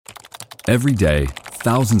Every day,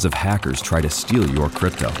 thousands of hackers try to steal your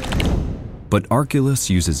crypto. But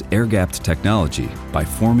Arculus uses air-gapped technology by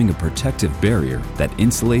forming a protective barrier that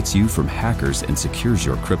insulates you from hackers and secures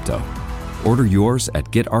your crypto. Order yours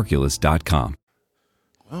at getarculus.com.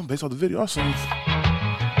 Well, based off the video, I seen.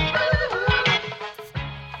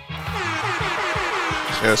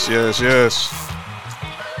 Yes.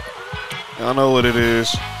 Y'all know what it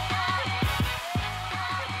is.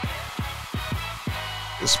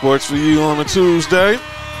 It's Sports for You on a Tuesday.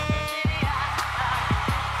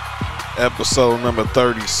 Episode number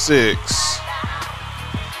 36.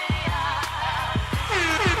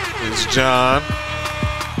 It's John.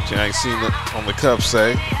 You ain't seen it on the cup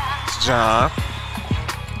say. It's John.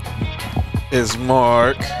 It's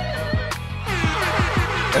Mark.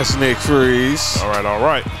 That's Nick Freeze. All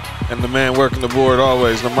right. And the man working the board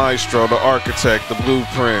always, the maestro, the architect, the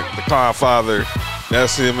blueprint, the godfather.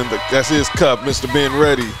 That's him, and that's his cup, Mr. Ben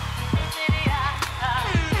Ready.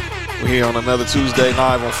 We're here on another Tuesday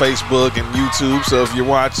live on Facebook and YouTube. So if you're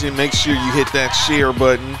watching, make sure you hit that share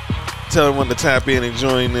button. Tell everyone to tap in and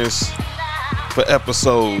join this for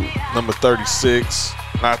episode number 36.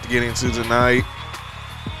 A lot to get into tonight.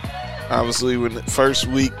 Obviously, we're in the first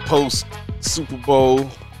week post Super Bowl,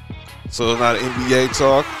 so it's not an NBA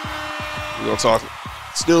talk. We're going to talk,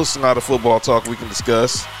 still some lot of football talk we can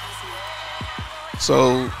discuss.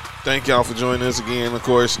 So thank y'all for joining us again. Of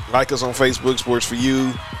course, like us on Facebook, Sports for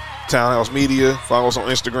You, Townhouse Media. Follow us on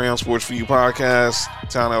Instagram, Sports for You Podcast,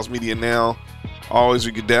 Townhouse Media Now. Always,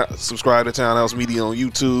 you can subscribe to Townhouse Media on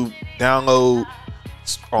YouTube. Download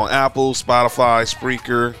on Apple, Spotify,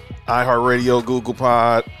 Spreaker, iHeartRadio, Google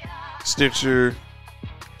Pod, Stitcher,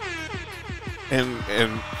 and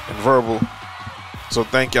Verbal. So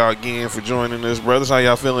thank y'all again for joining us. Brothers, how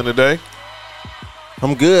y'all feeling today?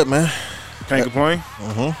 I'm good, man. Can't complain.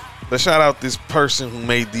 Let's shout out this person who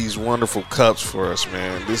made these wonderful cups for us,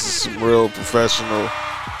 man. This is some real professional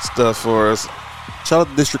stuff for us. Shout out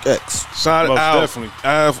to District X. Shout Most out, definitely.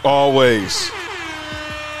 as always.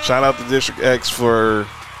 Shout out to District X for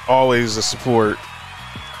always the support.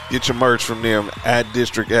 Get your merch from them at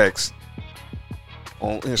District X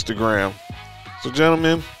on Instagram. So,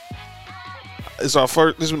 gentlemen, it's our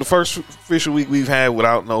first. This is the first official week we've had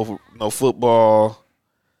without no football.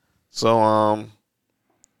 So,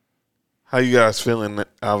 how you guys feeling?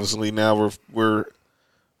 Obviously, now we're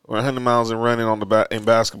 100 miles and running on in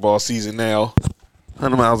basketball season now.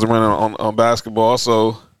 100 miles and running on basketball.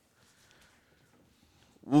 So,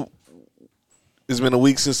 it's been a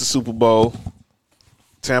week since the Super Bowl.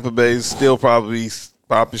 Tampa Bay's still probably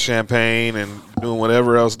popping champagne and doing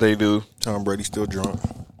whatever else they do. Tom Brady's still drunk.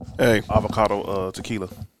 Hey, Avocado tequila.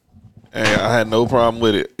 Hey, I had no problem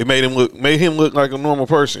with it. It made him look like a normal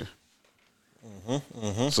person.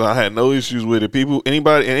 So I had no issues with it.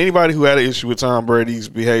 Anybody who had an issue with Tom Brady's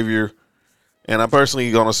behavior, and I'm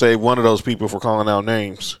personally going to say one of those people for calling out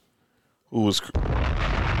names, you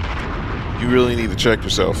really need to check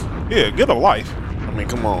yourself. Yeah, get a life. I mean,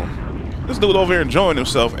 come on. This dude over here enjoying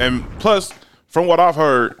himself, and plus, from what I've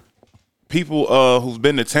heard, people who's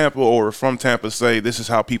been to Tampa or from Tampa say this is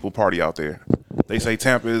how people party out there. They say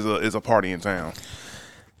Tampa is a party in town.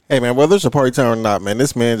 Hey, man, whether it's a party town or not, man,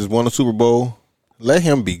 this man just won a Super Bowl. Let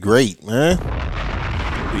him be great, man.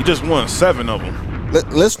 He just won 7 of them.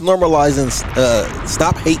 Let's normalize and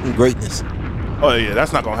stop hating greatness. Oh, yeah,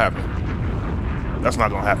 that's not going to happen. That's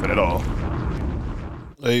not going to happen at all.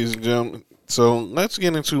 Ladies and gentlemen, so let's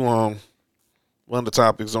get into one of the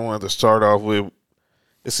topics I wanted to start off with.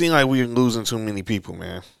 It seems like we're losing too many people,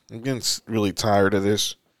 man. I'm getting really tired of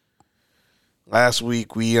this. Last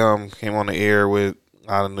week, we came on the air with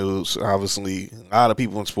a lot of news. Obviously, a lot of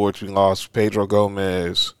people in sports. We lost Pedro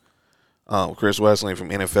Gomez, Chris Wesseling from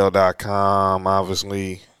NFL.com,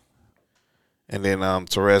 obviously. And then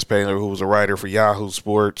Therese Paylor, who was a writer for Yahoo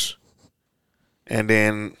Sports. And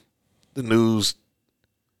then the news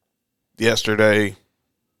yesterday,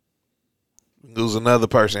 we lose another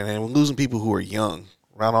person. And we're losing people who are young,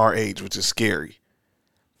 around our age, which is scary.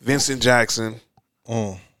 Vincent Jackson,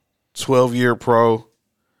 12-year pro,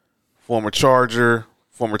 former Charger,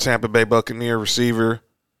 former Tampa Bay Buccaneer receiver,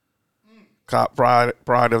 pride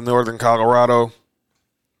of Northern Colorado,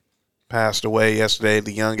 passed away yesterday at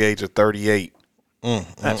the young age of 38.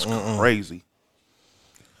 That's crazy.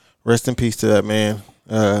 Rest in peace to that man.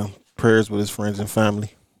 Prayers with his friends and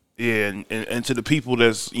family. Yeah, and to the people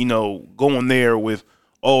that's, going there with,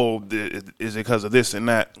 is it because of this and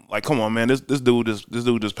that? Like, come on, man, this dude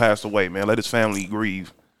just passed away, man. Let his family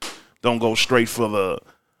grieve. Don't go straight for the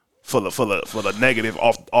negative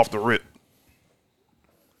off the rip.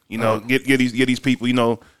 Get these people,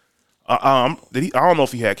 I don't know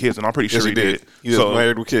if he had kids, and I'm pretty sure he did. He was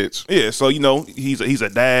married with kids. Yeah, so he's a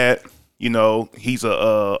dad. He's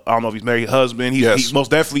I don't know if he's married husband. He's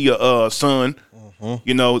most definitely a son.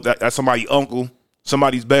 Mm-hmm. That's somebody's uncle,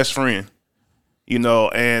 somebody's best friend. And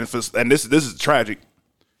this is tragic.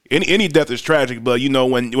 Any death is tragic, but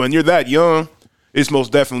when you're that young, it's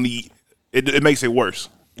most definitely it makes it worse.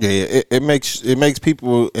 Yeah, it makes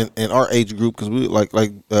people in our age group, because we like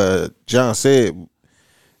John said,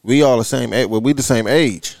 we all the same age. Well, we the same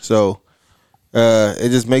age, so it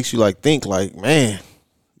just makes you think man.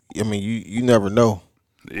 I mean, you never know.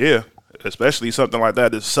 Yeah, especially something like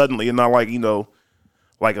that is suddenly, and not like a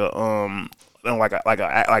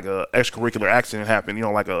extracurricular accident happened.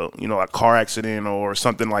 Like a car accident or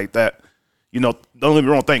something like that. Don't get me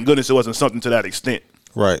wrong. Thank goodness it wasn't something to that extent.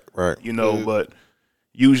 Right. But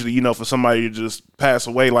usually, for somebody to just pass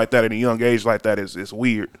away like that at a young age like that is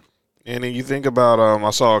weird. And then you think about, I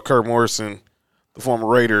saw Kurt Morrison, the former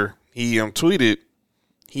Raider, he tweeted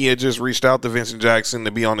he had just reached out to Vincent Jackson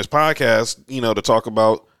to be on his podcast, to talk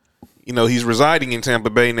about, he's residing in Tampa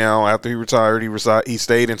Bay now. After he retired, he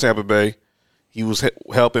stayed in Tampa Bay. He was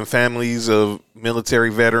helping families of military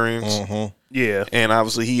veterans. Mm-hmm. Yeah. And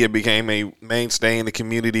obviously he had became a mainstay in the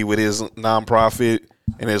community with his nonprofit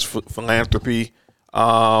and his philanthropy.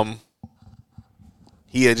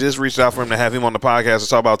 He had just reached out for him to have him on the podcast to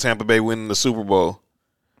talk about Tampa Bay winning the Super Bowl.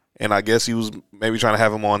 And I guess he was maybe trying to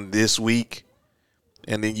have him on this week.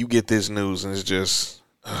 And then you get this news, and it's just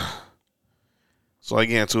so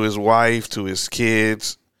again, to his wife, to his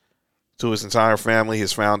kids, to his entire family,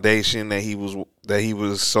 his foundation that he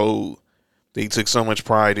took so much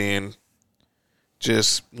pride in,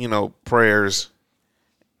 just prayers,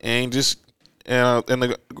 and Louis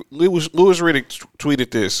Riddick tweeted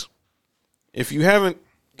this: if you haven't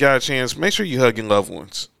got a chance, make sure you hug your loved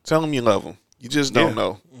ones. Tell them you love them. You just don't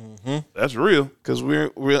know. Mm-hmm. That's real. Because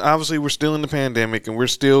we're obviously still in the pandemic, and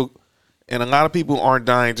and a lot of people aren't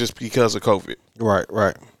dying just because of COVID.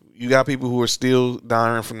 Right. You got people who are still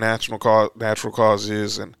dying from natural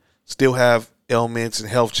causes and still have ailments and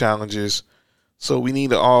health challenges. So we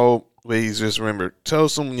need to always just remember, tell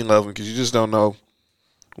someone you love them, because you just don't know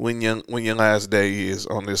when your last day is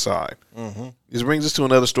on this side. Mm-hmm. This brings us to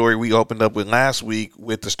another story we opened up with last week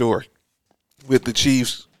with the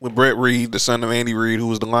Chiefs, with Brett Reed, the son of Andy Reid, who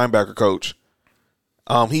was the linebacker coach.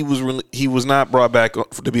 He was not brought back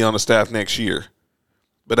to be on the staff next year,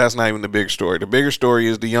 but that's not even the big story. The bigger story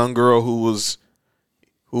is the young girl who was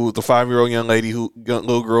the 5-year-old young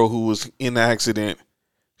little girl who was in the accident.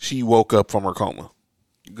 She woke up from her coma.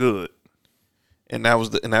 Good, and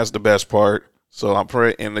that's the best part. So I'm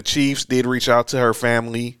praying, and the Chiefs did reach out to her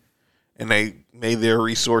family, and they made their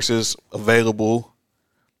resources available,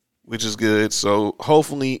 which is good. So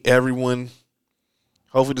hopefully this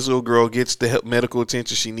little girl gets the medical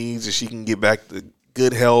attention she needs, and she can get back to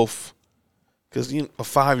good health. Because a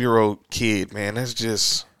 5-year-old kid, man,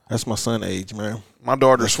 that's my son age, man. My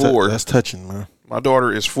daughter's 4. That's touching, man. My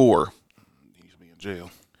daughter is 4. He used to be in jail,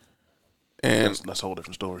 and that's a whole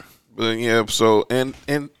different story. But yeah, so and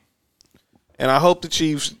I hope the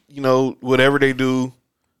Chiefs, whatever they do,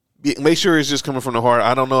 make sure it's just coming from the heart.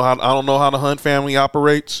 I don't know how the Hunt family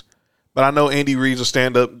operates, but I know Andy Reid's a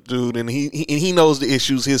stand-up dude, and he knows the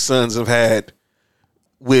issues his sons have had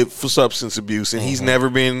for substance abuse, and he's never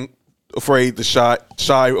been afraid to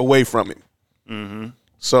shy away from it. Mm-hmm.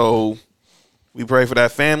 So we pray for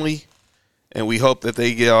that family, and we hope that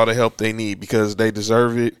they get all the help they need, because they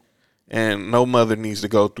deserve it, and no mother needs to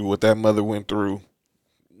go through what that mother went through,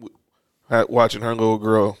 watching her little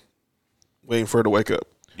girl waiting for her to wake up.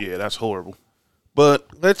 Yeah, that's horrible. But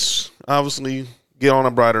let's obviously get on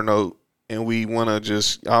a brighter note, and we want to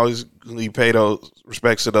just always pay those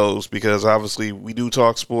respects to those, because obviously we do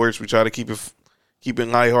talk sports. We try to keep it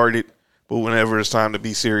lighthearted, but whenever it's time to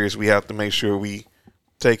be serious, we have to make sure we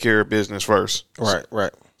take care of business first.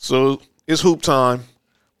 Right. So it's hoop time.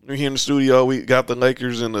 We're here in the studio. We got the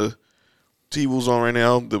Lakers and the T-Wolves on right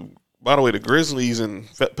now. By the way, the Grizzlies and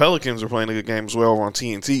Pelicans are playing a good game as well on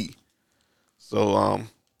TNT. So,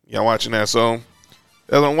 y'all watching that. So,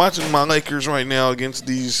 as I'm watching my Lakers right now against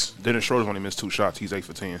these. Dennis Schroeder's only missed 2 shots. He's 8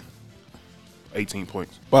 for 10. 18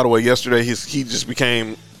 points. By the way, yesterday he just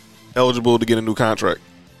became eligible to get a new contract.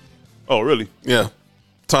 Oh, really? Yeah.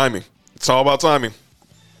 Timing. It's all about timing.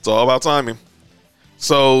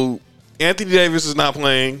 So, Anthony Davis is not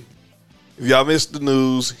playing. If y'all missed the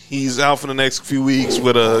news, he's out for the next few weeks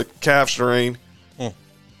with a calf strain. And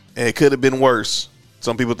it could have been worse.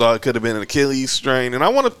 Some people thought it could have been an Achilles strain. And I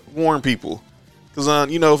want to warn people. Because,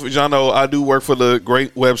 if y'all know, I do work for the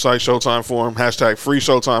great website Showtime Forum. #free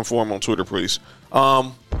Showtime Forum on Twitter, please.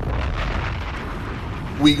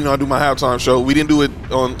 week, I do my halftime show. We didn't do it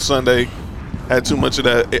on Sunday. Had too much of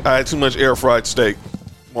that. I had too much air fried steak.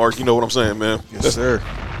 Mark, you know what I'm saying, man? Yes, sir.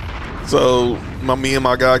 So me and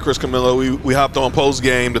my guy Chris Camillo, we hopped on post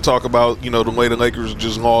game to talk about the way the Lakers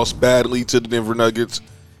just lost badly to the Denver Nuggets,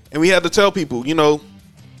 and we had to tell people,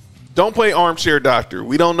 don't play armchair doctor.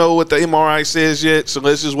 We don't know what the MRI says yet, so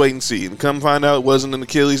let's just wait and see. And come find out it wasn't an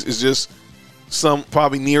Achilles. It's just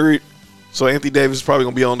probably near it. So Anthony Davis is probably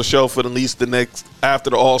going to be on the shelf for at least after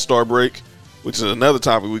the All-Star break, which is another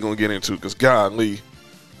topic we're going to get into because, golly,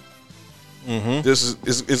 this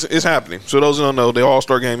is happening. So those who don't know, the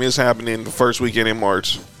All-Star game is happening the first weekend in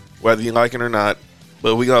March, whether you like it or not.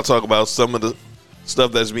 But we got to talk about some of the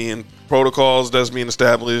stuff protocols that's being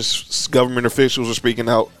established. Government officials are speaking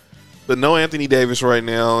out. But no Anthony Davis right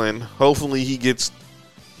now, and hopefully he gets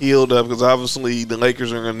healed up because obviously the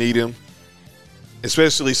Lakers are going to need him,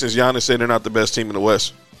 especially since Giannis said they're not the best team in the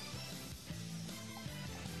West.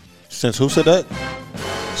 Since who said that?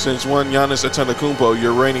 Since one Giannis Antetokounmpo,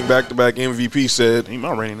 your reigning back-to-back MVP, said He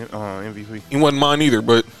my reigning MVP. he wasn't mine either,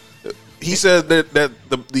 but he said that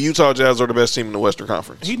the Utah Jazz are the best team in the Western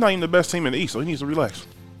Conference. He's not even the best team in the East, so he needs to relax.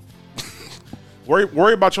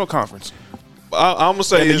 Worry about your conference. I'm gonna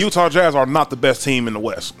say And the Utah Jazz are not the best team in the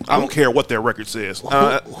West. I don't care what their record says.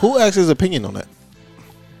 Who asked his opinion on that?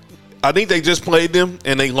 I think they just played them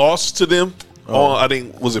and they lost to them on, I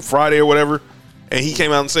think, was it Friday or whatever? And he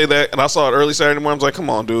came out and said that, and I saw it early Saturday morning. I was like, come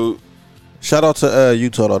on, dude. Shout out to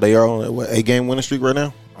Utah, though. They are on a 8-game winning streak right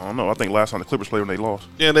now? I don't know. I think last time the Clippers played when they lost.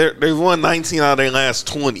 Yeah, they've won 19 out of their last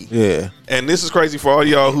 20. Yeah. And this is crazy for all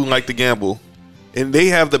y'all who like to gamble. And they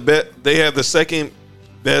have the second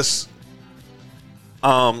best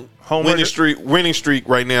winning streak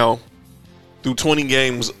right now through 20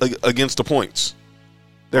 games against the points.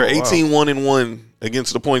 They're 18-1-1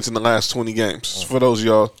 against the points in the last 20 games. For those of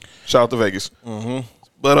y'all, shout out to Vegas.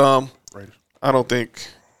 But Raiders. I don't think.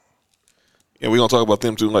 Yeah, we're gonna talk about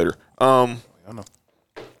them too later. I know.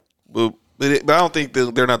 But I don't think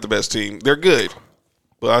they're not the best team. They're good,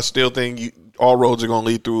 but I still think all roads are gonna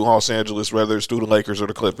lead through Los Angeles, whether it's through the Lakers or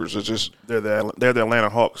the Clippers. It's just They're the Atlanta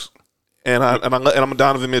Hawks. and I'm a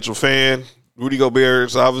Donovan Mitchell fan. Rudy Gobert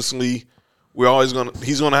is obviously he's gonna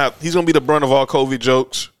be the brunt of all COVID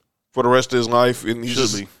jokes for the rest of his life, and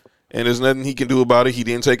Should be. And there's nothing he can do about it. He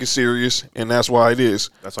didn't take it serious, and that's why it is.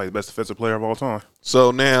 That's like the best defensive player of all time.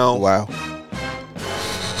 So now, Wow.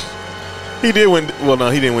 he did win. Well, no,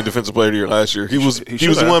 he didn't win Defensive Player of the Year last year. He was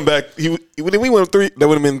the one back. When we won 3, that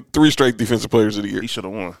would have been 3 straight Defensive Players of the Year. He should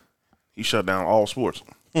have won. He shut down all sports.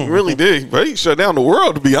 He really did, but he shut down the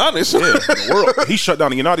world. To be honest, Yeah, the world. He shut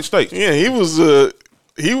down the United States. yeah, he was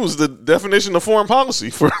the definition of foreign policy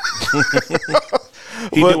for.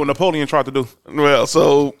 He did what Napoleon tried to do.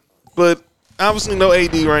 Well, but obviously no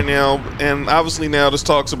AD right now, and obviously now this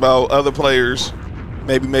talks about other players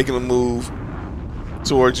maybe making a move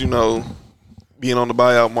towards being on the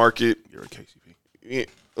buyout market. You're a KCP. Yeah,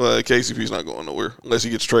 KCP's not going nowhere unless he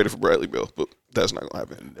gets traded for Bradley Beal, but that's not going to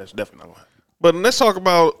happen. That's definitely not going to happen. But let's talk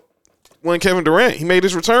about when Kevin Durant, he made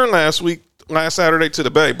his return last Saturday to the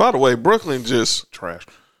Bay. By the way, Brooklyn just Trash.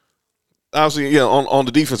 obviously, on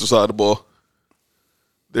the defensive side of the ball,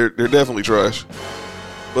 they're definitely trash.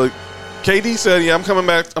 But KD said, "Yeah, I'm coming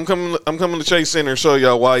back. I'm coming to Chase Center and show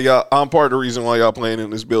y'all why I'm part of the reason why y'all playing in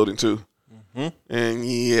this building too." And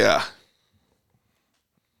yeah,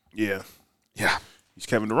 He's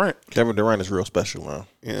Kevin Durant. Kevin Durant is real special, man.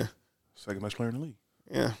 yeah, Second best player in the league.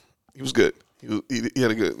 yeah. He was good. He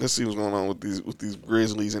had a good. Let's see what's going on with these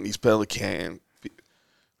Grizzlies and these Pelicans.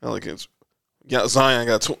 Yeah, Zion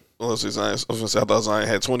got. Zion. I was gonna say I thought Zion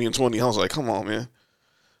had 20 and 20. I was like, come on, man.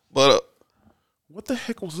 But What the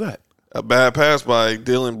heck was that? a bad pass by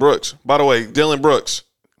Dylan Brooks. By the way, Dylan Brooks,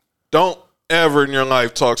 don't ever in your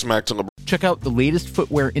life talk smack to LeBron. Check out the latest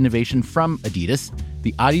footwear innovation from Adidas,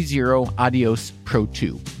 the Adizero Adios Pro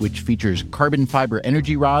 2, which features carbon fiber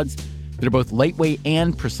energy rods that are both lightweight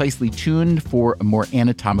and precisely tuned for a more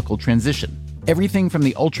anatomical transition. Everything from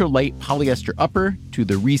the ultra-light polyester upper to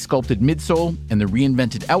the re-sculpted midsole and the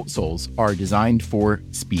reinvented outsoles are designed for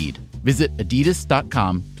speed. Visit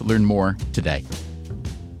adidas.com to learn more today.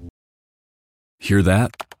 Hear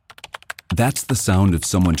that? That's the sound of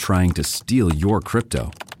someone trying to steal your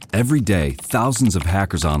crypto. Every day, thousands of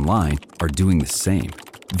hackers online are doing the same.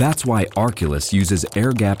 That's why Arculus uses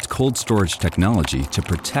air-gapped cold storage technology to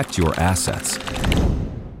protect your assets.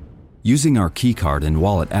 Using our keycard and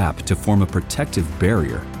wallet app to form a protective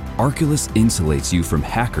barrier, Arculus insulates you from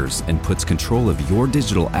hackers and puts control of your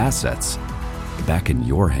digital assets back in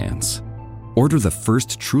your hands. Order the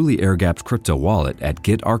first truly air-gapped crypto wallet at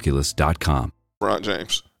getarculus.com. LeBron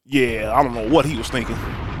James. Yeah, I don't know what he was thinking.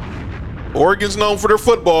 Oregon's known for their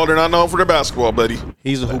football. They're not known for their basketball, buddy.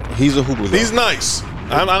 He's a hooper. He's nice.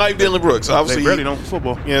 I like Dylan Brooks. Obviously, They barely known for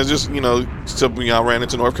football. yeah, just I ran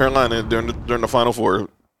into North Carolina during the Final Four.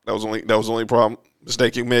 That was the only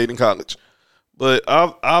mistake he made in college. But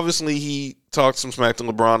obviously, he talked some smack to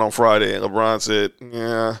LeBron on Friday, and LeBron said,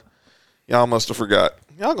 "Yeah, y'all must have forgot.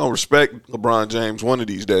 Y'all gonna respect LeBron James one of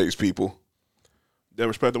these days, people." They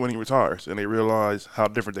respect it when he retires, and they realize how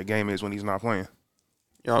different the game is when he's not playing.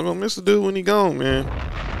 Y'all gonna miss the dude when he gone, man.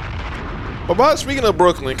 But speaking of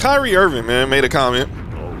Brooklyn, Kyrie Irving, man, made a comment.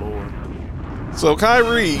 Oh, Lord. So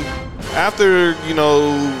Kyrie, after,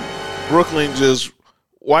 Brooklyn just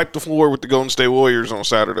wiped the floor with the Golden State Warriors on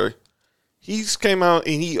Saturday, he came out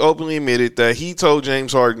and he openly admitted that he told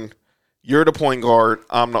James Harden, "You're the point guard,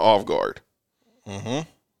 I'm the off guard." Mm-hmm.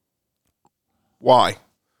 Why?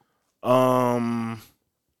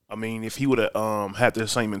 I mean, if he would have had the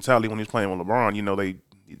same mentality when he's playing with LeBron,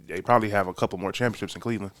 they probably have a couple more championships in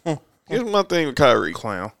Cleveland. Here's my thing with Kyrie.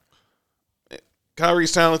 Clown.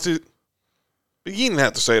 Kyrie's talented, but he didn't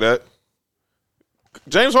have to say that.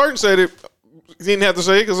 James Harden said it. He didn't have to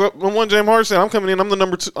say it because when James Harden said, "I'm coming in, I'm the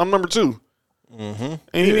number two. I'm number 2." Mm-hmm.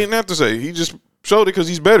 And he didn't have to say it. He just showed it because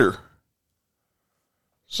he's better.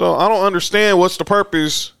 So I don't understand what's the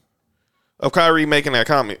purpose of Kyrie making that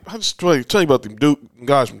comment. I just tell you about them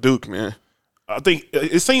guys from Duke, man. I think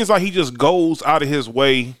it seems like he just goes out of his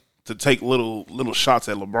way to take little shots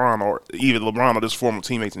at LeBron or even LeBron or his former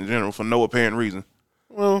teammates in general for no apparent reason.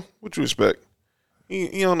 Well, what you expect?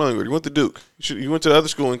 He don't know anybody. He went to Duke. You went to the other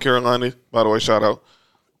school in Carolina. By the way, shout out.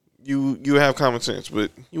 You have common sense,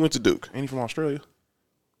 but you went to Duke. Ain't he from Australia?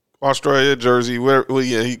 Australia, Jersey, where? Well,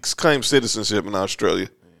 yeah, he claimed citizenship in Australia.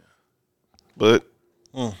 But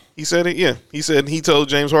he said it. Yeah, he said he told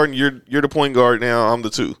James Harden, "You're the point guard now. I'm the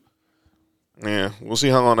 2." Yeah, we'll see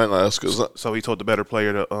how long that lasts. So he told the better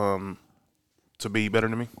player to be better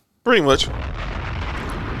than me. Pretty much.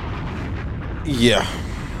 Yeah.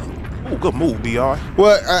 Ooh, good move, Bi.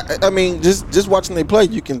 Well, I mean, just watching they play,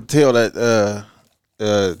 you can tell that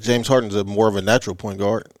James Harden's more of a natural point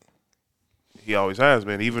guard. He always has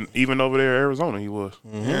been. Even over there, Arizona, he was.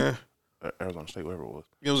 Mm-hmm. Yeah. Arizona State, whatever it was.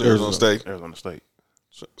 It was Arizona State. Arizona State.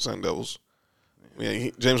 Sun Devils.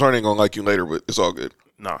 Yeah, James Harden ain't gonna like you later, but it's all good.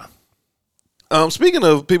 Nah. Speaking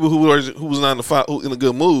of people who was not in a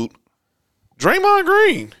good mood, Draymond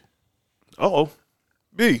Green. Uh-oh.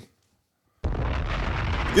 B.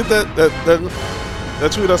 Get that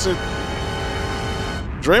tweet I sent.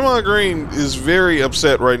 Draymond Green is very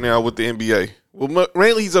upset right now with the NBA. Well,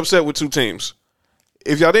 mainly he's upset with 2 teams.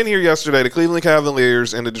 If y'all didn't hear yesterday, the Cleveland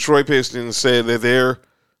Cavaliers and the Detroit Pistons said that they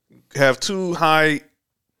have 2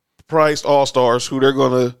 high-priced all-stars who they're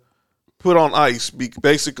going to put on ice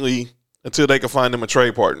basically until they can find them a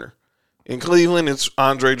trade partner. In Cleveland, it's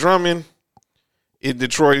Andre Drummond. In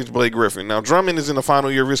Detroit, it's Blake Griffin. Now, Drummond is in the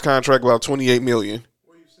final year of his contract, about $28 million.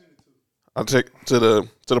 Where you send it to? I'll take to the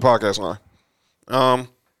podcast line.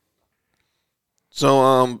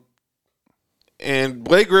 And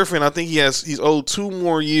Blake Griffin, I think he's owed 2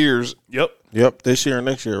 more years. Yep. This year and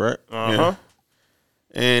next year, right? Uh-huh.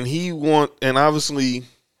 Yeah. And obviously,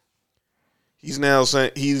 he's now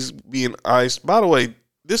saying he's being iced. By the way,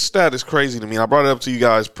 this stat is crazy to me. I brought it up to you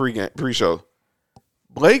guys pre-show.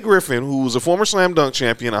 Blake Griffin, who was a former slam dunk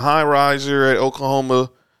champion, a high riser at Oklahoma,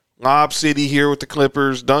 Lob City here with the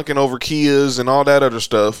Clippers, dunking over Kias and all that other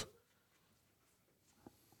stuff,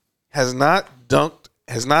 has not dunked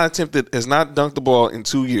the ball in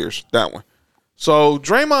 2 years. That one. So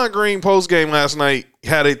Draymond Green post-game last night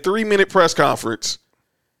had a 3-minute press conference,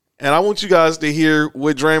 and I want you guys to hear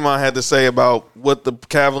what Draymond had to say about what the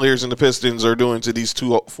Cavaliers and the Pistons are doing to these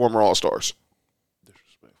 2 former All-Stars.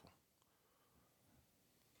 Disrespectful.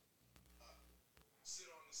 Sit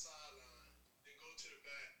on the sideline, then go to the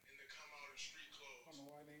back, and then come out in street clothes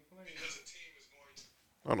because the team is going to.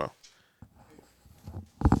 Oh no.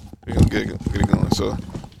 We're gonna get it going.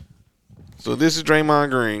 So this is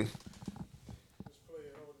Draymond Green.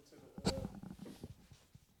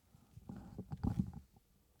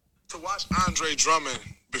 To watch Andre Drummond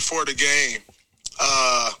before the game,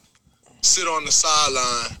 sit on the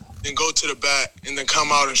sideline, then go to the back, and then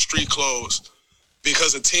come out in street clothes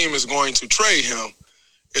because the team is going to trade him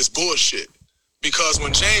is bullshit. Because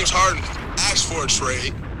when James Harden asked for a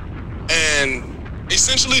trade and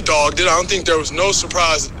essentially dogged it, I don't think there was no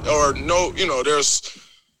surprise or there's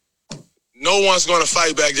no one's going to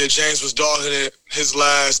fight back that James was dogging it his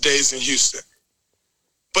last days in Houston.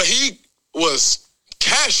 But he was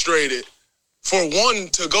castrated for wanting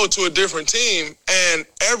to go to a different team, and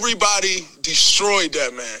everybody destroyed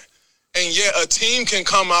that man. and yet a team can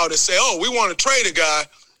come out and say, oh, we want to trade a guy,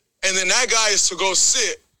 and then that guy is to go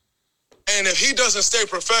sit. And if he doesn't stay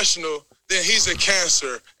professional, then he's a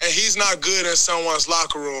cancer, and he's not good in someone's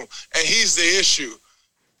locker room, and he's the issue.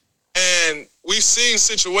 And we've seen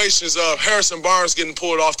situations of Harrison Barnes getting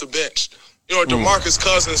pulled off the bench. You know, DeMarcus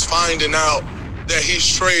Cousins finding out that he's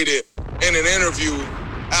traded in an interview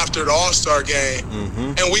after the All-Star game.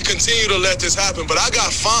 And we continue to let this happen. But I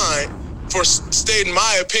got fined for stating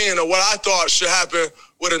my opinion of what I thought should happen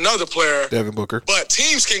with another player. Devin Booker. But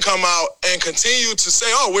teams can come out and continue to say,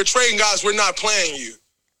 oh, we're trading guys, we're not playing you.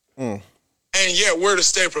 And yet we're to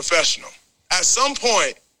stay professional. At some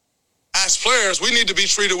point, as players, we need to be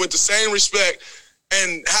treated with the same respect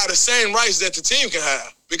and have the same rights that the team can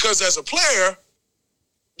have. Because as a player,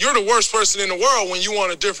 you're the worst person in the world when you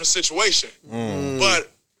want a different situation. But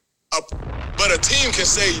a team can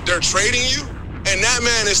say they're trading you, and that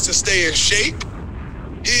man is to stay in shape.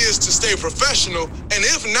 He is to stay professional, and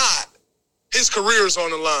if not, his career is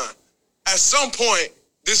on the line. At some point,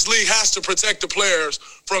 this league has to protect the players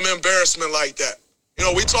from embarrassment like that. You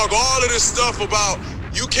know, we talk all of this stuff about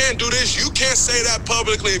you can't do this, you can't say that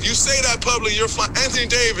publicly. If you say that publicly, you're fine. Anthony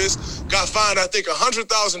Davis got fined, I think, $100,000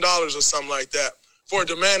 or something like that for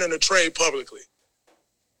demanding a trade publicly.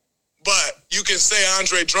 But you can say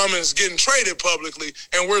Andre Drummond's getting traded publicly,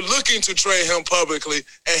 and we're looking to trade him publicly,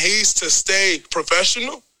 and he's to stay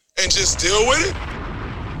professional and just deal with it.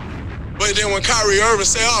 But then when Kyrie Irving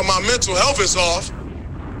say, oh, my mental health is off,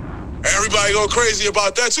 everybody go crazy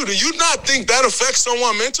about that too. Do you not think that affects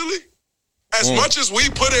someone mentally? As much as we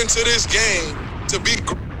put into this game to be...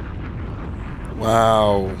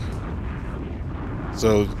 Wow.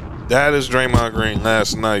 So that is Draymond Green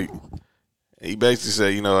last night. He basically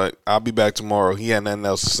said, you know, I'll be back tomorrow. He had nothing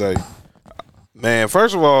else to say. Man,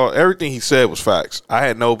 first of all, everything he said was facts. I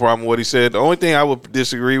had no problem with what he said. The only thing I would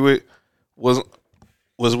disagree with was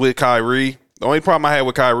with Kyrie. The only problem I had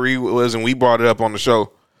with Kyrie was, and we brought it up on the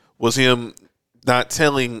show, was him not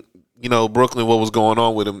telling, you know, Brooklyn what was going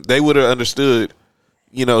on with him. They would have understood,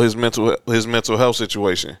 you know, his mental health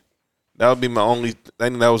situation. That would be my only. I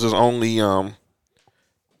think that was his only. That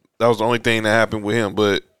was the only thing that happened with him.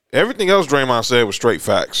 But everything else Draymond said was straight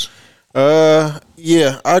facts.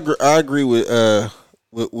 Yeah, I agree with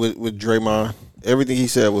Draymond. Everything he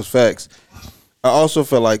said was facts. I also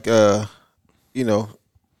feel like you know,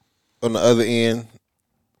 on the other end,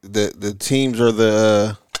 the teams are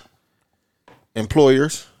the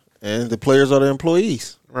employers and the players are the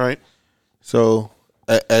employees. Right. So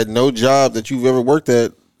at no job that you've ever worked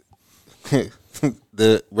at,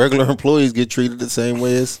 the regular employees get treated the same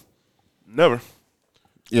way as Never.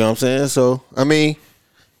 You know what I'm saying? So, I mean,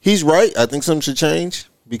 he's right. I think something should change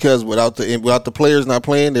because without the players not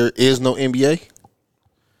playing, there is no NBA.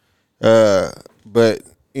 But,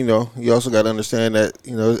 you know, you also got to understand that,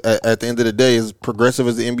 you know, at the end of the day, as progressive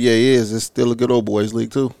as the NBA is, it's still a good old boys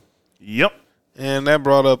league too. Yep. And that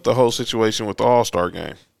brought up the whole situation with the All-Star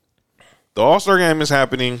game. The All-Star game is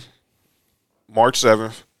happening March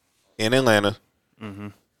 7th in Atlanta,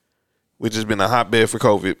 which has been a hotbed for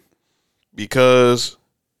COVID because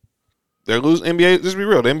they're losing. NBA, let's be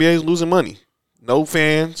real, the NBA is losing money. No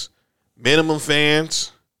fans, minimum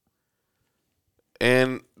fans,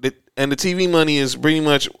 and the TV money is pretty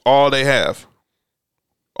much all they have.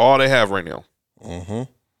 All they have right now.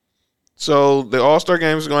 So the All-Star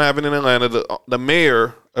game is going to happen in Atlanta. The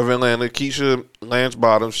mayor of Atlanta, Keisha Lance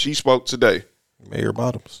Bottoms, she spoke today. Mayor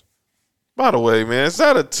Bottoms. By the way, man, is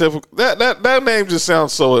that a typical that name just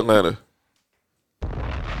sounds so Atlanta.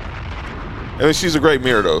 I mean, she's a great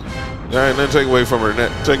mayor though. All right, then take away from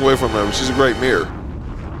her. She's a great mayor.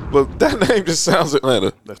 But that name just sounds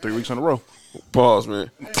Atlanta. That's 3 weeks in a row. Pause,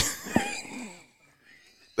 man.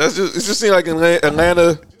 It just seems like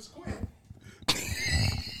Atlanta.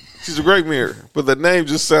 She's a great mayor, but the name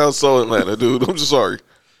just sounds so Atlanta, dude. I'm just sorry.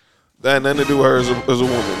 That had nothing to do with her as a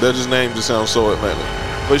woman. That name just sounds so Atlanta.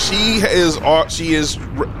 But she is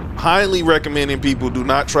highly recommending people do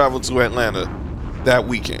not travel to Atlanta that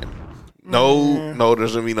weekend. No,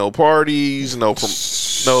 there's gonna be no parties, no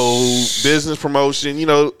business promotion. You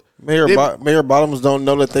know, Mayor Bottoms don't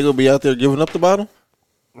know that they're gonna be out there giving up the bottle.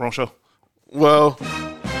 Wrong show. Well,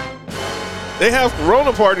 they have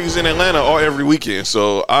Corona parties in Atlanta every weekend,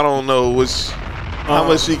 so I don't know how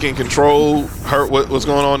much she can control what's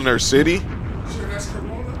going on in her city.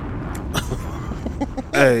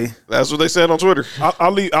 Hey, that's what they said on Twitter.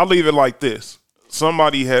 I'll leave it like this.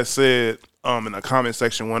 Somebody has said in the comment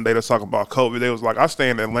section one day, let's talk about COVID. They was like, I stay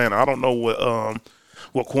in Atlanta. I don't know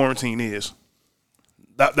what quarantine is.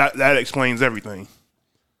 That explains everything.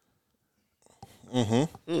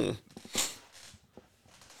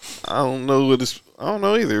 I don't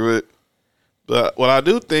know either. But what I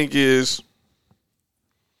do think is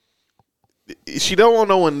she don't want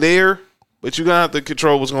no one there, but you're gonna have to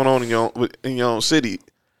control what's going on in your own city,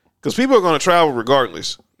 because people are going to travel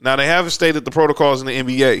regardless. Now they haven't stated the protocols in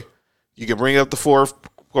the NBA. You can bring up the 4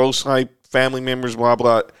 close family members, blah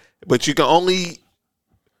blah, but you can only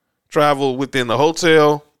travel within the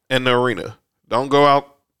hotel and the arena. Don't go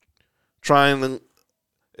out trying to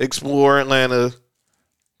explore Atlanta.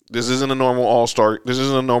 This isn't a normal All-Star. This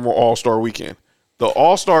isn't a normal All-Star weekend. The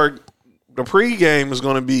pregame is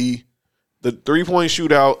going to be the 3-point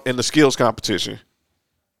shootout and the skills competition.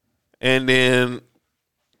 And then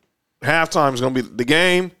halftime is going to be the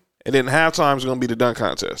game, and then halftime is going to be the dunk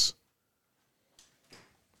contest.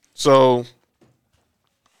 So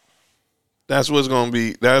that's what it's going to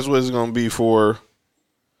be. That's what it's going to be for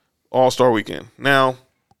All-Star weekend. Now,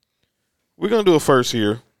 we're going to do a first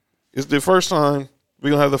here. It's the first time we're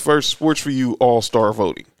going to have the first Sports For You All-Star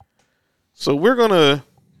voting. So we're going to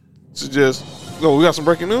suggest – we got some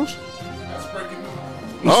breaking news? That's breaking news.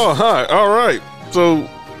 Oh, hi. All right. So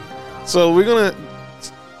we're going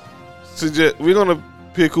to suggest – we're going to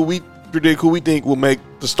pick who we predict who we think will make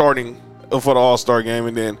the starting for the All-Star game.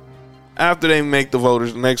 And then after they make the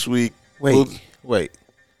voters next week – Wait.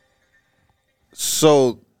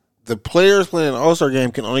 So the players playing an All-Star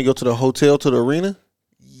game can only go to the hotel, to the arena?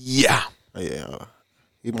 Yeah. Yeah.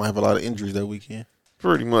 He might have a lot of injuries that weekend.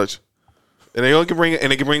 Pretty much. And they only can bring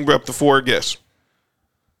up to 4 guests.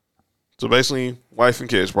 So basically wife and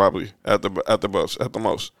kids probably at the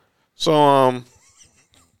most. So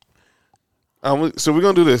so we're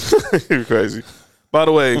gonna do this. You're crazy. By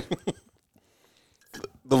the way,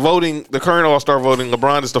 the current All-Star voting,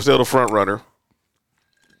 LeBron is still the front runner.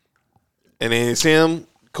 And then it's him,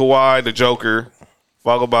 Kawhi, the Joker,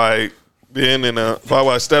 followed by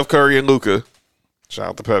Steph Curry and Luka. Shout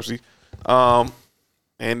out to Pepsi.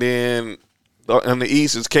 And then on the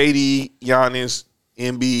East, it's KD, Giannis,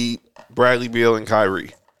 Embiid, Bradley Beal, and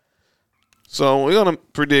Kyrie. So we're gonna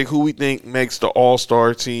predict who we think makes the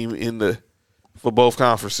All-Star team for both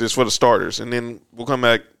conferences for the starters, and then we'll come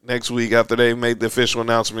back next week after they made the official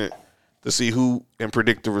announcement to see who and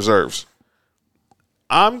predict the reserves.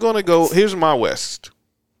 I'm gonna go. Here's my West.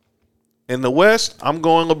 In the West, I'm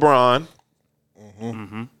going LeBron.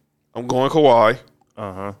 Mm-hmm. I'm going Kawhi.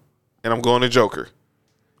 And I'm going to Joker.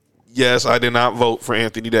 Yes, I did not vote for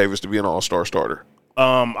Anthony Davis to be an All-Star starter.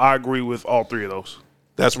 I agree with all 3 of those.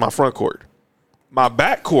 That's my front court. My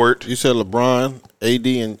back court. You said LeBron, AD,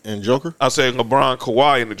 and Joker? I said LeBron,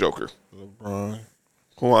 Kawhi, and the Joker. LeBron,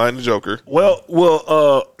 Kawhi, and the Joker. Well,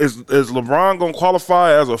 is LeBron going to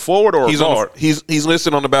qualify as a forward or a guard? He's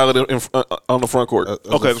listed on the ballot on the front court.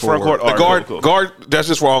 Okay, the front court. The guard. That's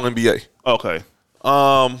just for all NBA. Okay.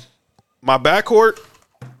 My back court,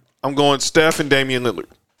 I'm going Steph and Damian Lillard.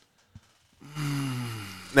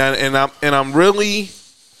 Now, and I'm really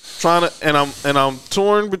trying to, and I'm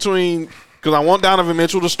torn between, because I want Donovan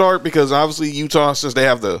Mitchell to start because obviously Utah, since they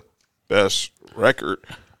have the best record,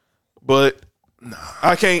 but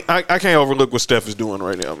I can't overlook what Steph is doing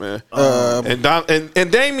right now, man. And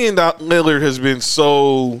Damian Lillard has been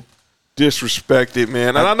so disrespected, man.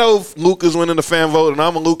 And I know Luka's winning the fan vote, and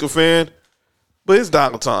I'm a Luka fan. But it's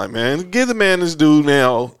Donald time, man. Give the man his due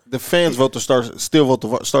now. The fans vote the starters, still vote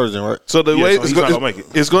the starters in, right? So the way so he's not gonna make it.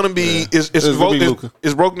 It's going to be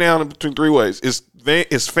it's broken down between 3 ways. It's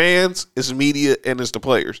fans, it's media, and it's the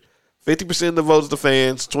players. 50% of the votes the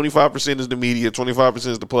fans, 25% is the media, 25%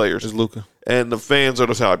 is the players. It's Luka, and the fans are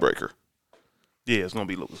the tiebreaker. Yeah, it's gonna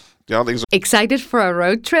be Luka. Y'all think so? Excited for a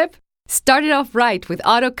road trip? Start it off right with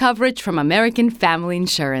auto coverage from American Family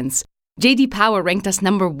Insurance. J.D. Power ranked us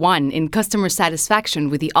 #1 in customer satisfaction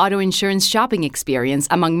with the auto insurance shopping experience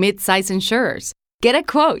among mid-size insurers. Get a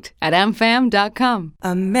quote at amfam.com.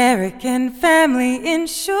 American Family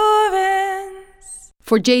Insurance.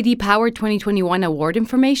 For J.D. Power 2021 award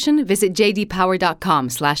information, visit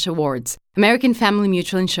jdpower.com/awards. American Family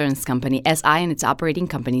Mutual Insurance Company, SI and its operating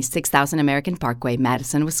companies, 6000 American Parkway,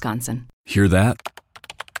 Madison, Wisconsin. Hear that?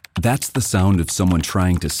 That's the sound of someone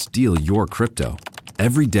trying to steal your crypto.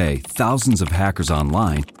 Every day, thousands of hackers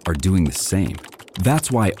online are doing the same. That's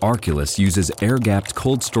why Arculus uses air-gapped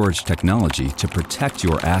cold storage technology to protect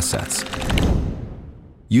your assets.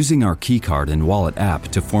 Using our keycard and wallet app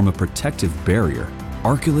to form a protective barrier,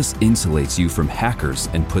 Arculus insulates you from hackers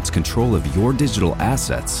and puts control of your digital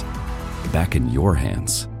assets back in your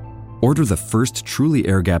hands. Order the first truly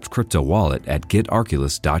air-gapped crypto wallet at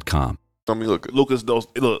getarculus.com. Let me look. Lucas,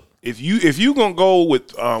 look. If you gonna go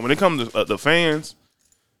with when it comes to the fans,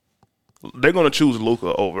 they're gonna choose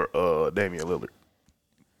Luka over Damian Lillard.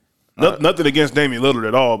 Nothing against Damian Lillard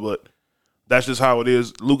at all, but that's just how it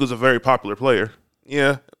is. Luka's a very popular player.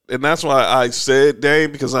 Yeah, and that's why I said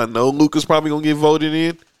Dame, because I know Luka's probably going to get voted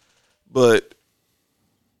in. But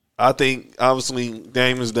I think, obviously,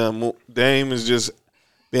 Dame has just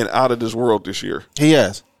been out of this world this year. He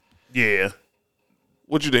has. Yeah.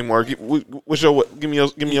 What you think, Mark? What's your give me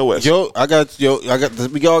your West? We all got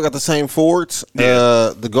the same forwards.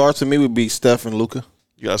 Yeah. The guards to me would be Steph and Luka.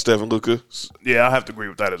 You got Steph and Luka. Yeah, I have to agree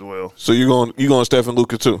with that as well. So you going Steph and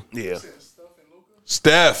Luka too? Yeah.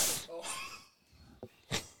 Steph.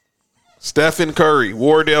 Stephen Curry.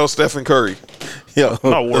 Wardell Stephen Curry. Yo,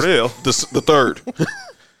 No, Wardell. The third.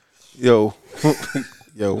 yo,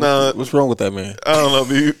 Nah. what's wrong with that man? I don't know,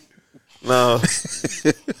 dude. No.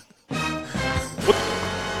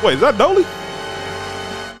 Wait, is that Dolly?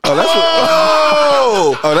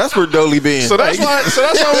 Oh, That's where Dolly been. so that's why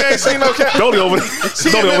we ain't seen no cat. Dolly over there.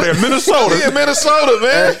 Dolly over there in Minnesota. He in Minnesota,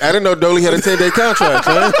 man. I didn't know Dolly had a 10-day contract,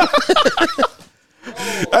 man.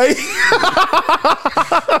 Hey,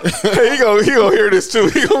 he gonna hear this too.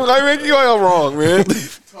 He gonna like, man, you all wrong, man.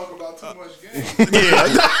 Talk about too much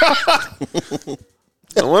game.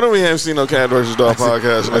 No wonder we haven't seen no Cat versus Dog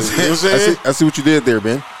podcast. You know what I'm saying? I see what you did there,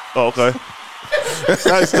 Ben. Oh, okay.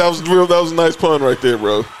 Nice. That was a nice pun right there,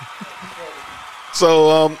 bro.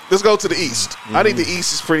 So let's go to the East. I think the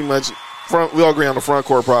East is pretty much front. We all agree on the front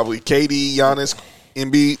court probably. KD, Giannis,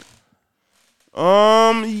 Embiid.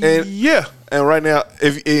 Yeah. And right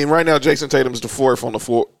now, Jason Tatum is the fourth on the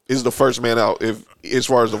floor. Is the first man out as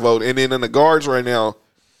far as the vote. And then in the guards right now,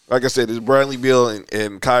 like I said, it's Bradley Beal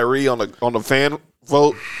and Kyrie on the fan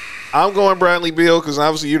vote. I'm going Bradley Beal because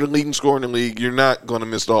obviously you're the leading scorer in the league. You're not going to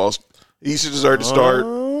miss the All. He should deserve to start. I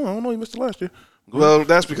don't know. He missed it last year. Well,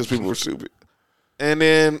 that's because people were stupid. And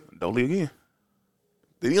then Dolly again.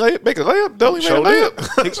 did he make a layup? Dolly made a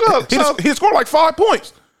layup. He scored like 5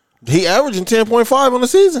 points. He averaging 10.5 on the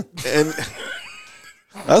season. And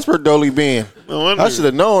That's where Dolly been. no wonder. I should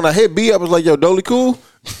have known. I hit B up. I was like, yo, Dolly cool.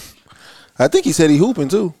 I think he said he hooping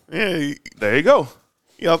too. Yeah, There you go.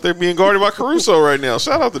 he out there being guarded by Caruso right now.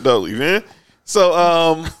 Shout out to Dolly, man. So,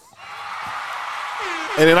 and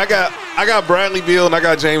then I got Bradley Beal and I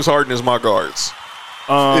got James Harden as my guards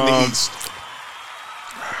in the East.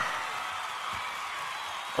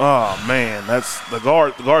 Oh man, that's the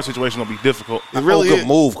guard situation gonna be difficult. It really good is.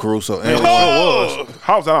 move, Caruso. And It was.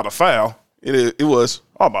 How was that not a foul? It was.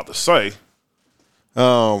 I'm about to say.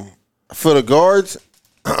 for the guards,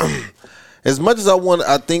 as much as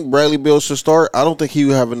I think Bradley Beal should start, I don't think he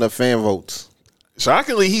would have enough fan votes.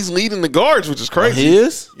 Shockingly, he's leading the guards, which is crazy. He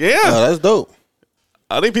is? Yeah. Oh, that's dope.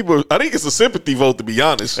 I think it's a sympathy vote, to be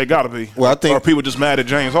honest. It gotta be. Well, I think- or people just mad at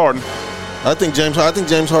James Harden. I think James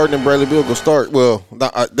Harden and Bradley Beal go start. Well,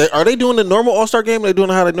 are they doing the normal All-Star game? Or are they doing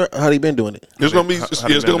how they been doing it? There's gonna be it's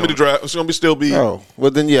gonna be the draft. It's gonna still be Oh, well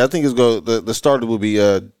then yeah, I think the starter will be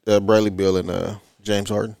Bradley Beal and James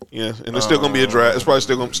Harden. yeah, and it's still gonna be a draft. It's probably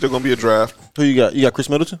still gonna be a draft. Who you got? You got Chris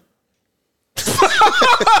Middleton?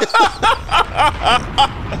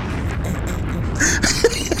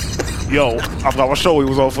 Yo, I forgot what show he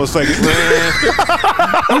was on for a second.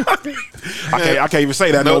 I can't even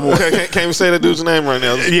say that no more. Can't even say that dude's name right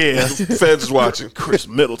now. Yeah. Feds is watching. Chris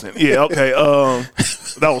Middleton. Yeah, okay.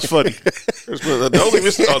 That was funny. Don't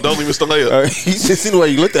miss the layup. He just seen the way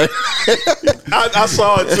you looked at it. I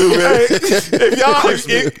saw it too, man. If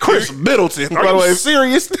y'all, Chris Middleton. by the way,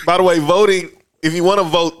 serious? By the way, voting. If you want to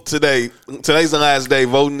vote today's the last day.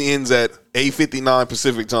 Voting ends at 8:59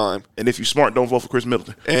 Pacific time. And if you're smart, don't vote for Chris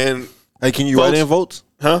Middleton. And Hey, can you write in votes?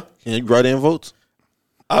 huh? Can you write in votes?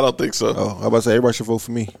 I don't think so. Oh, I about to say everybody should vote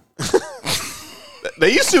for me.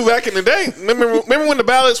 They used to back in the day. Remember when the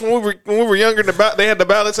ballots when we were younger, they had the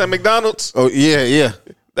ballots at McDonald's. Oh yeah.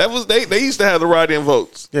 That was they used to have the write-in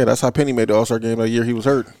votes. Yeah, that's how Penny made the All-Star game that year he was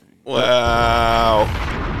hurt. Wow.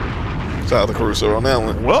 Shout out to Caruso on that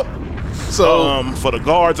one. Well, So for the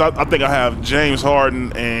guards, I think I have James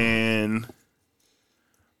Harden and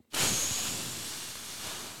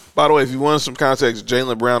by the way, if you want some context,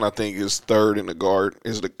 Jaylen Brown I think is third in the guard.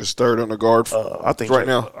 Is third on the guard. I think right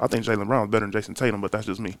now. I think Jaylen Brown is better than Jason Tatum, but that's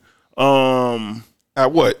just me.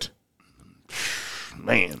 At what?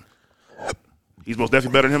 Man, he's most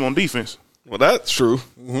definitely better than him on defense. Well, that's true.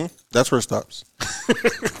 That's where it stops.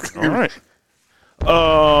 All right.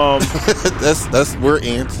 That's where it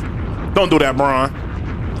ends. Don't do that, Bron.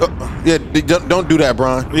 Yeah, don't do that,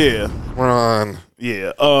 Bron. Yeah. Ron.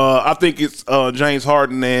 Yeah. I think it's James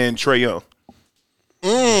Harden and Trae Young.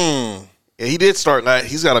 Yeah, he did start.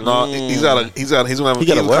 He's got a. He's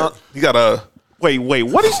got a. Wait.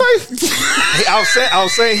 What did he say? I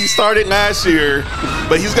was saying he started last year,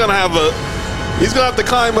 but he's gonna have a. He's gonna have to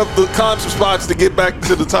climb some spots to get back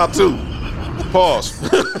to the top 2. Pause.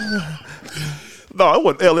 No, it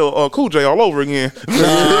wasn't LL Cool J all over again.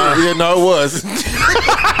 Yeah, no, it was.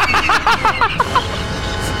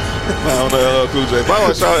 No, LL Cool J. By the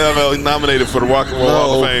way, shout out LL. He's nominated for the Rock and Roll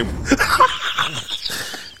Hall of Fame.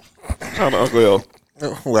 Shout out Uncle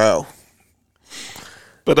L. Wow.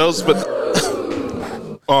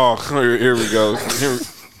 Oh, here we go.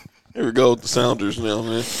 Here we go with the Sounders now,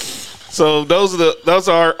 man. So those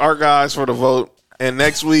are our guys for the vote. And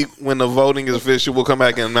next week, when the voting is official, we'll come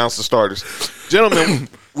back and announce the starters. Gentlemen,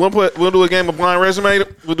 we'll do a game of blind resume.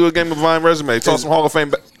 We'll do a game of blind resume. Toss some Hall of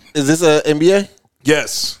Fame. Is this a NBA?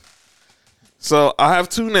 Yes. So I have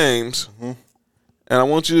 2 names, and I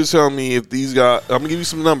want you to tell me if these guys. I'm gonna give you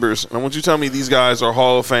some numbers, and I want you to tell me if these guys are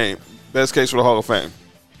Hall of Fame. Best case for the Hall of Fame.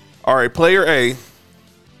 All right, player A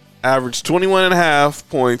averaged 21.5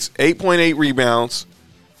 points, 8.8 rebounds,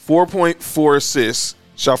 4.4 assists,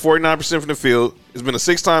 shot 49% from the field, has been a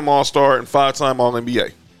 6-time All-Star and 5-time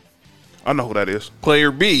All-NBA. I know who that is.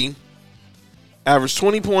 Player B averaged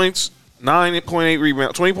 20 points, 9.8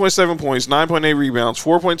 rebounds, 20.7 points, 9.8 rebounds,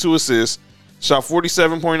 4.2 assists, shot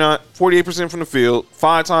 48% from the field,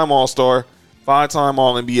 5-time All-Star, 5-time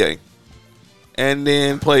All-NBA. And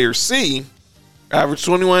then player C averaged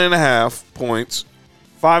 21.5 points,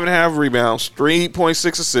 5.5 rebounds,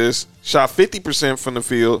 3.6 assists, shot 50% from the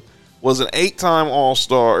field, was an 8-time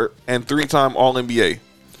All-Star and 3-time All-NBA.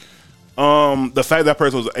 The fact that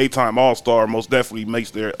person was an 8-time All-Star most definitely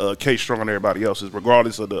makes their case stronger than everybody else's,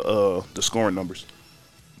 regardless of the scoring numbers.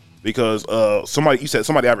 Because you said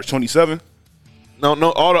somebody averaged 27?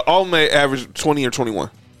 No, all may average 20 or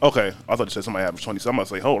 21. Okay, I thought you said somebody averaged 20. So I'm going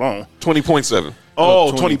to say, hold on. 20.7.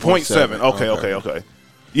 Oh, 20.7. Okay.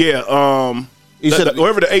 Yeah, You said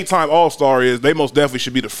whoever the 8-time All-Star is, they most definitely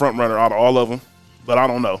should be the front runner out of all of them. But I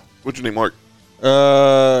don't know. What's your name, Mark?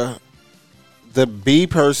 The B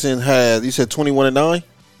person had, you said 21-9?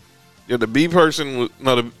 Yeah, the B person,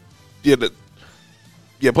 player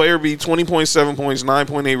B, 20.7 points,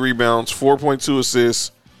 9.8 rebounds, 4.2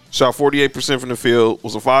 assists, shot 48% from the field,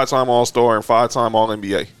 was a 5-time All-Star and 5-time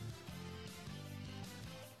All-NBA.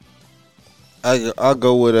 I'll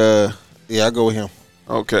go with I'll go with him.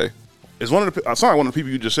 Okay. It's one of the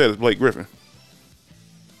people you just said is Blake Griffin.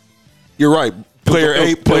 You're right. Player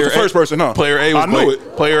A, the first person, huh? Player A was I knew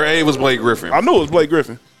it. Player A was Blake Griffin. I knew it was Blake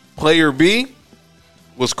Griffin. Player B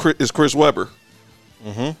is Chris Webber.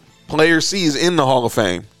 Mm-hmm. Player C is in the Hall of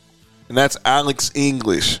Fame, and that's Alex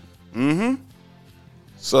English. Mm-hmm.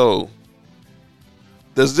 So,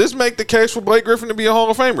 does this make the case for Blake Griffin to be a Hall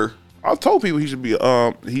of Famer? I told people he should be.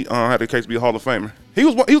 He had the case to be a Hall of Famer. He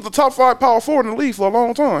was the top 5 power forward in the league for a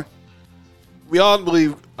long time. We all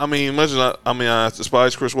believe. I I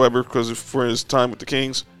despise Chris Webber because for his time with the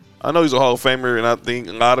Kings. I know he's a Hall of Famer, and I think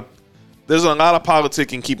there's a lot of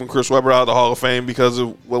politicking keeping Chris Webber out of the Hall of Fame because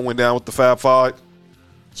of what went down with the Fab Five.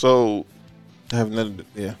 So, Had nothing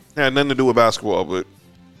to do with basketball. But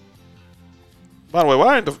by the way,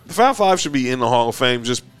 why the Fab Five should be in the Hall of Fame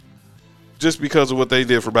just because of what they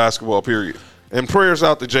did for basketball? Period. And prayers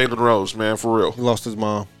out to Jalen Rose, man, for real. He lost his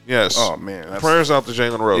mom. Yes. Oh man, prayers out to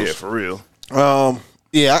Jalen Rose. Yeah, for real.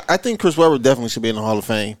 I think Chris Webber definitely should be in the Hall of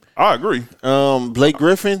Fame. I agree. Blake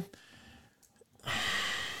Griffin,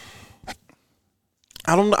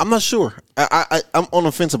 I don't know. I'm not sure. I'm on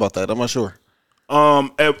the fence about that. I'm not sure.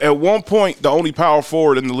 At one point, the only power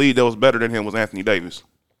forward in the league that was better than him was Anthony Davis.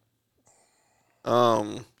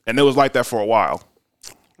 And it was like that for a while.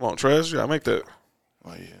 Come on, Trez, I make that.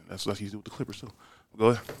 Oh yeah, that's what he do with the Clippers too. Go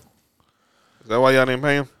ahead. Is that why y'all didn't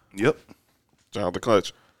pay him? Yep. Shout out the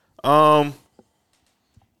clutch.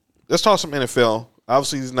 Let's talk some NFL.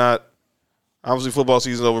 Obviously, football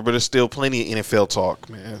season's over, but there's still plenty of NFL talk,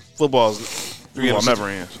 man. Football never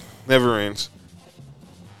ends. Never ends.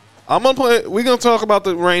 We're gonna talk about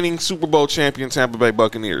the reigning Super Bowl champion Tampa Bay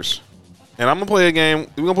Buccaneers. And I'm gonna play a game.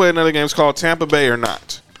 We're gonna play another game. It's called Tampa Bay or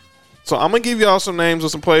Not. So I'm gonna give y'all some names of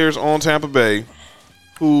some players on Tampa Bay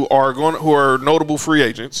who are notable free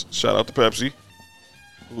agents. Shout out to Pepsi,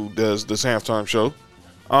 who does this halftime show.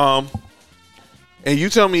 And you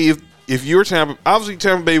tell me if you're Tampa. Obviously,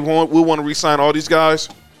 Tampa Bay will want to re-sign all these guys,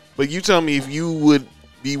 but you tell me if you would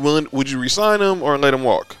be willing. Would you re-sign them or let them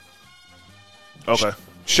walk? Okay.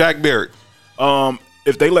 Shaq Barrett.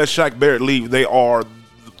 If they let Shaq Barrett leave, they are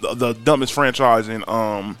the dumbest franchise in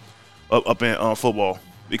up in football,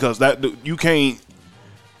 because that you can't.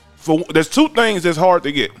 There's two things that's hard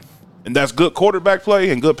to get, and that's good quarterback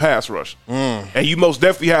play and good pass rush. And you most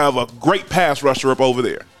definitely have a great pass rusher up over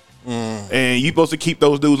there. And you're supposed to keep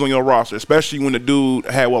those dudes on your roster, especially when the dude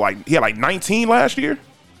had he had like 19 last year.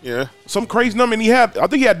 Yeah. Some crazy number. And I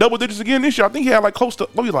think he had double digits again this year. I think he had like close to,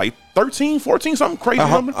 what was it, like 13, 14, something crazy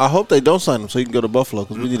number. I hope they don't sign him so he can go to Buffalo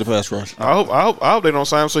because we need a pass rush. I hope they don't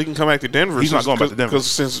sign him so he can come back to Denver. He's not going back to Denver. Because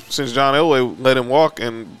since John Elway let him walk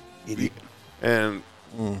and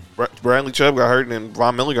Bradley Chubb got hurt and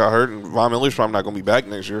Von Miller got hurt, and Von Miller's probably not going to be back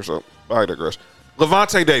next year, so I digress.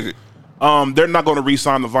 Lavonte David. They're not going to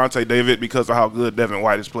re-sign Lavonte David because of how good Devin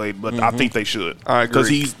White has played, but I think they should. I agree. Because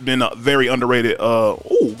he's been a very underrated.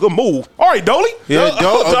 Good move. All right, Dolly. Yeah,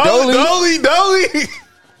 Dolly.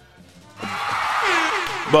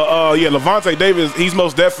 But Lavonte David, he's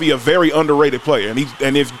most definitely a very underrated player, and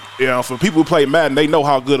if for people who play Madden, they know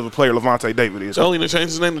how good of a player Lavonte David is. Dolly to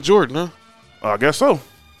change his name to Jordan, huh? I guess so.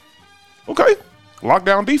 Okay,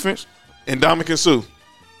 lockdown defense. And Ndamukong Suh.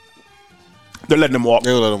 They're letting him walk.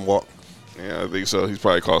 They'll let him walk. Yeah, I think so. He's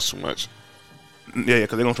probably cost too much. Yeah,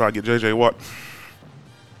 because they're gonna try to get J.J. Watt.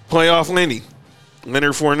 Playoff Lenny.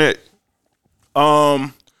 Leonard Fournette.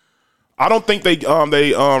 I don't think they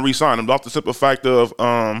re-sign him off the simple fact of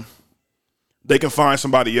they can find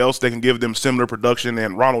somebody else that can give them similar production,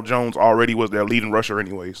 and Ronald Jones already was their leading rusher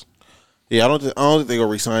anyways. Yeah, I don't think they're gonna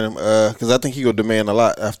re-sign him because I think he will demand a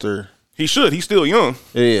lot after. He should. He's still young.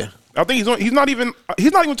 Yeah. I think he's not even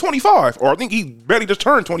 25, or I think he barely just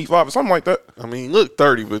turned 25 or something like that. I mean, he looked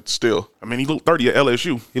 30, but still. I mean, he looked 30 at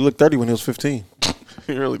LSU. He looked 30 when he was 15.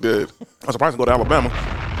 He really did. I'm surprised to go to Alabama.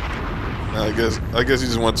 I guess he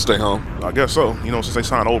just wanted to stay home. I guess so. Since they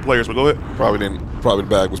signed old players, but go ahead. Probably the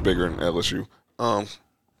bag was bigger than LSU.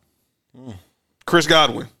 Chris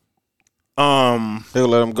Godwin. They'll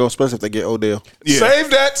let him go, especially if they get Odell. Yeah.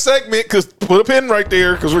 Save that segment, because put a pin right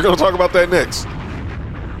there, because we're going to talk about that next.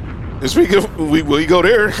 And speaking of, we go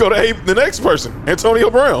there, go to the next person, Antonio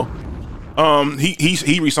Brown.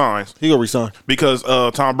 He resigns. He gonna resign because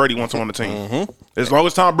Tom Brady wants him on the team. Mm-hmm. As long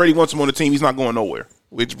as Tom Brady wants him on the team, he's not going nowhere.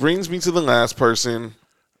 Which brings me to the last person,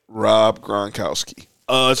 Rob Gronkowski.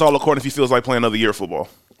 It's all according if he feels like playing another year of football.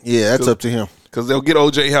 Yeah, that's up to him. Because they'll get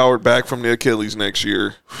O.J. Howard back from the Achilles next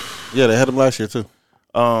year. Yeah, they had him last year too.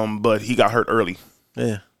 But he got hurt early.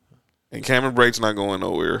 Yeah. And Cameron Brate's not going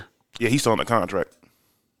nowhere. Yeah, he's still on the contract.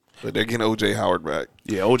 But they're getting O.J. Howard back.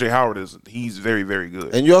 Yeah, O.J. Howard he's very, very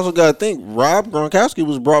good. And you also got to think, Rob Gronkowski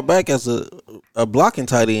was brought back as a blocking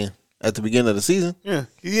tight end at the beginning of the season. Yeah,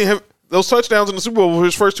 he didn't have those touchdowns in the Super Bowl were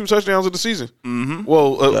his first 2 touchdowns of the season. Mm-hmm.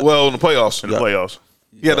 Well, in the playoffs. In the playoffs.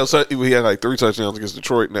 He had like 3 touchdowns against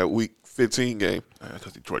Detroit in that Week 15 game.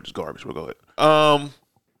 Because Detroit is garbage. We'll go ahead.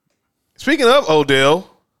 Speaking of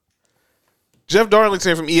Odell, Jeff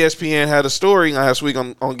Darlington from ESPN had a story last week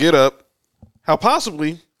on Get Up how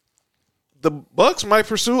possibly the Bucs might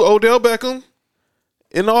pursue Odell Beckham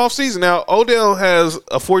in the offseason. Now, Odell has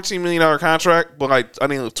a $14 million contract, but I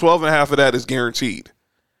think 12.5 of that is guaranteed.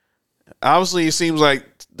 Obviously, it seems like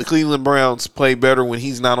the Cleveland Browns play better when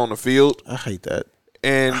he's not on the field. I hate that.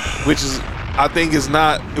 And which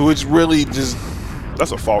really just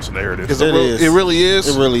that's a false narrative. It really is.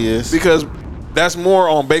 It really is. Because that's more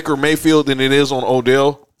on Baker Mayfield than it is on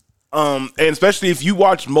Odell. And especially if you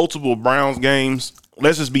watch multiple Browns games,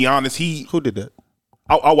 let's just be honest. Who did that?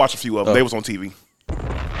 I watched a few of them. They was on TV.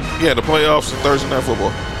 Yeah, the playoffs and Thursday Night Football.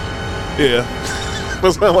 Yeah.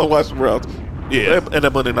 That's how I watch the Browns. Yeah. And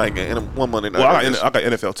that Monday night game. And one Monday night game. I got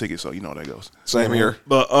NFL tickets, so you know how that goes. Same here.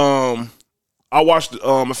 But I watched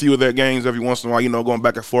a few of their games every once in a while, going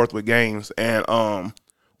back and forth with games. And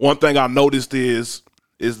one thing I noticed is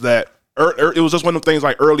that it was just one of the things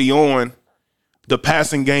like early on, the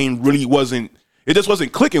passing game really wasn't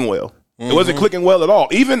clicking well. It wasn't clicking well at all.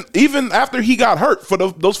 Even after he got hurt for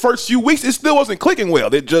those first few weeks, it still wasn't clicking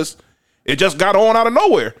well. It just got on out of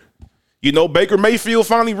nowhere. Baker Mayfield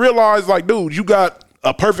finally realized, like, dude, you got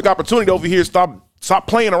a perfect opportunity over here. Stop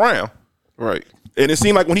playing around. Right. And it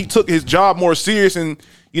seemed like when he took his job more serious and,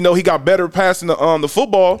 he got better passing the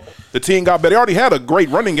football, the team got better. They already had a great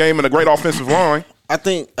running game and a great offensive line. I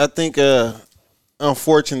think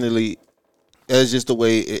unfortunately, it's just the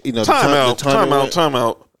way, Time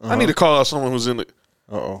out. I need to call out someone who's in it.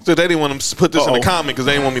 So they didn't want to put this in the comment because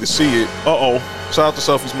they didn't want me to see it. Shout out to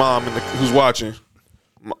Sophie's mom who's watching.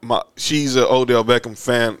 She's an Odell Beckham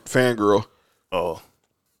fan girl.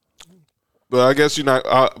 But I guess she's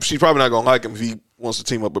probably not gonna like him if he wants to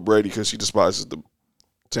team up with Brady because she despises the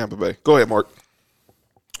Tampa Bay. Go ahead, Mark.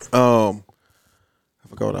 I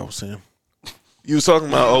forgot what I was saying. You was talking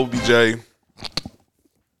about OBJ.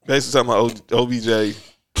 Basically talking about OBJ.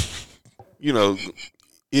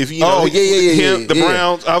 If the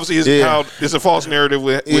Browns, obviously it's a false narrative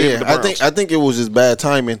with him, the Browns. I think it was just bad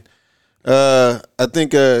timing. I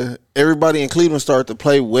think everybody in Cleveland started to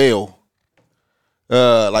play well.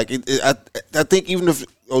 I think even if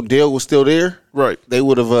Odell was still there, Right. they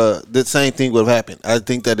would have the same thing would have happened. I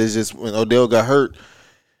think that is just when Odell got hurt.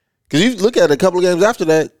 Because you look at it, a couple of games after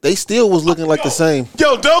that, they still was looking like the same.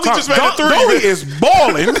 Yo, Dolly just made a 3. Dolly is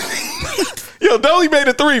balling. Yo, Dolly made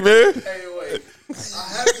a 3, man. Hey, wait. I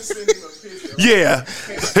have to send him a picture. Yeah.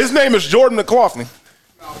 His name is Jordan McLaughlin.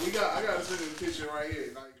 No, I got to send him a picture right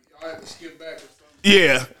here. Like, y'all have to skip back or something.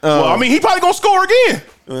 Yeah. Well, I mean, he probably going to score again.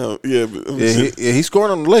 Yeah, but He's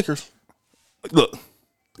scoring on the Lakers. Look.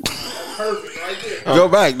 Perfect, right there. Go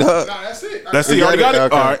back, dog. Nah, that's it. That's it. You already got it?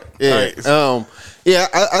 Okay. All right. Yeah. All right. Yeah.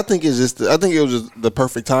 I think it's just. I think it was just the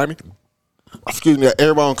perfect timing. Excuse me.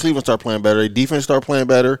 Everybody in Cleveland started playing better. Their defense started playing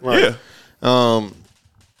better. Yeah.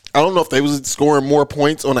 I don't know if they was scoring more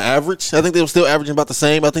points on the average. I think they were still averaging about the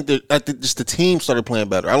same. I think just the team started playing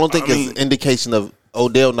better. I don't think it's an indication of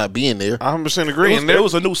Odell not being there. 100% agree. It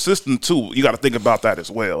was a new system, too. You got to think about that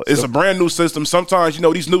as well. It's a brand new system. Sometimes,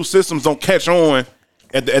 these new systems don't catch on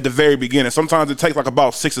at the very beginning. Sometimes it takes like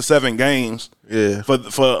about 6 or 7 games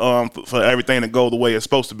for everything to go the way it's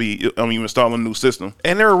supposed to be. I mean, you install a new system.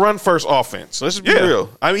 And they're a run-first offense. Let's just be real.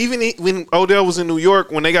 I mean, even when Odell was in New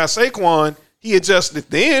York, when they got Saquon, he adjusted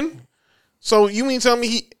then. So you mean tell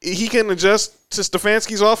me he can adjust to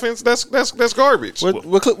Stefanski's offense? That's garbage.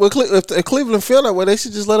 If Cleveland feel that way, they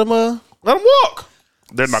should just let him walk.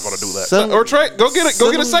 They're not going to do that. Or trade. Go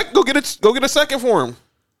get a second for him.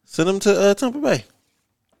 Send him to Tampa Bay.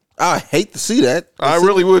 I hate to see that. I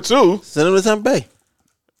really would too. Send him to Tampa Bay.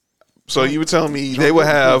 So you were telling me they would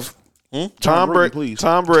have Tom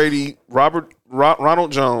Brady,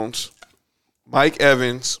 Ronald Jones, Mike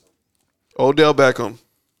Evans, Odell Beckham,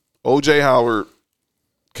 O.J. Howard,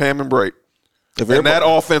 Cameron Brate, and that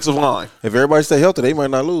offensive line. If everybody stay healthy, they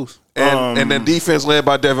might not lose. And then defense led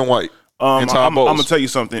by Devin White. I'm going to tell you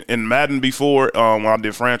something. In Madden before, when I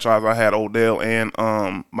did franchise, I had Odell and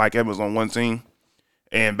Mike Evans on one team.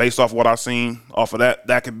 And based off what I've seen off of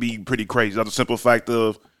that could be pretty crazy. That's a simple fact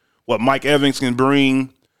of what Mike Evans can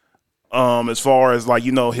bring as far as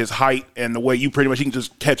his height and the way he can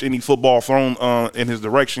just catch any football thrown in his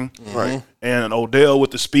direction. Right. And Odell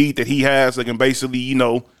with the speed that he has that can basically,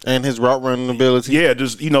 and his route running ability. Yeah,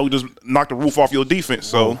 just knock the roof off your defense.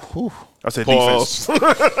 So I said defense.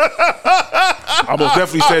 I most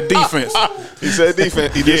definitely said defense. He said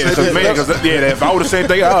defense. He did say defense. If I would have said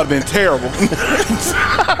that, I would have been terrible.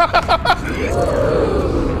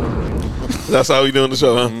 That's how we doing the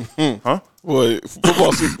show, huh? Mm-hmm. Huh? Boy,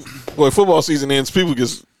 football season ends. People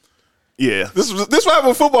just This what happened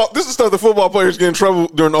with football. This is stuff the football players get in trouble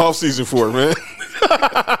during the offseason for, man.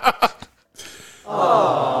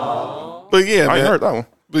 But yeah, I man. heard that one.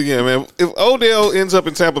 But yeah, man. If Odell ends up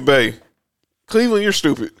in Tampa Bay, Cleveland, you're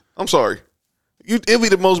stupid. I'm sorry. It'll be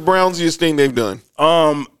the most Brownsiest thing they've done.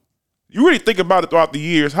 You really think about it throughout the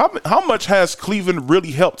years. How much has Cleveland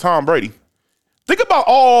really helped Tom Brady? Think about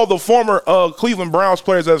all the former Cleveland Browns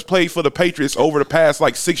players that's played for the Patriots over the past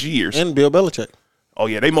 6 years. And Bill Belichick. Oh,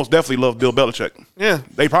 yeah, they most definitely love Bill Belichick. Yeah.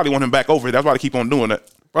 They probably want him back over here. That's why they keep on doing that.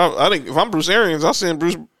 I think if I'm Bruce Arians, I'm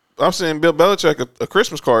sending Bill Belichick a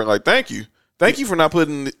Christmas card. Thank you. Thank you for not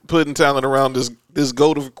putting talent around this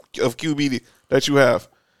goat of QB that you have.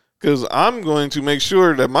 Because I'm going to make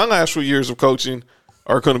sure that my last few years of coaching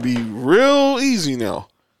are going to be real easy now.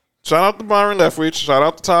 Shout out to Byron Leftwich. Shout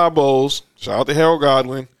out to Todd Bowles. Shout out to Harold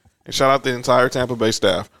Godwin. And shout out to the entire Tampa Bay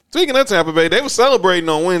staff. Speaking of Tampa Bay, they were celebrating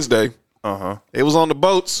on Wednesday. It was on the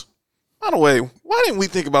boats. By the way, why didn't we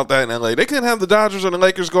think about that in L.A.? They couldn't have the Dodgers or the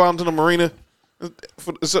Lakers go out into the marina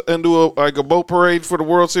and do a boat parade for the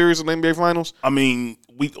World Series and the NBA Finals. I mean,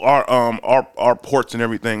 our ports and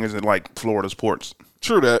everything isn't like Florida's ports.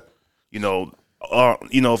 True that.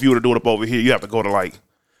 If you were to do it up over here, you have to go to like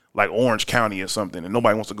Orange County or something, and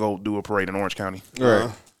nobody wants to go do a parade in Orange County.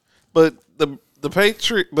 Right. But the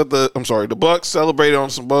Bucks celebrated on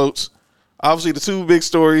some boats. Obviously, the two big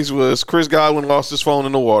stories was Chris Godwin lost his phone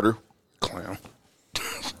in the water. Clown.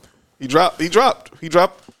 He dropped.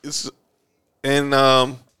 And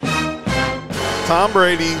Tom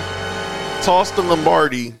Brady tossed the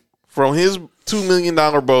Lombardi from his $2 million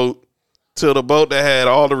boat to the boat that had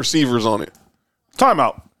all the receivers on it.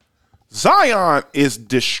 Timeout. Zion is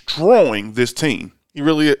destroying this team. He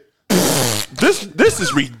really is. This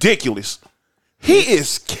is ridiculous. He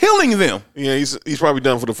is killing them. Yeah, he's probably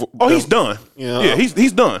done for the. He's done. Yeah,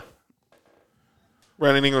 he's done.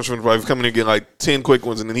 Brandon Ingram's probably coming in and get 10 quick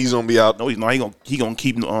ones, and then he's gonna be out. No, he's not. He gonna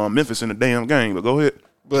keep Memphis in the damn game. But go ahead.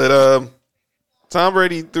 But Tom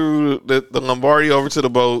Brady threw the Lombardi over to the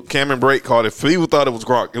boat. Cameron Brate caught it. People thought it was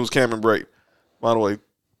Gronk. It was Cameron Brate. By the way,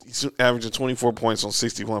 he's averaging 24 points on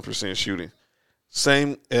 61% shooting.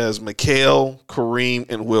 same as Mikhail,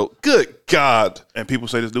 Kareem, and Wilt. Good God. And people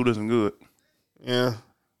say this dude isn't good. Yeah.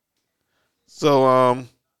 So,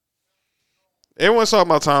 everyone's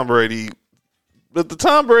talking about Tom Brady, but the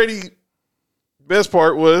Tom Brady best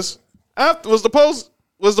part was the post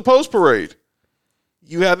parade.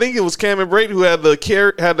 I think it was Cameron Brady who had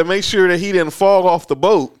to make sure that he didn't fall off the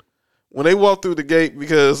boat when they walked through the gate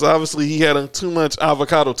because obviously he had too much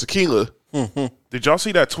avocado tequila. Did y'all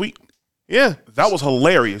see that tweet? Yeah, that was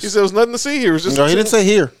hilarious. He said there was nothing to see here. It was just no, he didn't say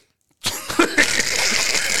here.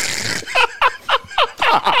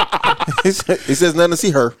 he says nothing to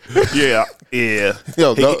see her. Yeah.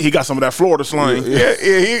 Yo, he got some of that Florida slang. He had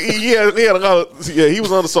a lot of, he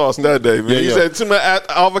was on the sauce that day, man. He said too much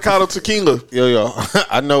avocado tequila. Yo,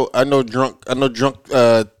 I know drunk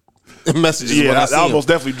messages. Yeah, when I that was most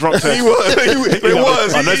definitely drunk text. He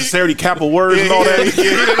was. Unnecessary capital words and all that. He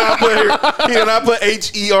did not put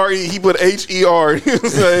H-E-R-E. He put H-E-R.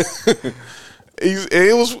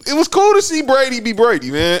 It was cool to see Brady be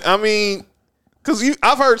Brady, man. I mean, because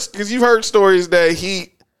you've heard stories that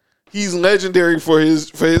he's legendary for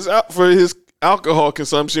his alcohol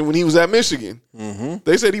consumption when he was at Michigan. Mm-hmm.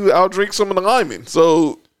 They said he would outdrink some of the linemen.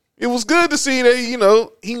 So it was good to see that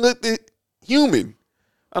he looked human.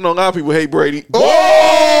 I know a lot of people hate Brady. Oh!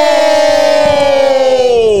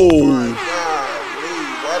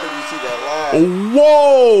 Why did you see that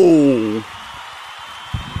live?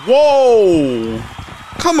 Whoa!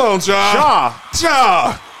 Come on, Ja.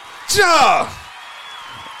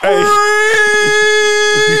 Hey.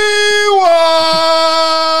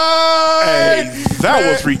 That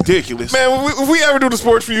was ridiculous, man. If we ever do the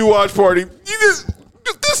Sports For You watch party, this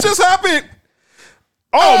just happened.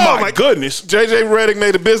 Oh my goodness! JJ Redick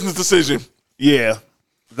made a business decision. Yeah,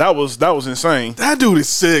 that was insane. That dude is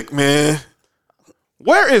sick, man.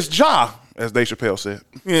 Where is Ja? As Dave Chappelle said.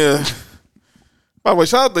 Yeah. By the way,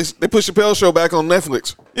 shout out they put Chappelle's show back on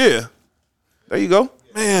Netflix. Yeah, there you go,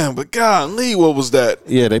 man. But golly, what was that?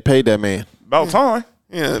 Yeah, they paid that man. About time.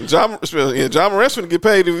 Yeah, John Morant's going to get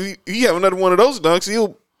paid. If he have another one of those dunks,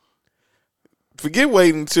 he'll forget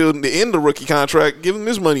waiting until the end of the rookie contract. Give him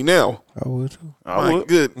his money now. I would too.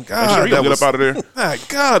 Good God, sure he'll get up out of there. My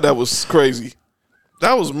God, that was crazy.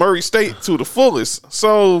 That was Murray State to the fullest.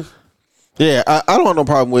 So yeah, I don't have no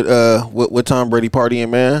problem with Tom Brady partying,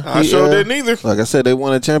 man. I sure didn't either. Like I said, they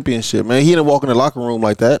won a championship, man. He didn't walk in the locker room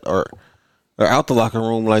like that or out the locker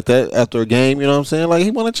room like that after a game. You know what I'm saying? Like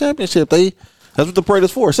he won a championship. That's what the parade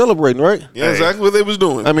is for, celebrating, right? Yeah, exactly what they was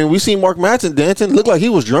doing. I mean, we seen Mark Madsen dancing. Looked like he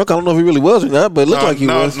was drunk. I don't know if he really was or not, but it looked like he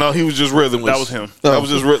was. No, he was just rhythmless. That was him.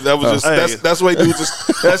 That's the way dude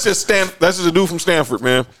that's just a dude from Stanford,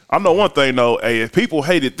 man. I know one thing though. Hey, if people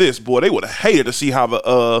hated this, boy, they would have hated to see how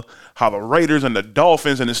the Raiders and the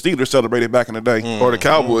Dolphins and the Steelers celebrated back in the day, or the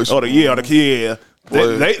Cowboys.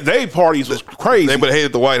 They parties was crazy. They would have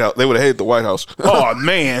hated the White House. They would have hated the White House. Oh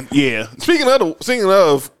man, yeah. Speaking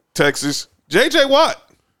of Texas. J.J.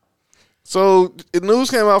 Watt. So the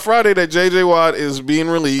news came out Friday that J.J. Watt is being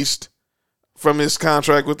released from his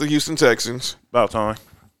contract with the Houston Texans. About time.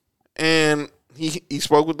 And he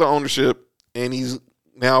spoke with the ownership, and he's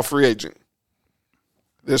now a free agent.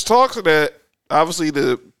 There's talks of that. Obviously,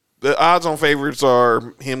 the odds-on favorites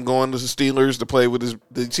are him going to the Steelers to play with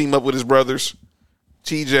to team up with his brothers,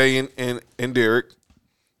 T.J. and Derek,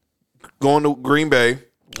 going to Green Bay,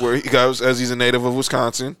 where he goes as he's a native of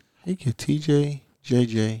Wisconsin. He get TJ,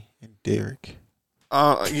 JJ, and Derek.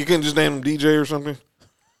 You can just name him DJ or something.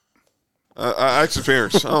 I asked his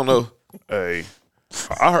parents. I don't know. Hey,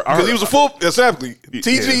 because he was a full exactly.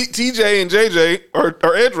 TJ and JJ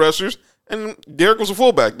are edge rushers, and Derek was a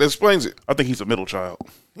fullback. That explains it. I think he's a middle child.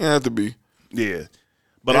 He had to be. Yeah,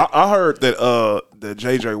 but yeah. I heard that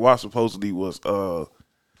JJ Watt supposedly was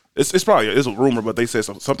It's probably a rumor, but they said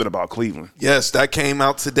something about Cleveland. Yes, that came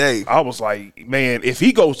out today. I was like, man, if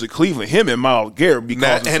he goes to Cleveland, him and Myles Garrett,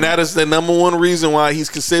 that is the number one reason why he's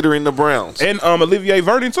considering the Browns and Olivier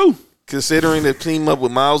Vernon too, considering to team up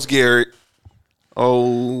with Myles Garrett.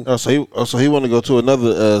 So he want to go to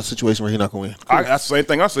another situation where he's not going to win. That's the same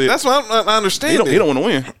thing I said. That's what I understand. He don't want to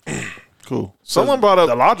win. Cool. Someone brought up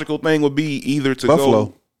the logical thing would be either to Buffalo.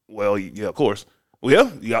 Go. Well, yeah, of course.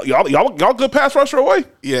 Well, yeah, y'all good pass rusher away.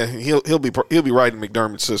 Yeah, he'll be right in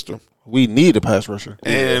McDermott's system. We need a pass rusher.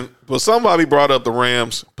 But somebody brought up the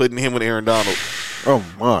Rams putting him with Aaron Donald. Oh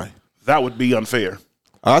my, that would be unfair.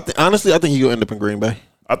 Honestly, I think he'll end up in Green Bay.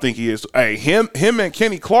 I think he is. Hey, him and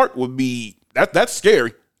Kenny Clark would be that's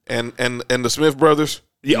scary. And the Smith brothers.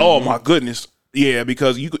 Yeah. Mm-hmm. Oh my goodness. Yeah,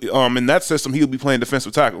 because you in that system he'll be playing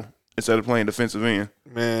defensive tackle instead of playing defensive end.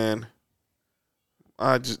 Man,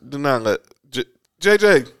 I just do not let.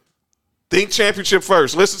 JJ, Think championship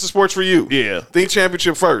first. Listen to Sports for You. Yeah. Think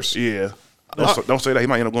championship first. Yeah. Don't say that. He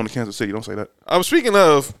might end up going to Kansas City. Don't say that. I'm speaking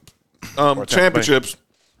of championships.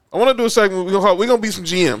 I want to do a segment. We're gonna be some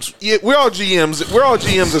GMs. Yeah, we're all GMs. We're all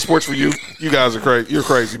GMs at Sports for You. You guys are crazy. You're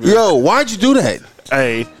crazy, man. Yo, why'd you do that?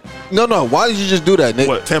 Hey. No. Why did you just do that, Nick?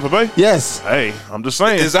 What, Tampa Bay? Yes. Hey, I'm just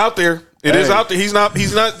saying. It's out there. It is out there.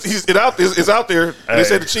 It's out there. Hey. They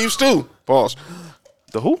said the Chiefs too. Pause.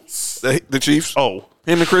 The who? The Chiefs. Oh.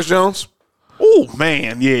 Him and Chris Jones. Oh,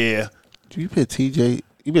 man, yeah. You put TJ.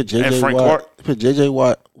 You put And JJ Frank Watt. Clark. You put JJ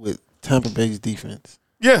Watt with Tampa Bay's defense.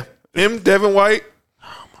 Yeah. Him, Devin White.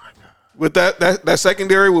 Oh my God. With that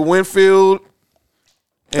secondary with Winfield.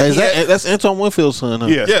 Hey, that's Antoine Winfield's son, huh?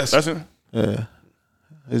 Yeah. Yes. That's it. Yeah.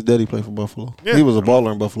 His daddy played for Buffalo. Yeah. He was a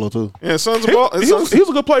baller in Buffalo too. Yeah, son's a He ball. was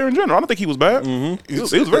a good player in general. I don't think he was bad. Mm-hmm. He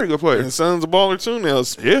was a very good player. And son's a baller too now.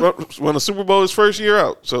 Yeah. Won a Super Bowl his first year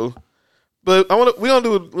out. So, but we're gonna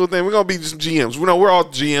do a little thing. We're gonna be just GMs. We know we're all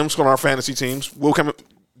GMs on our fantasy teams. We'll come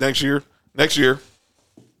next year.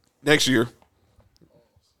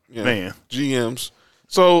 Yeah. Man. GMs.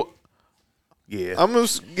 So Yeah. I'm gonna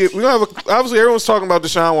get. We're gonna have obviously everyone's talking about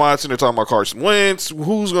Deshaun Watson. They're talking about Carson Wentz.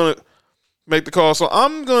 Who's gonna make the call? So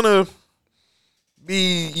I'm gonna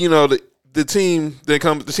be, the team that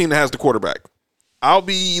has the quarterback. I'll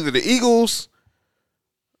be either the Eagles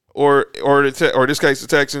or this case the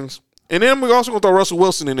Texans. And then we're also gonna throw Russell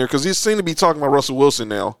Wilson in there because he seems to be talking about Russell Wilson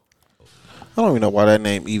now. I don't even know why that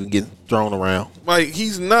name even gets thrown around. Like,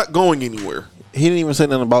 he's not going anywhere. He didn't even say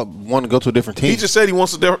nothing about wanting to go to a different team. He just said he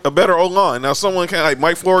wants a better O-line. Now, someone like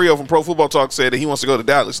Mike Florio from Pro Football Talk said that he wants to go to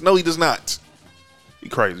Dallas. No, he does not. He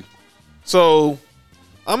crazy. So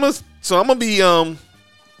I'm gonna be the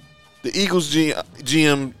Eagles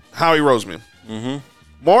GM Howie Roseman. Mm-hmm.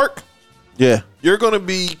 Mark, Yeah. you're gonna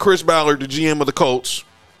be Chris Ballard, the GM of the Colts.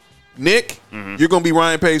 Nick, you're gonna be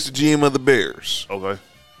Ryan Pace, the GM of the Bears. Okay.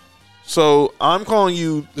 So I'm calling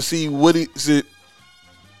you to see what it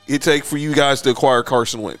take for you guys to acquire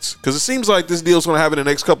Carson Wentz, because it seems like this deal's going to happen in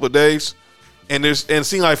the next couple of days, and it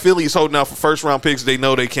seems like Philly is holding out for first round picks they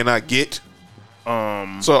know they cannot get.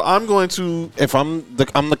 So I'm going to. If I'm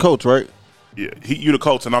the coach, right? Yeah, you the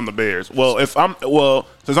Colts and I'm the Bears. Since I'm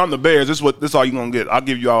the Bears, this is all you gonna get. I'll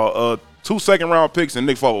give y'all 2 second-round picks and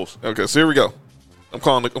Nick Foles. Okay, so here we go. I'm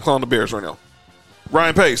calling the Bears right now.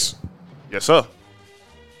 Ryan Pace, Yes, sir.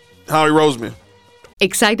 Howie Roseman.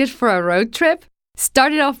 Excited for a road trip?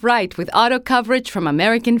 Start it off right with auto coverage from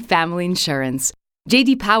American Family Insurance.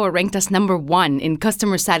 J.D. Power ranked us #1 in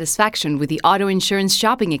customer satisfaction with the auto insurance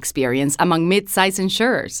shopping experience among mid-size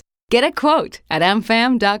insurers. Get a quote at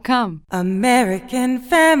amfam.com. American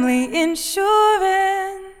Family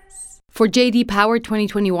Insurance. For J.D. Power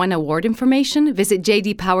 2021 award information, visit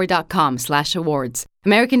jdpower.com/awards.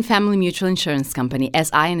 American Family Mutual Insurance Company,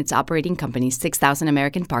 SI and its operating companies, 6000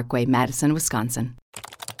 American Parkway, Madison, Wisconsin.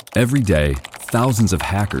 Every day, thousands of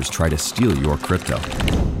hackers try to steal your crypto.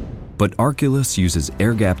 But Arculus uses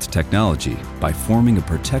air-gapped technology by forming a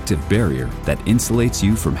protective barrier that insulates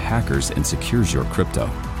you from hackers and secures your crypto.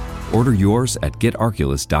 Order yours at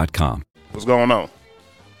getarculus.com. What's going on?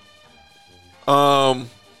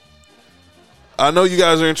 I know you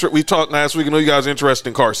guys are we talked last week. I know you guys are interested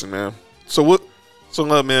in Carson, man. So look,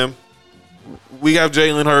 man, we have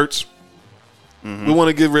Jalen Hurts. Mm-hmm. We want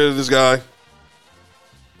to get rid of this guy.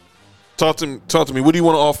 Talk to me. What do you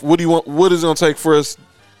want to offer? What is it going to take for us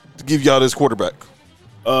to give y'all this quarterback?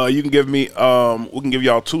 You can give me. We can give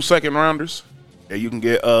y'all 2 second rounders, and you can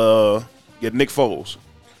get Nick Foles.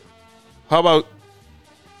 How about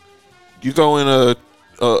you throw in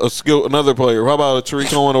another player? How about a Tariq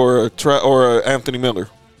Cohen or a Anthony Miller?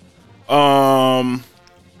 No,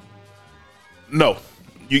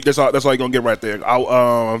 that's all you're gonna get right there.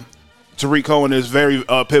 Tariq Cohen is very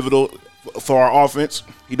pivotal for our offense.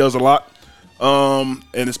 He does a lot,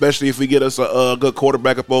 and especially if we get us a good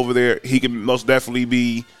quarterback up over there, he can most definitely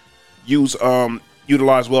be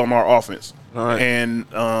utilized well in our offense. All right. And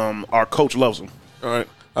our coach loves him. All right,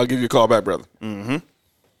 I'll give you a call back, brother. Mm-hmm.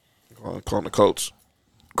 Calling the coach.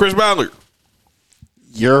 Chris Ballard.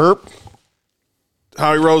 Yerp.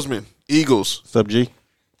 Howie Roseman. Eagles. What's up, G?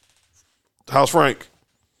 How's Frank?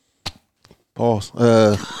 Pause.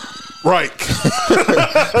 Reich.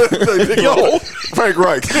 Yo, Frank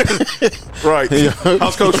Reich. Right.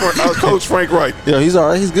 How's Coach Frank Reich? Yeah, he's all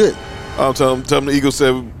right. He's good. I'll tell him the Eagles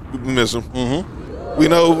said we miss him. Mm-hmm. We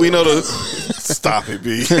know the stop it,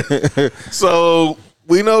 B. So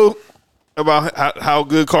we know about how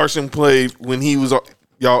good Carson played when he was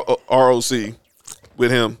y'all ROC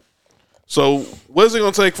with him. So what is it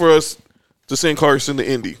going to take for us to send Carson to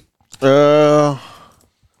Indy? I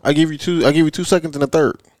give you 2 seconds and a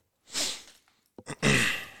third.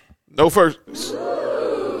 No first.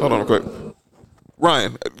 Hold on real quick.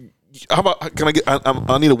 Ryan, how about, can I get,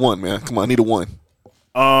 I need a 1, man. Come on, I need a 1.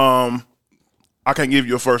 I can't give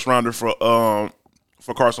you a first rounder for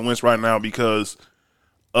Carson Wentz right now because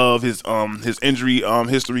of his injury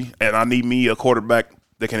history, and I need me a quarterback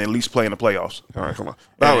that can at least play in the playoffs. All right, come on.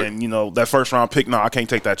 Ballard. And, that first round pick, I can't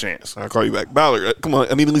take that chance. I'll call you back. Ballard, come on.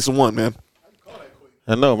 I need at least a 1, man.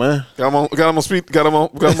 I know, man. Got him on speed. Got him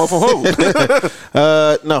off on hold.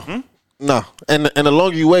 No. And the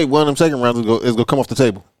longer you wait, one of them second rounds is gonna come off the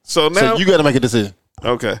table. So now you got to make a decision.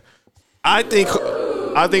 Okay. I think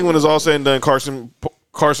when it's all said and done, Carson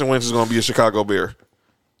Wentz is going to be a Chicago Bear.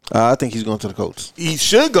 I think he's going to the Colts. He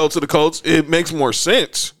should go to the Colts. It makes more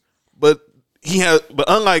sense. But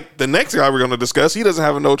unlike the next guy we're going to discuss, he doesn't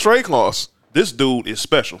have a no trade clause. This dude is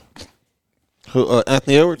special. Who,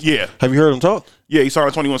 Anthony Edwards? Yeah. Have you heard him talk? Yeah, he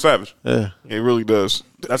signed 21 Savage. Yeah, he really does.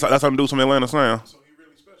 That's how them dudes from Atlanta sound. So he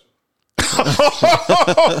really special.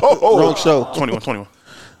 Wrong show. 21.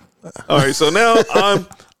 All right, so now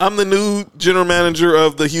I'm the new general manager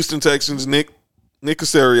of the Houston Texans, Nick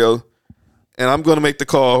Caserio, and I'm going to make the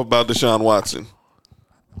call about Deshaun Watson.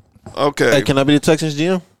 Okay. Hey, can I be the Texans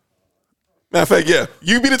GM? Matter of fact, yeah,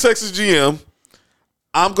 you be the Texas GM.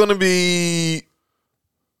 I'm gonna be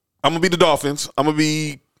the Dolphins. I'm gonna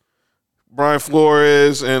be Brian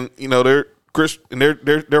Flores and their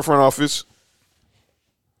front office.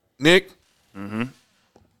 Nick,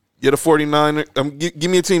 you're the 49ers.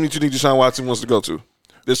 Give me a team that you think Deshaun Watson wants to go to.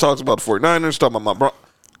 This talks about the 49ers. Talking about my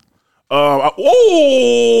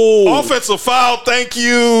offensive foul. Thank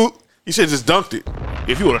you. He should have just dunked it.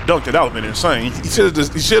 If he would have dunked it, that would have been insane. He should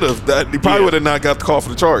have. He probably would have not got the call for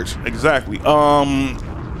the charge. Exactly. Who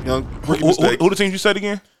the teams you said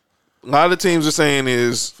again? A lot of the teams are saying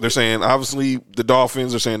they're saying obviously the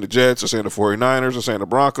Dolphins, they're saying the Jets, they're saying the 49ers, they're saying the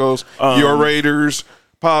Broncos, your Raiders,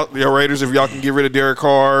 if y'all can get rid of Derek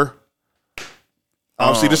Carr.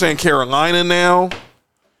 Obviously, they're saying Carolina now.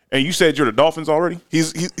 And you said you're the Dolphins already?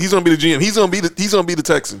 He's gonna be the GM. He's gonna be the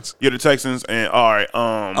Texans. You're the Texans, and all right.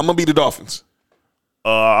 I'm gonna be the Dolphins.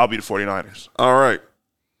 I'll be the 49ers. All right.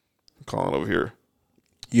 I'm calling over here.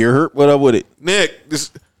 You're hurt. What up with it? Nick,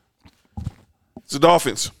 it's the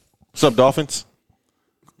Dolphins. What's up, Dolphins?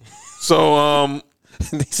 So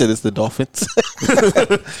he said it's the Dolphins.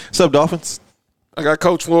 What's up, Dolphins? I got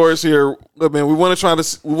Coach Flores here. Look, man, we want to try to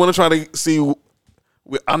see.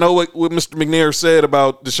 I know what Mr. McNair said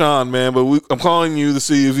about Deshaun, man, but I'm calling you to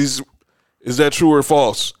see if is that true or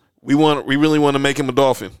false. We really want to make him a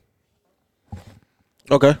Dolphin.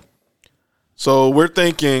 Okay. So we're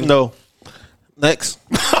thinking. No. Next.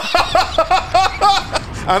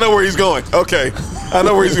 I know where he's going. Okay. I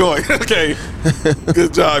know where he's going. Okay.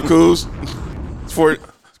 Good job, Coos. Right.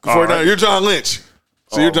 You're John Lynch.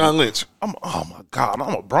 So you're John Lynch. Oh my God,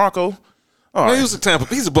 I'm a Bronco. All right. He was a Tampa.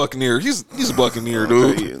 He's a Buccaneer. He's a Buccaneer,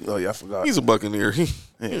 dude. Oh yeah, I forgot. He's a Buccaneer. He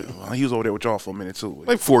was over there with y'all for a minute too.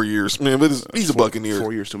 Like 4 years, man. But he's a Buccaneer.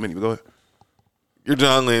 4 years too many. But go ahead. You're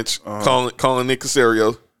John Lynch. Calling Nick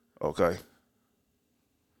Caserio. Okay.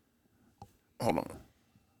 Hold on.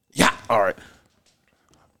 Yeah. All right.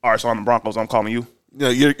 So I'm the Broncos. I'm calling you. Yeah,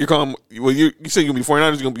 you're calling. Well, you said you're gonna be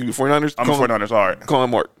 49ers. You're gonna be 49ers. I'm the 49ers. All right.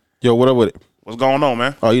 Calling Mark. Yo, what up with it? What's going on,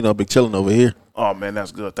 man? Oh, big chilling over here. Oh man,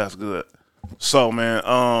 that's good. That's good. So man,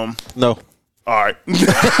 no. All right.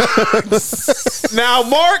 Now,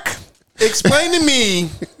 Mark, explain to me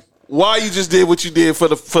why you just did what you did for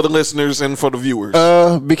the listeners and for the viewers.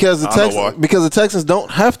 Because the Texans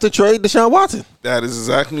don't have to trade Deshaun Watson. That is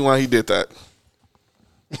exactly why he did that.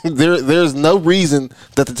 There's no reason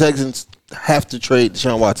that the Texans have to trade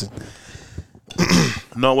Deshaun Watson.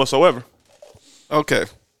 None whatsoever. Okay.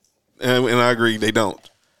 And I agree, they don't.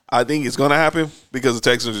 I think it's going to happen because the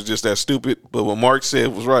Texans are just that stupid. But what Mark said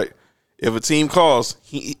was right. If a team calls,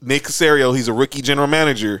 Nick Caserio, he's a rookie general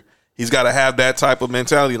manager. He's got to have that type of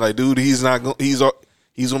mentality. Like, dude, he's going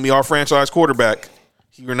to be our franchise quarterback.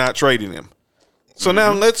 You're not trading him. So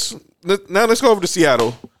now let's go over to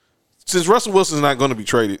Seattle. Since Russell Wilson's not going to be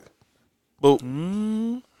traded, but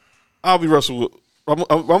I'll be Russell.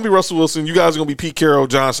 I'll be Russell Wilson. You guys are going to be Pete Carroll,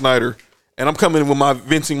 John Snyder, and I'm coming in with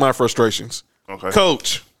venting my frustrations. Okay,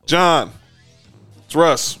 Coach John, it's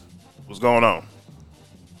Russ. What's going on?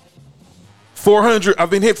 400. I've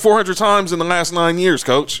been hit 400 times in the last 9 years,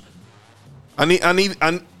 Coach. I need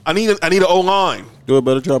an O-line. Do a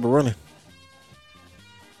better job of running.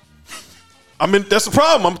 That's the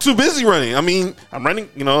problem. I'm too busy running. I'm running.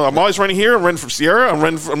 I'm always running here. I'm running from Sierra. I'm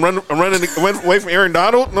running away from Aaron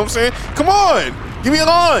Donald. You know what I'm saying? Come on, give me a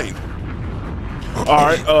line. All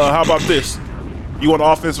right. How about this? You want an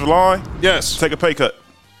offensive line? Yes. Take a pay cut.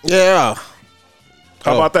 Yeah.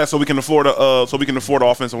 How about that? So we can afford the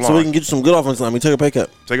offensive line. So we can get you some good offensive line. Take a pay cut.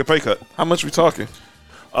 Take a pay cut. How much we talking?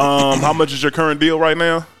 How much is your current deal right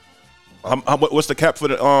now? What's the cap for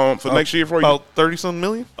the next year for you? About 30-something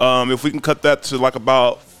million. If we can cut that to like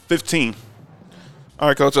about 15. All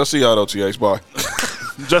right, Coach. I'll see y'all at OTAs. Bye.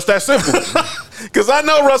 Just that simple. Because I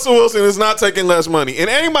know Russell Wilson is not taking less money. And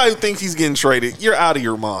anybody who thinks he's getting traded, you're out of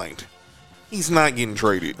your mind. He's not getting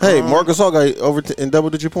traded. Hey, Marcus All got over in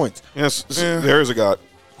double-digit points. Yes, there is a God.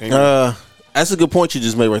 That's a good point you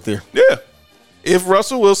just made right there. Yeah. If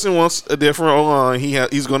Russell Wilson wants a different O-line,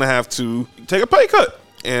 he's going to have to take a pay cut.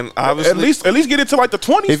 And obviously, at least get it to like the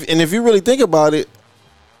 20s. If you really think about it,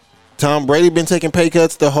 Tom Brady been taking pay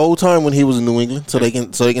cuts the whole time when he was in New England, so they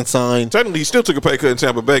can sign. Technically, he still took a pay cut in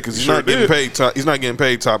Tampa Bay because he's not getting paid. He's not getting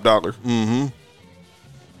paid top dollar. Mm-hmm.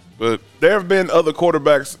 But there have been other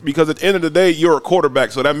quarterbacks because at the end of the day, you're a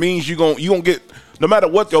quarterback, so that means you gonna get no matter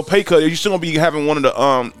what your pay cut is, you're still gonna be having one of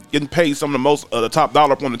the getting paid some of the most the top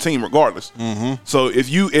dollar up on the team regardless. Mm-hmm. So if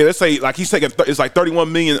you let's say like he's taking it's like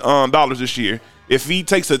 $31 million this year. If he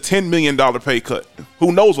takes a $10 million pay cut,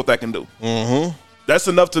 who knows what that can do? Mm-hmm. That's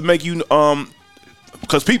enough to make you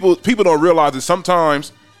because people don't realize that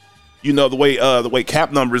sometimes the way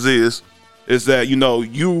cap numbers is that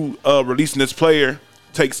you releasing this player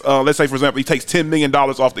takes let's say for example he takes $10 million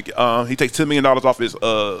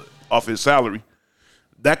off his salary.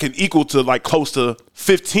 That can equal to like close to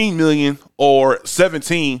 15 million or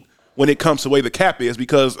 17 when it comes to the way the cap is,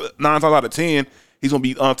 because 9 times out of 10 he's gonna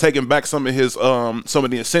be taking back some of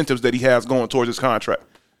the incentives that he has going towards his contract.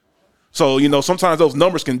 So sometimes those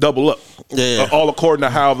numbers can double up, all according to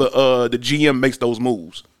how the GM makes those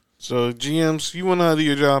moves. So GMs, you want to do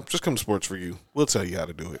your job? Just come to Sports for You. We'll tell you how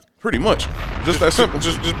to do it. Pretty much, just that simple.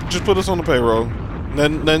 Just put us on the payroll.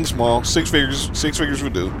 Nothing small. 6 figures will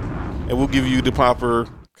do, and we'll give you the proper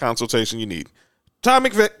consultation you need. Todd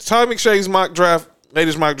McShay's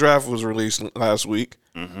latest mock draft was released last week.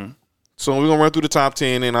 Mm-hmm. So we're gonna run through the top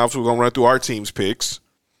 10, and obviously we're gonna run through our team's picks.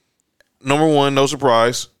 Number 1, no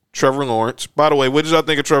surprise, Trevor Lawrence. By the way, what did y'all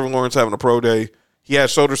think of Trevor Lawrence having a pro day? He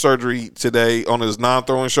had shoulder surgery today on his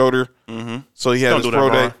non-throwing shoulder. Mm-hmm. So he had his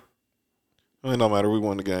pro day. It don't matter. We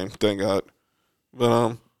won the game. Thank God.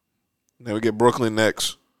 But then we get Brooklyn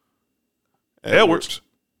next. Edwards.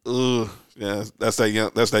 Ugh. Yeah, that's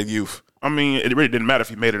that youth. I mean, it really didn't matter if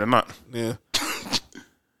he made it or not. Yeah.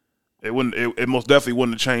 It most definitely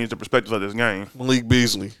wouldn't have changed the perspective of this game. Malik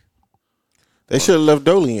Beasley. They should have left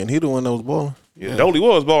Doley in. He the one that was balling. Yeah, Doley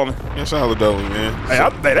was balling. Yeah, shout out to Doley, man.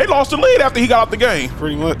 Hey, they lost the lead after he got out the game.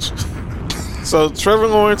 Pretty much. So Trevor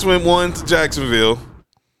Lawrence went 1 to Jacksonville.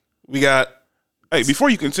 We got. Hey, before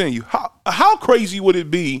you continue, how crazy would it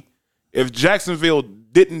be if Jacksonville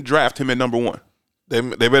didn't draft him at number 1? They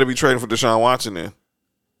better be trading for Deshaun Watson then.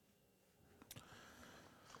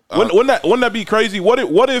 Wouldn't that be crazy? What if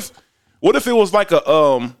it was like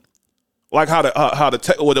a like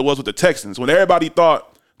what it was with the Texans when everybody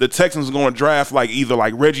thought the Texans were going to draft like either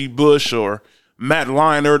like Reggie Bush or Matt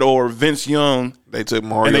Leinart or Vince Young. They took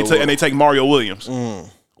Mario and they take Mario Williams.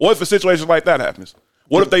 What if a situation like that happens?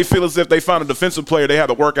 What if they feel as if they found a defensive player they had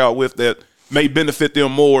to work out with that may benefit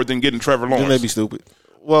them more than getting Trevor Lawrence? Then they be stupid.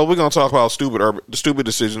 Well, we're gonna talk about the stupid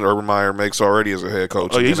decision Urban Meyer makes already as a head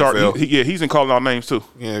coach. Oh, yeah, he's in calling out names too.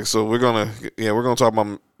 Yeah, so we're gonna talk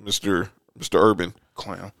about Mr. Urban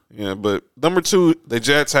Clown. Yeah, but number 2, the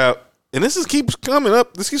Jets have, and this keeps coming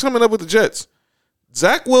up. This keeps coming up with the Jets.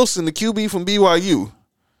 Zach Wilson, the QB from BYU.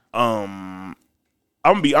 I'm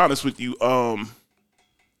gonna be honest with you.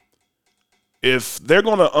 If they're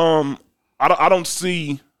gonna, I don't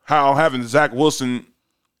see how having Zach Wilson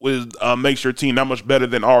would makes your team that much better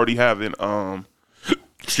than already having than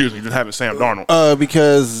having Sam Darnold.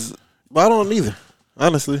 Because I don't either.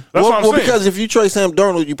 Honestly, that's what I'm saying. Because if you trade Sam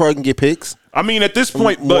Darnold, you probably can get picks. I mean, at this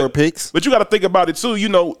point, more picks. But you got to think about it too.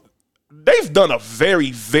 They've done a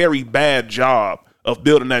very, very bad job of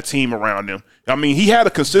building that team around him. I mean, he had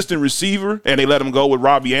a consistent receiver, and they let him go with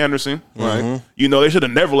Robbie Anderson. Right. Mm-hmm. They should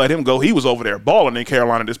have never let him go. He was over there balling in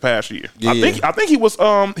Carolina this past year. Yeah. I think he was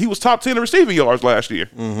top 10 in receiving yards last year.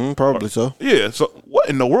 Mm-hmm, probably so. Yeah. So what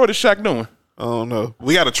in the world is Shaq doing? I don't know.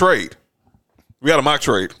 We got a trade. We got a mock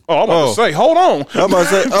trade. Oh, I'm about to say, hold on. I'm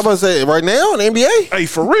about to say right now in the NBA. Hey,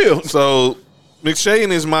 for real. So McShay in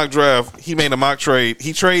his mock draft, he made a mock trade.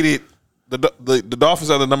 He traded the Dolphins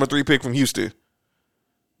are the number 3 pick from Houston.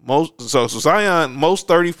 So Zion, most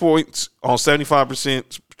 30 points on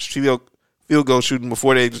 75% field goal shooting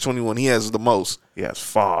before the age of 21. He has the most. He has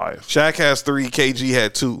 5. Shaq has 3. KG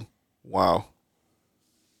had 2. Wow.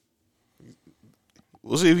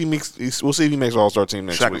 We'll see if he makes All-Star team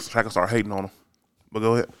next week. Shaq will start hating on him. But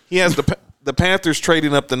go ahead. He has the the Panthers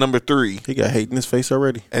trading up to number 3 He got hate in his face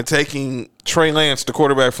already. and taking Trey Lance, the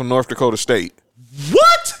quarterback from North Dakota State.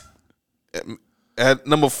 What? At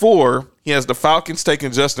number 4, he has the Falcons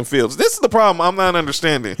taking Justin Fields. This is the problem I'm not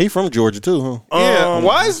understanding. He from Georgia too, huh? Yeah,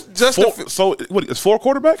 why is Justin Fields? So what? It's 4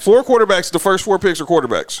 quarterbacks. 4 quarterbacks, the first 4 picks are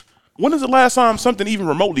quarterbacks. When is the last time something even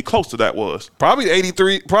remotely close to that was? Probably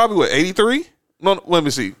 83. Probably what, 83? No, let me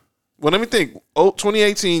see. Well, let me think.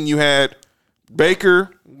 2018, you had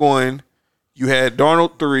Baker 1, you had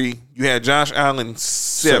Darnold 3, you had Josh Allen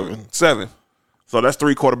 7. So that's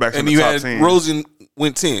 3 quarterbacks And in you the top had 10. Rosen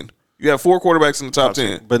went 10. You have 4 quarterbacks in the top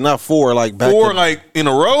 10. But not 4 like back. 4 to, like in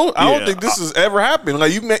a row. I don't Yeah. think this has ever happened.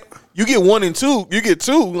 Like you get 1 and 2. You get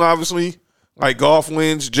 2, obviously. Like Goff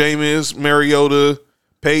wins, Jameis, Mariota,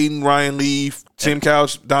 Peyton, Ryan Leaf, Tim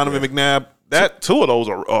Couch, Donovan McNabb. That 2 of those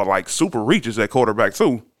are like super reaches at quarterback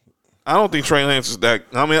too. I don't think Trey Lance is that.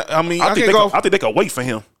 I mean, I think they could wait for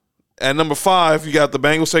him. At number 5, you got the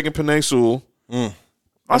Bengals taking Penei Sewell.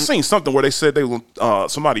 I seen something where they said they will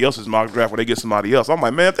somebody else's mock draft where they get somebody else. I'm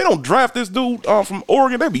like, man, if they don't draft this dude from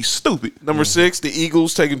Oregon, they'd be stupid. Number 6, the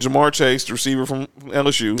Eagles taking Jamar Chase, the receiver from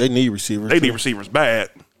LSU. They need receivers. They need receivers bad.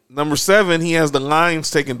 Number 7, he has the Lions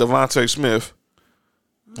taking Devontae Smith.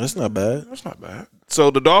 That's not bad. That's not bad. So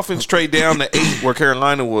the Dolphins trade down to 8 where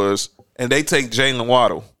Carolina was, and they take Jalen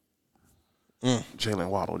Waddle, Jalen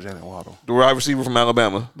Waddle. the wide receiver from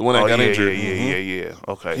Alabama, the one that got injured. Yeah.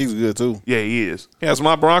 Okay. He's good too. Yeah, he is. He has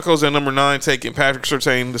my Broncos at number 9 taking Patrick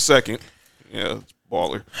Surtain II. Yeah, it's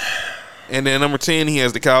baller. And then number 10, he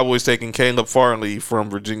has the Cowboys taking Caleb Farley from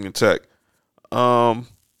Virginia Tech.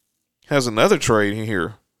 Has another trade in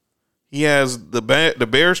here. He has the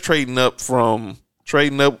Bears trading up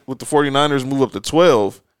with the 49ers, move up to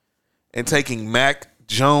 12, and taking Mac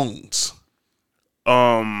Jones.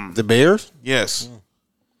 The Bears? Yes.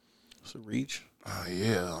 It's a reach.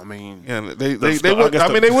 Yeah, I mean, Yeah, they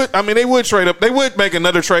would trade up. They would make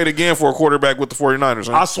another trade again for a quarterback with the 49ers.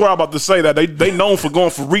 Huh? I swear I'm about to say that they known for going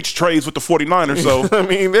for reach trades with the 49ers. So I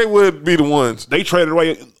mean, they would be the ones. they traded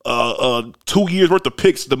away 2 years worth of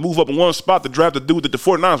picks to move up in one spot to draft a dude that the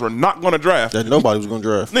 49ers were not going to draft. That nobody was going to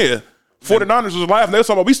draft. Yeah, 49ers was laughing. They were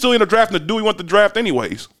talking about we still in the draft and the dude we want to draft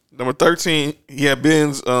anyways. Number 13, he had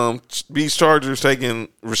Ben's Beach Chargers taking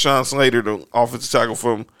Rashawn Slater, the offensive tackle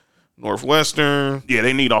from Northwestern. Yeah,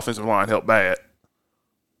 they need offensive line help bad.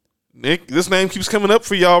 Nick, this name keeps coming up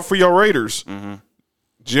for y'all Raiders.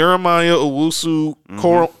 Jeremiah Owusu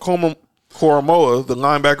Koromoa, the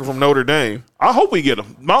linebacker from Notre Dame. I hope we get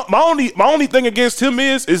him. My only thing against him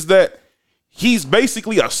is that he's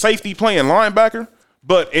basically a safety playing linebacker,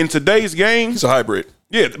 but in today's game, He's a hybrid.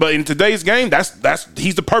 yeah, but in today's game, that's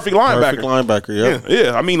he's the perfect linebacker. Perfect linebacker, yeah.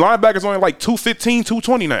 Yeah, I mean linebackers only like 215,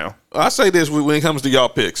 220 now. I say this when it comes to y'all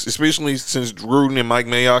picks, especially since Gruden and Mike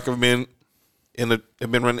Mayock have been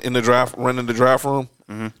running the draft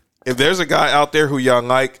room. If there's a guy out there who y'all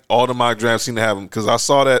like, all the mock drafts seem to have him, because I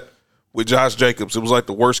saw that with Josh Jacobs. It was like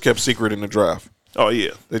the worst kept secret in the draft Oh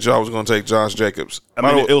yeah, that y'all was going to take Josh Jacobs. I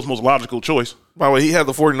mean it was the most logical choice. By the way, he had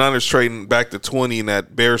the 49ers trading back to 20 in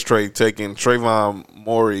that Bears trade, taking Trayvon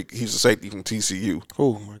Morey. He's a safety from TCU.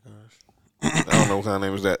 Oh, my gosh. I don't know what kind of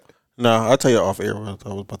name is that. No, I'll tell you off air what I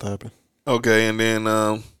thought was about to happen. Okay, and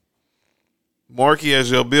then Markey has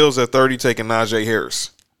your Bills at 30, taking Najee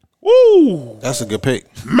Harris. Woo, That's a good pick.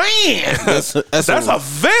 man, that's a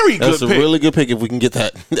very good That's a pick. really good pick if we can get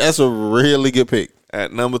that. That's a really good pick.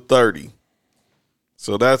 At number 30.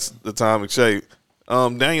 So that's the Atomic Shape.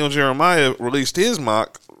 Daniel Jeremiah released his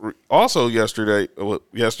mock also yesterday.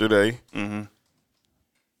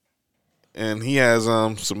 And he has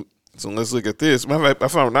some. So let's look at this. Matter of fact, I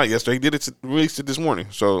found it not yesterday. He did it. Released it this morning.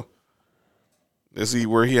 So let's see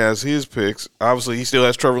where he has his picks. Obviously, he still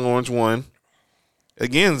has Trevor Lawrence 1.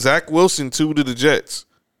 Again, Zach Wilson 2 to the Jets.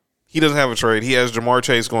 He doesn't have a trade. He has Jamar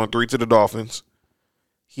Chase going 3 to the Dolphins.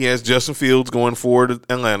 He has Justin Fields going 4 to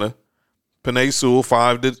Atlanta. Penei Sewell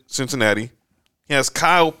 5 to Cincinnati. He has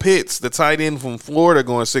Kyle Pitts, the tight end from Florida,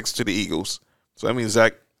 going 6 to the Eagles. So that means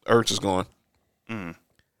Zach Ertz is going.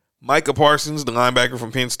 Micah Parsons, the linebacker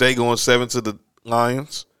from Penn State, going 7 to the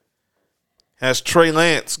Lions. Has Trey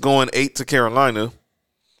Lance going 8 to Carolina.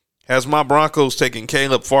 Has my Broncos taking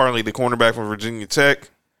Caleb Farley, the cornerback from Virginia Tech.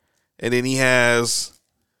 And then he has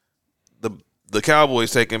the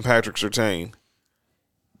Cowboys taking Patrick Surtain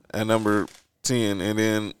at number 10. And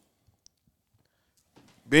then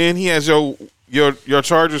Ben, he has your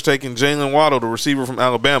Chargers taking Jalen Waddle, the receiver from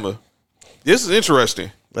Alabama. This is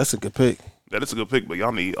interesting. That's a good pick. That is a good pick, but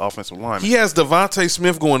y'all need offensive line. He has Devontae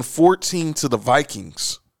Smith going 14 to the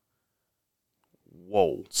Vikings.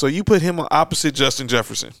 Whoa. So you put him on opposite Justin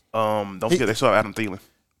Jefferson. Don't forget they still have Adam Thielen.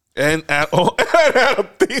 And Adam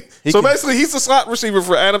Thielen. So basically, he's the slot receiver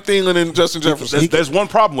for Adam Thielen and Justin Jefferson. There's one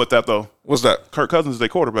problem with that though. What's that? Kirk Cousins is their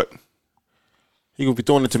quarterback. He gonna be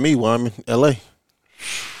throwing it to me while I'm in L.A.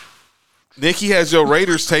 Nikki has your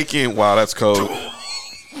Raiders taking. Wow, that's cold.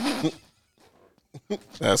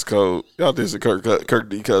 That's cold. Y'all did Kirk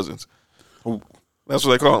D. Cousins. That's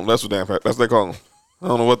what they call him. That's what they call him. I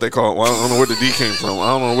don't know what they call him. Well, I don't know where the D came from. I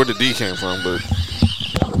don't know where the D came from, but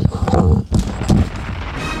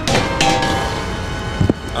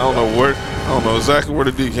I don't know exactly where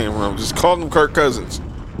the D came from. Just call him Kirk Cousins.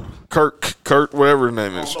 Kurt, whatever his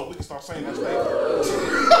name is. Oh, we can start saying that name.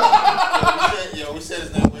 Yeah, we said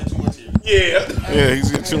his name way too much here. Yeah, he's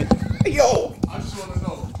getting too. Yo, I just want to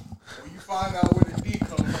know, when you find out where the D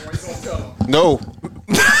comes from, what you gonna tell them? No.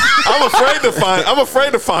 I'm afraid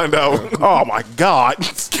to find out. oh my God,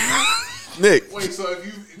 Nick. Wait, so if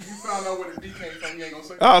you found out where the D came from, you ain't gonna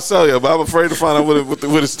say that? I'll tell you, but I'm afraid to find out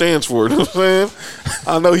what it stands for. You know what I'm saying?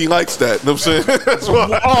 I know he likes that. You know what I'm saying? That's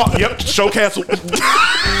why. oh yep, show canceled. For the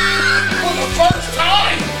first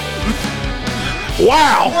time!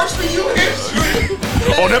 Wow. Worse than you history!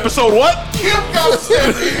 On episode what? Kim got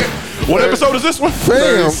stepped in! What episode is this one?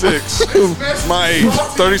 Fam. 36. My age.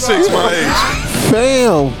 36. My age.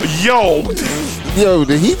 Fam. Yo, Yo,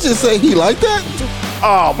 did he just say he like that?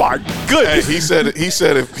 oh my Hey, goodness. he said it. He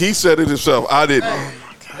said it himself. I didn't.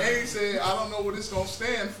 And he said, I don't know what it's gonna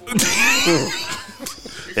stand for.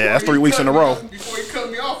 Yeah, that's 3 weeks in a row. Before he cut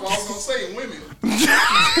me off, I was gonna say women.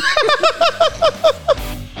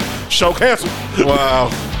 Show canceled. Wow.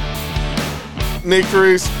 Nick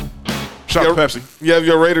Reese, Shout out to Pepsi. you have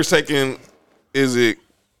your Raiders taking. Is it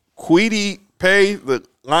Kwity Paye, the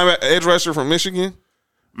linebacker edge rusher from Michigan?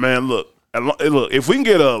 Man, look. If we can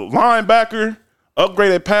get a linebacker,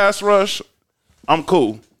 upgraded pass rush, I'm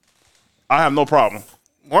cool. I have no problem.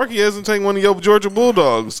 Marky hasn't taken one of your Georgia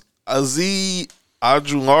Bulldogs. Azeez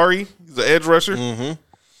Ojulari, he's the edge rusher.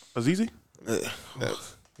 Azizi?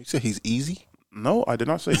 You said he's easy? No, I did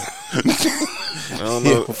not say that. I don't know.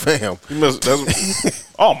 Yo, fam. He must, that's,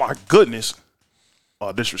 Oh my goodness.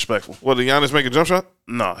 Oh, disrespectful. what, did Giannis make a jump shot?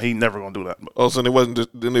 No, he never gonna do that. Oh, so it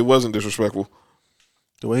wasn't disrespectful.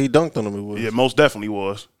 The way he dunked on him, it was. Yeah, most definitely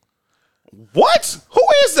was. What? Who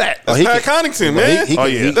is that? That's he Pat can- Connaughton, Well, man. he Oh,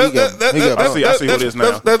 can- yeah. he got- he got- I see who it is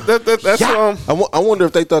now. That's I wonder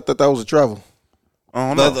if they thought that was a travel. I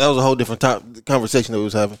don't know. That was a whole different conversation that we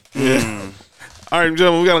was having. All right,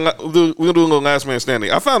 gentlemen, we're gonna do a little last man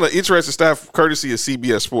standing. I found an interesting stat courtesy of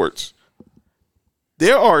CBS Sports.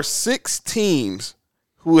 There are 6 teams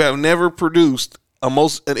who have never produced an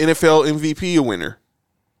NFL MVP winner.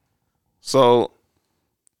 So,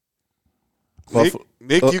 Nick,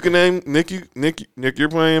 you can name Nick. You're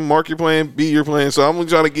playing. Mark, you're playing. B, you're playing. So I'm gonna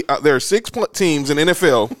try to get. There are 6 teams in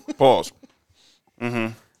NFL. Pause.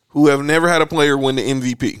 Who have never had a player win the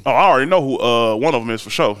MVP. Oh, I already know who one of them is for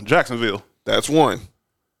sure. Jacksonville. That's one.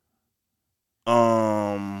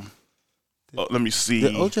 Let me see.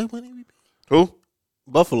 Did OJ win MVP? Who?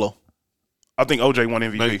 Buffalo. I think OJ won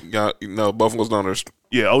MVP. No, Buffalo's not there.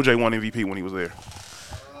 Yeah, OJ won MVP when he was there.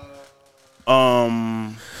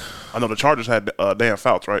 I know the Chargers had Dan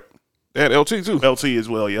Fouts, right? They had LT too. LT as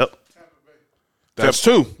well. Yep, That's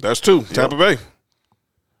two. Tampa Bay.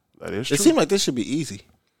 that is true. It seemed like this should be easy.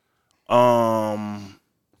 The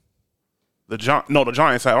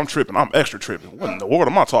Giants had. I'm tripping. I'm extra tripping. What in the world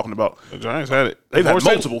am I talking about? The Giants had it. They've had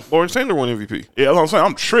Lawrence multiple. Lawrence Taylor won MVP. Yeah, that's what I'm saying.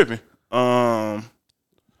 I'm tripping.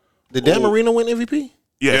 Did Dan Marino win MVP?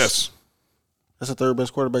 Yes. That's the third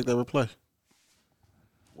best quarterback to ever play.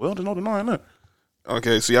 Well, there's no denying that.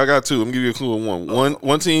 Okay, see, I got 2. I'm gonna give you a clue on one.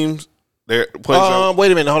 One team, their plays.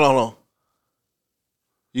 Wait a minute. Hold on.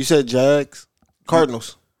 You said Jags,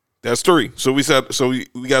 Cardinals. That's 3. So we said. So we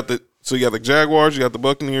got the. So you got the Jaguars, you got the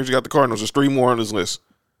Buccaneers, you got the Cardinals. There's 3 more on this list.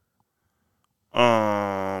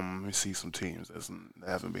 Let me see some teams that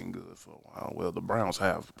haven't been good for a while. Well, the Browns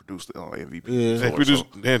have produced MVP. Yeah. They produced.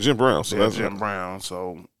 They had Jim Brown. So that's Jim Brown.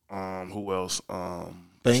 So who else?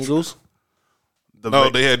 Bengals.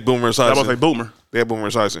 They had Boomer Esiason. I was like Boomer. They had Boomer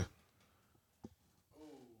Esiason.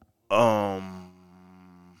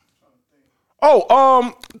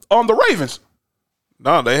 The Ravens.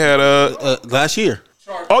 No, they had Last year.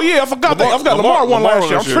 Oh yeah, I forgot. Lamar won last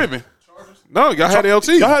year. I'm tripping. No, y'all had LT.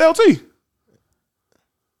 Y'all had LT.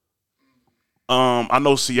 I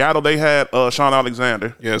know Seattle. They had Sean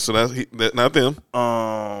Alexander. Yeah, so that's not them.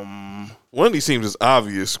 One of these teams is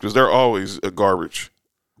obvious because they're always a garbage.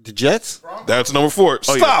 The Jets. That's number 4.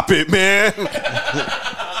 Oh, Stop it, man.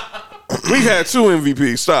 We've had 2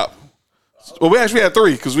 MVPs. Stop. Well, we actually had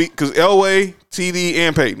 3 because Elway, TD,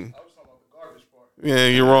 and Peyton. Yeah,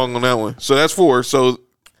 you're wrong on that one. So that's 4. So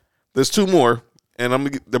There's two more, and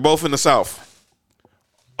they're both in the South.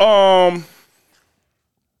 The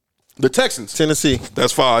Texans. Tennessee.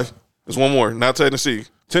 That's 5. There's one more. Not Tennessee.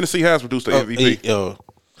 Tennessee has produced the MVP.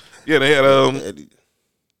 Yeah, they had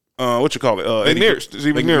what you call it? McNair.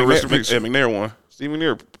 Steve McNair, rest in peace. Yeah, McNair won. Steve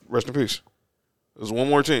McNair, rest in peace. There's one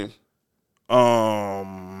more team.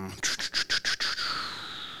 A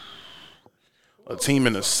team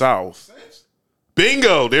in the South.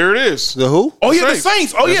 Bingo, there it is. The who? Oh, yeah, the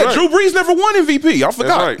Saints. Oh, That's yeah, right. Drew Brees never won MVP. I forgot.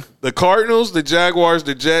 That's right. The Cardinals, the Jaguars,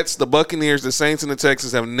 the Jets, the Buccaneers, the Saints, and the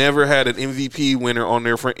Texans have never had an MVP winner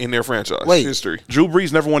in their franchise history. Drew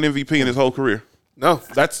Brees never won MVP in his whole career. No.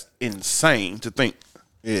 That's insane to think.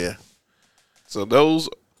 Yeah. So that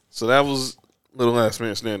was Little Last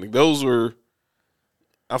Man Standing.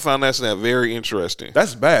 I found that stat very interesting.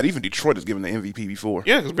 That's bad. Even Detroit has given the MVP before.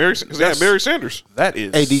 Yeah, because they had Barry Sanders. That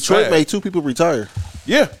is Hey, Detroit sad. made 2 people retire.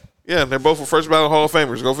 Yeah. Yeah, they're both first ballot Hall of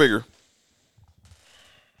Famers. Go figure.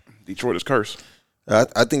 Detroit is cursed.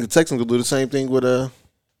 I think the Texans will do the same thing with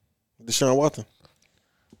Deshaun Watson.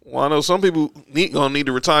 Well, I know some people might need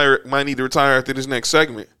to retire after this next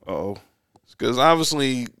segment. Uh-oh. Because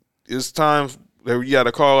obviously it's time that you got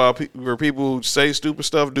to call out for people who say stupid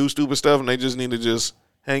stuff, do stupid stuff, and they just need to just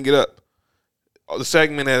hang it up. The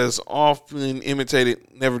segment that is often imitated,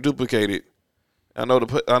 never duplicated. I know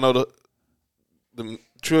the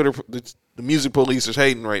Twitter, the music police is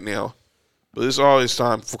hating right now, but it's always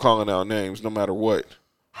time for calling out names, no matter what.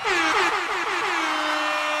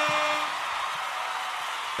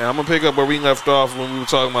 And I'm gonna pick up where we left off when we were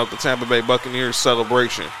talking about the Tampa Bay Buccaneers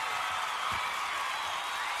celebration.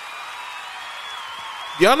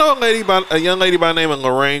 Y'all know a young lady by the name of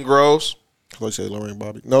Lorraine Groves? What you say, Lorraine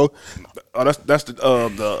Bobby? No. Oh, that's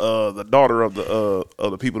the daughter of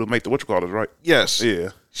the people who make the whatchamacallits, right? Yes. Yeah.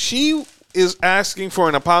 She is asking for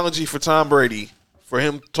an apology for Tom Brady for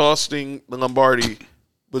him tossing the Lombardi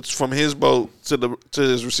from his boat to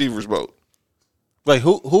his receiver's boat. Wait,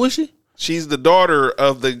 who is she? She's the daughter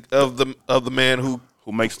of the man who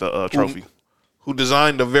makes the trophy, who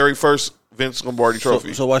designed the very first Vince Lombardi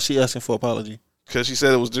trophy. So why is she asking for apology? Because she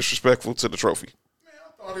said it was disrespectful to the trophy.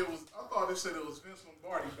 I thought they said it was Vince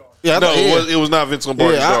Lombardi's daughter. Yeah, it was not Vince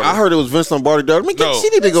Lombardi's daughter. I heard it was Vince Lombardi's daughter. I mean, she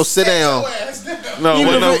need to go sit down. No,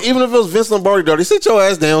 even if it was Vince Lombardi's daughter, sit your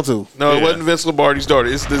ass down too. No, it wasn't Vince Lombardi's daughter.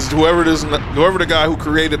 It's whoever the guy who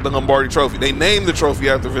created the Lombardi trophy. They named the trophy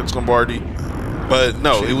after Vince Lombardi, but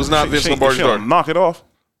no, it was not Vince Lombardi's daughter. Knock it off.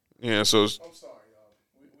 Yeah, so. I'm sorry,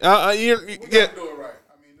 y'all. We gotta do it right.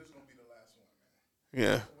 I mean, this is gonna be the last one,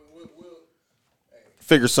 man. Yeah.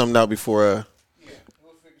 Figure something out before. We'll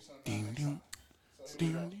figure something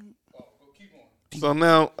out. So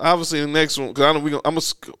now, obviously, the next one, because I'm gonna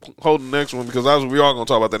hold the next one because obviously we all gonna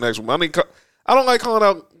talk about that next one. I don't like calling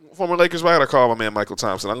out former Lakers, but I gotta call my man Michael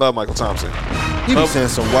Thompson. I love Michael Thompson. He be saying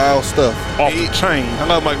some wild stuff off the chain. I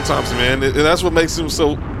love Michael Thompson, man, and that's what makes him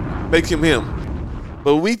him.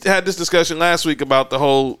 But we had this discussion last week about the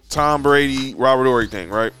whole Tom Brady, Robert Horry thing,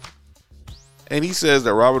 right? And he says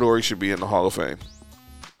that Robert Horry should be in the Hall of Fame.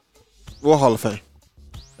 What Hall of Fame?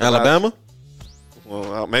 Alabama?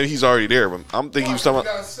 Well, maybe he's already there, but I'm thinking he was talking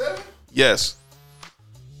about. Got a 7? Yes.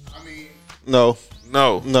 I mean, No.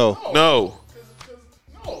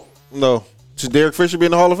 Should Derek Fisher be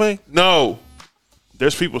in the Hall of Fame? No.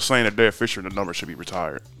 There's people saying that Derek Fisher, the number should be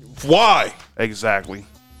retired. Why? Exactly.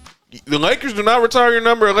 The Lakers do not retire your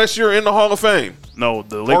number unless you're in the Hall of Fame. No,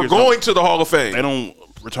 the Lakers or going to the Hall of Fame. They don't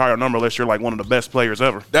retire a number unless you're like one of the best players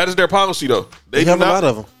ever. That is their policy, though. They have a lot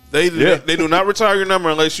of them. They do not retire your number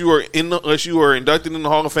unless you are inducted in the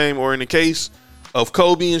Hall of Fame, or in the case of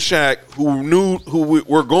Kobe and Shaq, who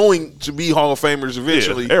were going to be Hall of Famers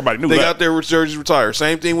eventually. Yeah, everybody knew they that. got their jerseys retired.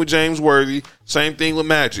 Same thing with James Worthy. Same thing with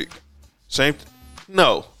Magic.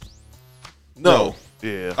 No.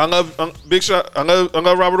 Yeah. I love Big Shot. I love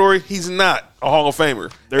Robert Horry. He's not a Hall of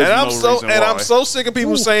Famer. I'm so sick of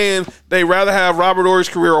people saying they rather have Robert Horry's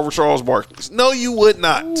career over Charles Barkley's. No, you would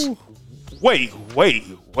not. Ooh. Wait.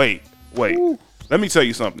 Let me tell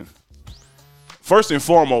you something. First and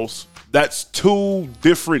foremost, that's 2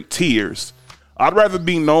 different tiers. I'd rather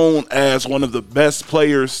be known as one of the best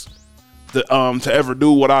players to ever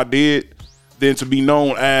do what I did than to be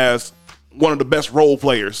known as one of the best role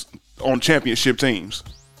players on championship teams.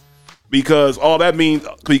 Because all that means,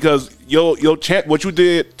 because what you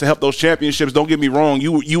did to help those championships, don't get me wrong,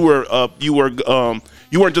 you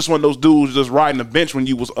weren't just one of those dudes just riding the bench when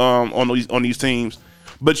you was on these teams,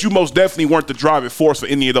 but you most definitely weren't the driving force for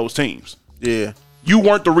any of those teams. Yeah. You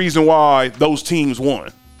weren't the reason why those teams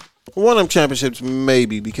won. One of them championships,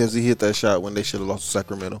 maybe, because he hit that shot when they should have lost to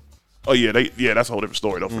Sacramento. Oh yeah, that's a whole different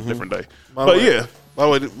story though, for a different day. But yeah, By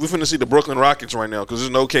the way, we're finna see the Brooklyn Rockets right now because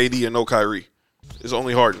there's no KD and no Kyrie. It's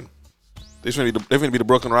only Harden. They're finna be the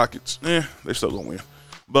Brooklyn Rockets. Yeah, they still gonna win.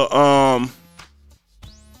 But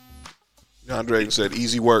John Dragon said,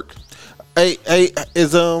 "Easy work." Hey,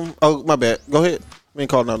 is oh my bad. Go ahead. We ain't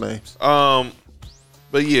calling no names.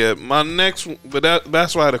 But yeah, my next, but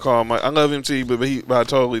that's why I had to call. I love MT, but I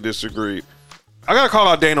totally disagreed. I gotta call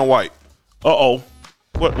out Dana White.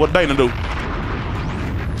 What Dana do?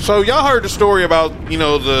 So y'all heard the story about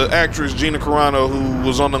the actress Gina Carano who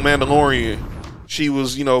was on The Mandalorian. She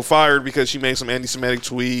was fired because she made some anti-Semitic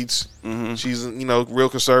tweets. Mm-hmm. She's real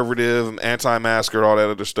conservative, anti-masker, all that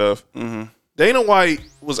other stuff. Mm-hmm. Dana White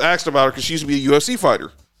was asked about her because she used to be a UFC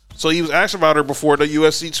fighter. So he was asked about her before the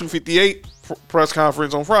UFC 258 press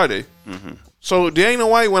conference on Friday. Mm-hmm. So Dana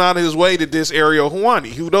White went out of his way to diss Ariel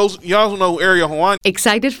Helwani. Y'all who know Ariel Helwani.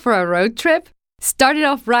 Excited for a road trip? Start it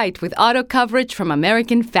off right with auto coverage from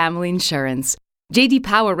American Family Insurance. J.D.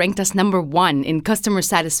 Power ranked us number 1 in customer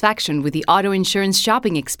satisfaction with the auto insurance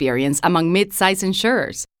shopping experience among mid-size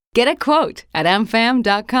insurers. Get a quote at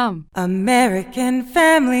amfam.com. American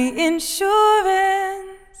Family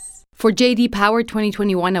Insurance. For J.D. Power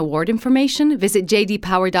 2021 award information, visit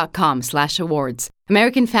jdpower.com/awards.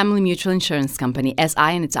 American Family Mutual Insurance Company, SI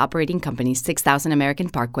and its operating companies, 6000 American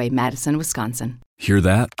Parkway, Madison, Wisconsin. Hear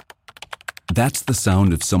that? That's the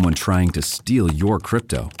sound of someone trying to steal your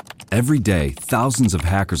crypto. Every day, thousands of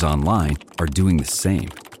hackers online are doing the same.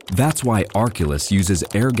 That's why Arculus uses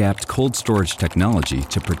air-gapped cold storage technology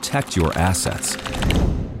to protect your assets.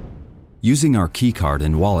 Using our keycard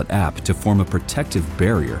and wallet app to form a protective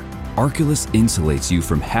barrier, Arculus insulates you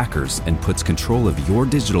from hackers and puts control of your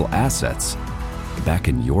digital assets back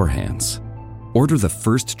in your hands. Order the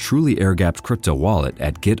first truly air-gapped crypto wallet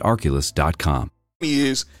at getarculus.com.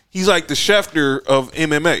 He's like the Schefter of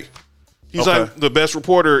MMA. He's like the best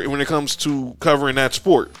reporter when it comes to covering that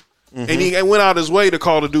sport. Mm-hmm. And he went out his way to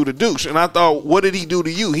call the dude a douche. And I thought, what did he do to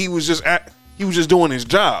you? He was just doing his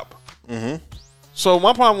job. Mm-hmm. So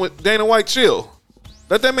my problem with Dana White, chill.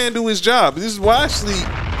 Let that man do his job. This is why actually,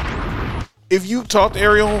 if you talk to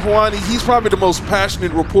Ariel Helwani, he's probably the most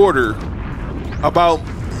passionate reporter about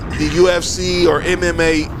the UFC or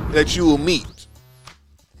MMA that you will meet.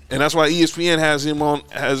 And that's why ESPN has him on,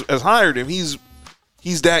 has hired him. He's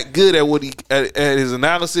that good at what at his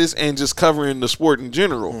analysis and just covering the sport in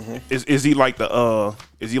general. Mm-hmm. Is he like the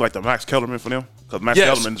Max Kellerman for them? Because Max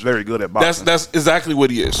Kellerman is very good at boxing. That's exactly what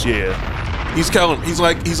he is. Yeah, he's Kellerman. He's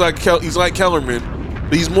like Kellerman,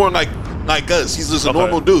 but he's more like us. He's just a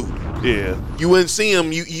normal dude. Yeah, you wouldn't see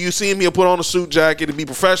him. You see him. He'll put on a suit jacket and be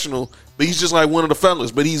professional, but he's just like one of the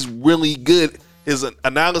fellas. But he's really good. His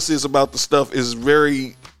analysis about the stuff is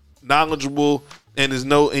very knowledgeable, and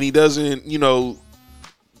he doesn't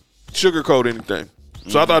sugarcoat anything.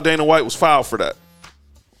 So I thought Dana White was foul for that.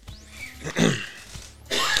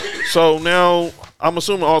 So now I'm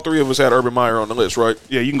assuming all three of us had Urban Meyer on the list, right?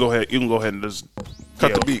 Yeah, you can go ahead. You can go ahead and just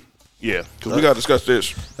cut the beat. Yeah, because we got to discuss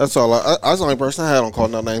this. That's all. I was the only person I had on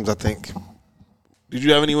calling no names, I think. Did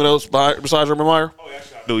you have anyone else besides Urban Meyer? Oh, yeah.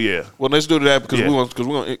 Do yeah. Well, let's do that because we're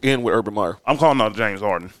going to end with Urban Meyer. I'm calling out James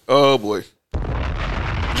Harden. Oh boy,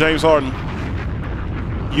 James Harden.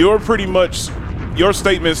 You're pretty much your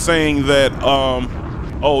statement saying that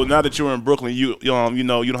now that you're in Brooklyn, you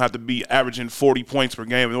don't have to be averaging 40 points per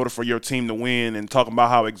game in order for your team to win, and talking about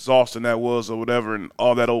how exhausting that was or whatever and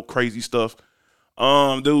all that old crazy stuff.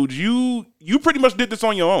 Dude, you pretty much did this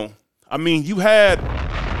on your own. I mean, you had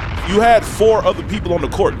 4 other people on the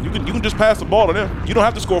court. You can just pass the ball to them. You don't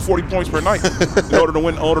have to score 40 points per night in order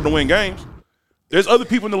to win games. There's other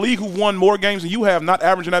people in the league who won more games than you have, not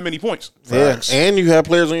averaging that many points. Yeah, and you have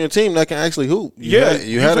players on your team that can actually hoop.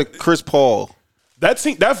 You had a Chris Paul.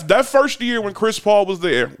 That first year when Chris Paul was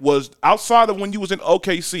there was, outside of when you was in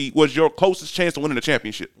OKC, was your closest chance to winning the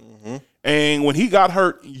championship. Mm-hmm. And when he got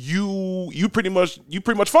hurt, you pretty much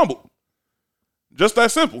fumbled. Just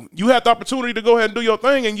that simple. You had the opportunity to go ahead and do your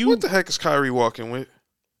thing, and you. What the heck is Kyrie walking with?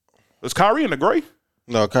 Was Kyrie in the gray?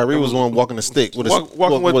 No, Kyrie was the one walking the stick with a stick.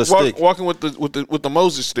 Walking with the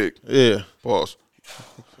Moses stick. Yeah. Pause.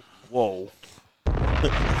 Whoa. Go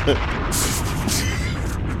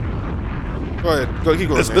ahead. Keep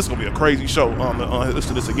going. This is gonna be a crazy show.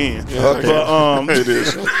 Listen to this again. Yeah, okay. But it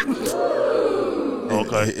is.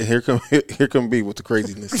 Okay. Here come B with the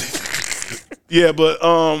craziness. Yeah, but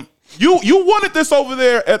you wanted this over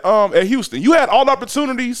there at Houston. You had all the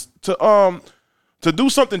opportunities to do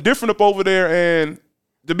something different up over there, and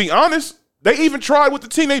to be honest, they even tried with the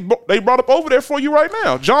team they brought up over there for you right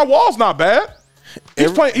now. John Wall's not bad.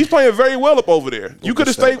 He's playing very well up over there. You could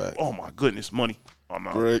have stayed. Oh my goodness, money. I'm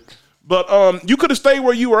not. Right. But you could have stayed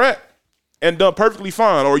where you were at. and done perfectly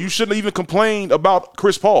fine, or you shouldn't even complain about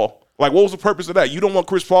Chris Paul. Like, what was the purpose of that? You don't want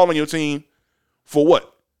Chris Paul on your team for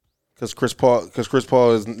what? Because Chris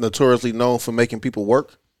Paul is notoriously known for making people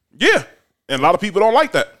work. Yeah, and a lot of people don't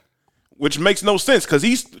like that, which makes no sense because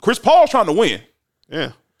Chris Paul's trying to win.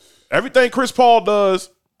 Yeah, everything Chris Paul does,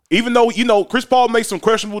 even though Chris Paul makes some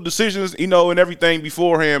questionable decisions, and everything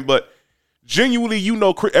beforehand, but genuinely,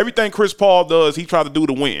 everything Chris Paul does, he tries to do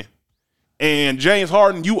to win. And James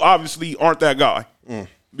Harden, you obviously aren't that guy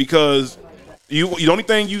because the only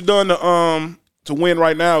thing you've done to win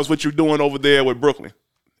right now is what you're doing over there with Brooklyn,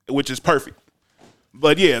 which is perfect.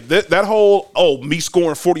 But yeah, that whole me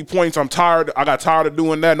scoring 40 points, I got tired of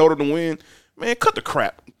doing that in order to win. Man, cut the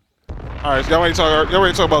crap. All right, y'all ready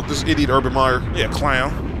to talk about this idiot Urban Meyer? Yeah,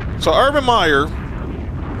 clown. So Urban Meyer,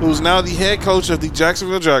 who's now the head coach of the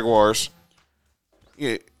Jacksonville Jaguars.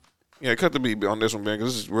 Yeah, cut the beat on this one, man,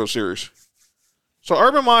 because this is real serious. So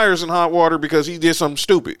Urban Meyer's in hot water because he did something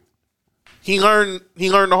stupid. He learned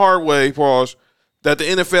the hard way, pause, that the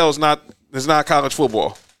NFL is not college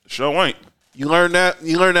football. Sure ain't. You learned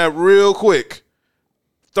that real quick.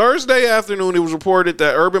 Thursday afternoon, it was reported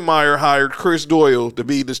that Urban Meyer hired Chris Doyle to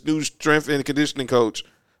be this new strength and conditioning coach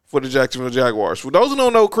for the Jacksonville Jaguars. For those who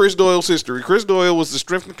don't know Chris Doyle's history, Chris Doyle was the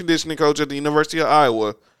strength and conditioning coach at the University of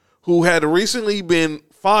Iowa who had recently been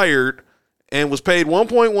fired and was paid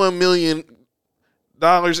 $1.1 million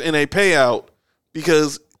in a payout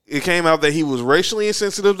because it came out that he was racially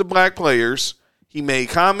insensitive to black players. He made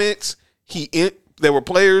comments. There were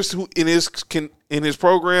players who in his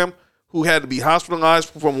program who had to be hospitalized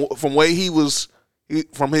from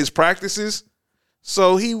his practices.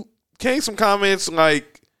 So he came some comments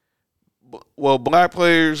like, well, black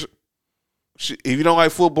players, if you don't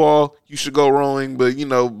like football, you should go rowing, but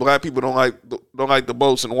black people don't like the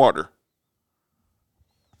boats and water.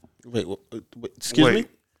 Wait, excuse me?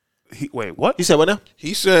 Wait, what? He said what now?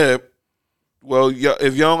 He said, well,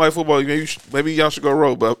 if y'all don't like football, maybe y'all should go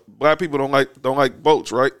row, but black people don't like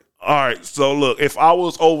boats, right? All right, so look, if I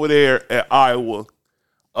was over there at Iowa,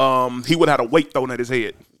 he would have had a weight thrown at his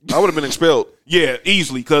head. I would have been expelled. Yeah,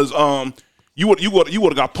 easily, because you would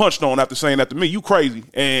have got punched on after saying that to me. You crazy.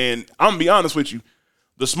 And I'm going to be honest with you.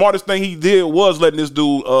 The smartest thing he did was letting this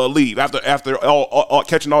dude leave after all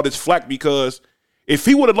catching all this flack, because if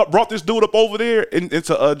he would have brought this dude up over there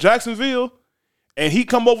into Jacksonville and he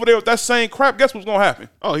come over there with that same crap, guess what's going to happen?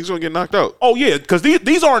 Oh, he's going to get knocked out. Oh, yeah, because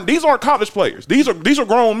these aren't college players. These are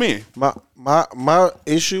grown men. My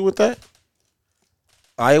issue with that,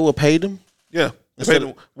 Iowa paid him. Yeah. They paid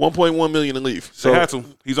him $1.1 million to leave. So they had to.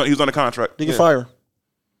 He's on a contract. You can fire him.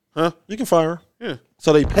 Huh? You can fire him. Yeah.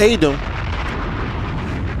 So they paid him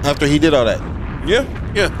after he did all that.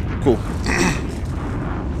 Yeah. Yeah. Cool.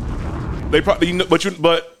 They probably,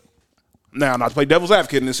 but now not to play devil's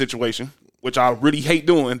advocate in this situation, which I really hate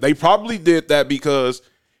doing. They probably did that because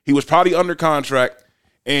he was probably under contract,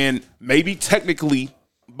 and maybe technically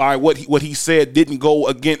by what he said didn't go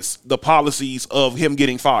against the policies of him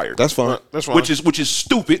getting fired. That's fine. That's fine. Which is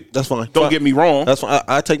stupid. That's fine. Don't get me wrong. That's fine.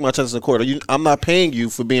 I take my chances in court. I'm not paying you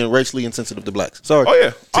for being racially insensitive to blacks. Sorry. Oh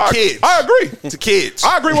yeah, to kids. I agree. To kids.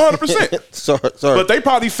 I agree 100%. Sorry. But they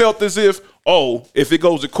probably felt as if, if it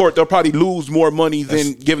goes to court, they'll probably lose more money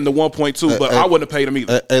than giving the 1.2. But I wouldn't have paid them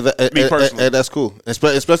either. Me personally, that's cool.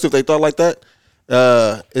 Especially if they thought like that.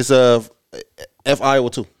 It's F Iowa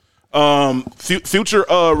too. Future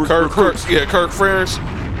recruits. Kirk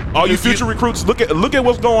Ferentz. All you future recruits, look at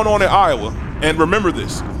what's going on in Iowa, and remember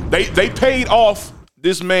this: they paid off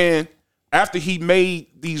this man after he made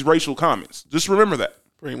these racial comments. Just remember that.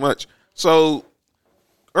 Pretty much. So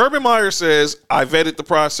Urban Meyer says, I vetted the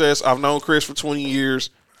process. I've known Chris for 20 years,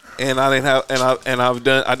 and I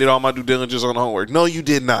did all my due diligence on the homework. No, you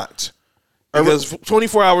did not. Because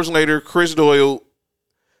 24 hours later, Chris Doyle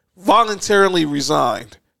voluntarily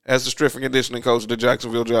resigned as the strength and conditioning coach of the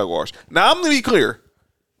Jacksonville Jaguars. Now, I'm going to be clear.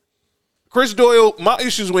 Chris Doyle, my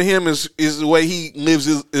issues with him is the way he lives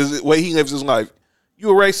his life. You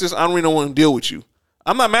a racist, I don't really want to deal with you.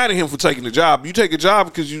 I'm not mad at him for taking the job. You take a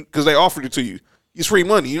job because they offered it to you. It's free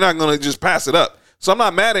money. You're not going to just pass it up. So I'm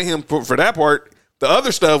not mad at him for that part. The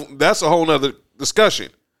other stuff, that's a whole nother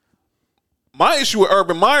discussion. My issue with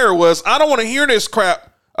Urban Meyer was, I don't want to hear this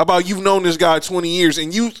crap about you've known this guy 20 years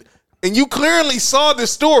and you clearly saw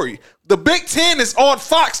this story. The Big Ten is on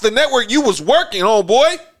Fox, the network you was working on,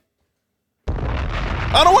 boy.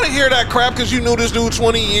 I don't want to hear that crap because you knew this dude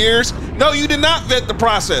 20 years. No, you did not vet the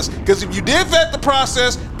process. Because if you did vet the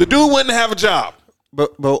process, the dude wouldn't have a job.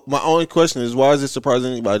 But my only question is, why is it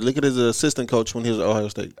surprising anybody? Look at his assistant coach when he was at Ohio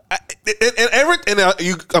State.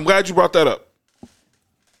 I'm glad you brought that up.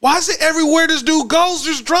 Why is it everywhere this dude goes,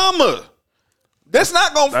 there's drama? That's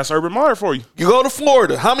not going. That's Urban Meyer for you. You go to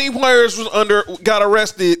Florida. How many players got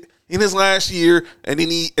arrested in his last year? And then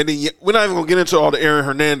we're not even gonna get into all the Aaron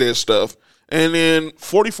Hernandez stuff. And then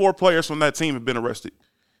 44 players from that team have been arrested.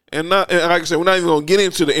 And like I said, we're not even gonna get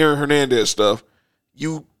into the Aaron Hernandez stuff.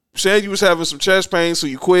 You said you was having some chest pain, so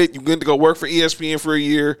you quit. You went to go work for ESPN for a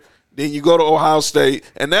year. Then you go to Ohio State,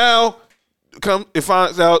 and now it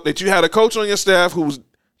finds out that you had a coach on your staff who was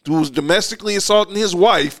domestically assaulting his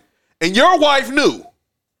wife, and your wife knew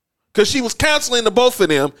because she was counseling the both of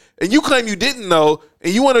them, and you claim you didn't know,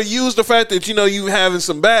 and you want to use the fact that you having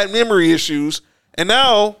some bad memory issues, and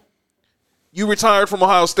now you retired from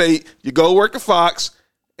Ohio State, you go work at Fox,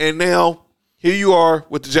 and now here you are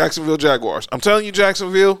with the Jacksonville Jaguars. I'm telling you,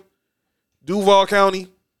 Jacksonville, Duval County,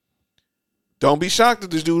 don't be shocked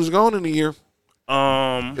that this dude is gone in a year.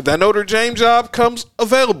 If that Notre Dame job comes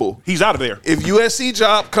available, he's out of there. If USC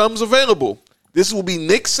job comes available, this will be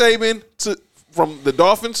Nick Saban from the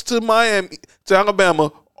Dolphins to Miami to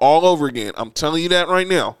Alabama all over again. I'm telling you that right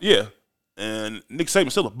now. Yeah, and Nick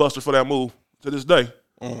Saban's still a buster for that move to this day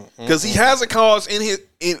because he has a clause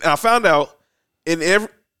I found out in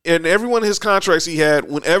every one of his contracts he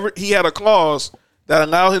had. Whenever he had a clause that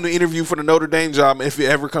allowed him to interview for the Notre Dame job if it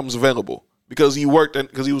ever comes available, because he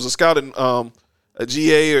was a scout in a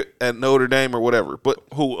GA at Notre Dame or whatever. But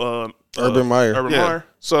Urban Meyer. Urban Meyer.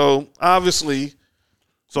 So obviously,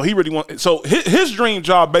 he really wants. So his dream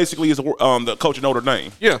job basically is the coach of Notre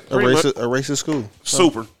Dame. Yeah, a racist school.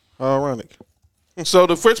 Super. How ironic. So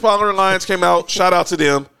the Fritz Pollard Alliance came out. Shout out to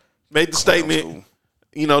them. Made the statement.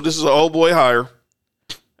 This is an old boy hire.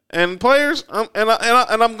 And players, and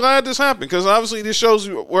I'm glad this happened because obviously this shows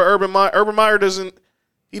you where Urban Meyer doesn't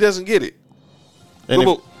get it.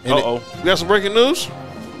 You got some breaking news?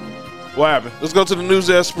 What happened? Let's go to the news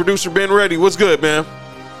desk. Producer Ben Reddy. What's good, man?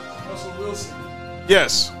 Russell Wilson.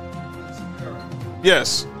 Yes.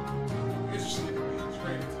 Yes.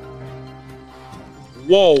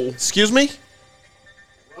 Whoa. Excuse me?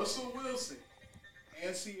 Russell Wilson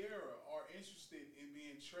and Sierra are interested in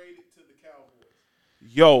being traded to the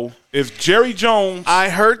Cowboys. Yo, if Jerry Jones... I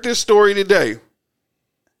heard this story today.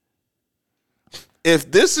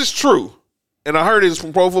 If this is true, and I heard it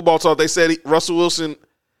from Pro Football Talk, they said Russell Wilson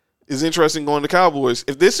is interested in going to Cowboys.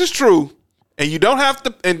 If this is true, and you don't have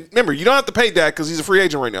to, and remember, you don't have to pay that because he's a free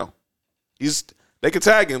agent right now. They could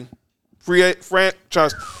tag him,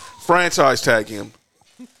 franchise tag him.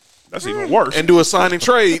 That's even worse. And do a sign and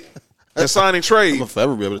trade. I'm gonna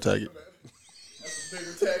forever be able to tag it. That's a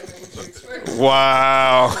bigger tag than what you expect.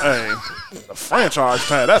 Wow. Hey, the franchise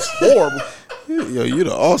tag, that's horrible. Yo, you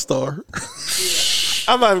the all-star.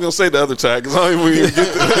 I'm not even gonna say the other tag because I don't even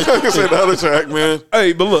get I'm gonna say the other tag, man.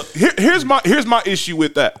 Hey, but look, here's my issue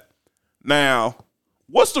with that. Now,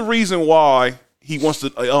 what's the reason why he wants to?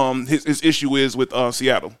 His issue is with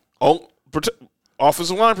Seattle.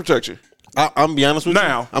 Offensive line protection. I'm gonna be honest with you.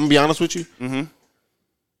 Now, I'm gonna be honest with you. Mm-hmm.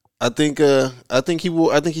 I think he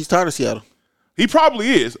will. I think he's tired of Seattle. He probably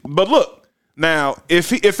is. But look, now if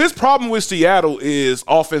his problem with Seattle is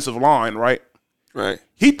offensive line, right? Right.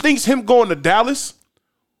 He thinks him going to Dallas,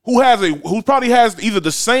 who probably has either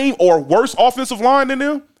the same or worse offensive line than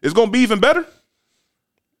them, is going to be even better.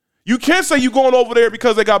 You can't say you're going over there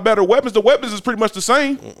because they got better weapons. The weapons is pretty much the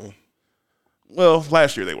same. Well,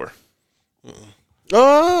 last year they were.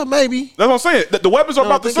 Maybe. That's what I'm saying. The weapons are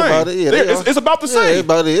about the same. About it. Yeah, it's about the same.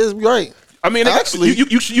 About it is right. I mean, actually,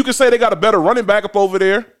 you can say they got a better running back up over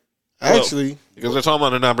there. Actually, because they're talking about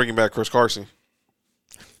they're not bringing back Chris Carson.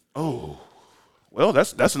 Oh, well,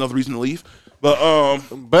 that's another reason to leave.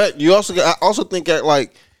 But you I also think that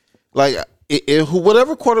like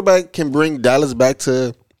whatever quarterback can bring Dallas back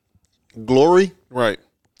to glory, right?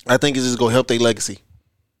 I think it's just gonna help their legacy.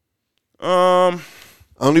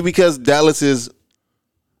 Only because Dallas is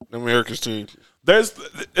America's team.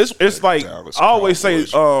 It's like Dallas I always say,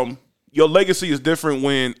 your legacy is different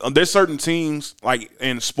when there's certain teams like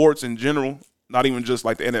in sports in general, not even just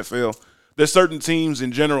like the NFL. There's certain teams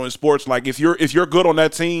in general in sports like if you're good on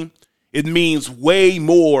that team, it means way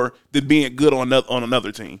more than being good on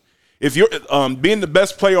another team. If you're being the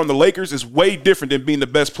best player on the Lakers is way different than being the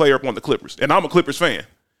best player on the Clippers, and I'm a Clippers fan.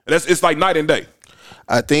 It's like night and day.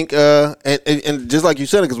 I think, and just like you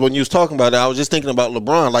said it, because when you was talking about it, I was just thinking about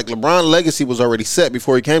LeBron. Like LeBron's legacy was already set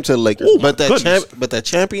before he came to the Lakers. Ooh, but that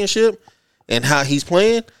championship and how he's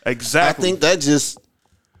playing, exactly. I think that just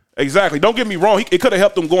exactly. Don't get me wrong. It could have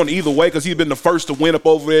helped him going either way because he's been the first to win up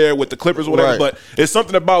over there with the Clippers or whatever. Right. But it's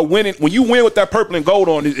something about winning. When you win with that purple and gold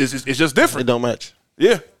on, it's just different. It don't match.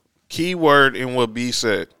 Yeah. Key word in what B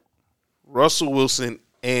said: Russell Wilson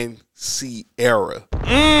and Sierra.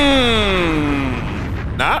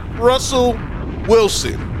 Not Russell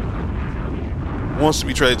Wilson wants to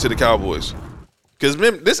be traded to the Cowboys. Because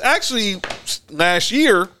this actually last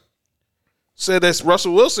year said that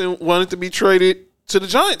Russell Wilson wanted to be traded to the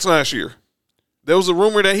Giants last year. There was a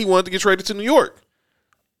rumor that he wanted to get traded to New York.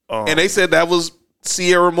 And they said that was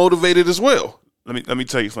Sierra motivated as well. Let me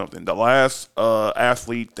tell you something. The last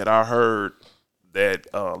athlete that I heard that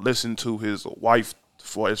listened to his wife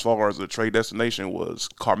for as far as the trade destination was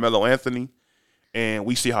Carmelo Anthony, and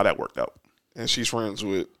we see how that worked out. And she's friends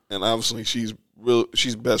with, and obviously she's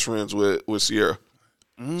best friends with Sierra.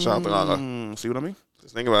 Shout out to Lala. See what I mean?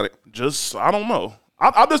 Just think about it. I don't know.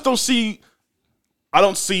 I just don't see. I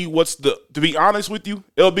don't see to be honest with you,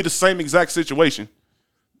 it'll be the same exact situation.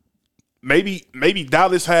 Maybe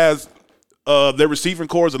Dallas has their receiving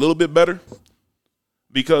core is a little bit better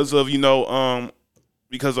because of CeeDee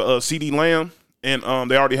Lamb,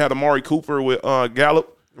 and they already had Amari Cooper with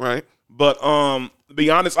Gallup. Right. But to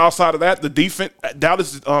be honest, outside of that, the defense,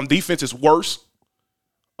 Dallas' defense is worse.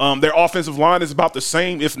 Their offensive line is about the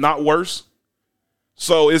same, if not worse.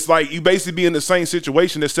 So it's like you basically be in the same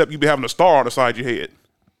situation, except you be having a star on the side of your head.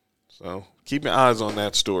 So keep your eyes on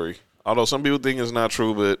that story. Although some people think it's not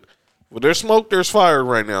true, but when there's smoke, there's fire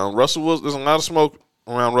right now. Russell Wilson, there's a lot of smoke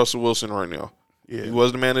around Russell Wilson right now. Yeah. He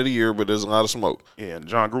was the man of the year, but there's a lot of smoke. Yeah, and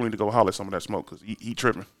John Gruden to go holler some of that smoke because he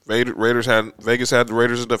tripping. Vegas had the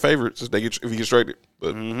Raiders as their favorites if he gets traded.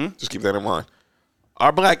 But just keep that in mind.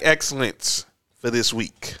 Our black excellence for this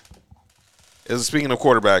week is, speaking of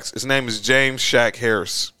quarterbacks, his name is James Shaq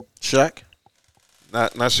Harris. Shaq?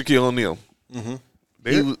 Not Shaquille O'Neal.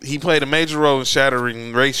 He played a major role in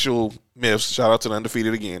shattering racial myths, shout out to the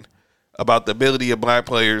undefeated again, about the ability of black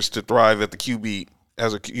players to thrive at the QB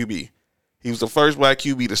as a QB. He was the first black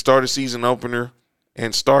QB to start a season opener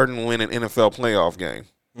and start and win an NFL playoff game.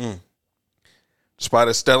 Despite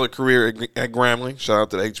a stellar career at Grambling, shout out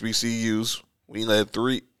to the HBCUs, we led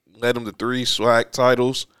him to 3 SWAC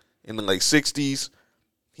titles in the late 60s.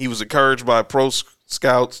 He was encouraged by pro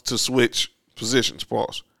scouts to switch positions,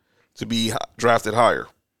 to be drafted higher.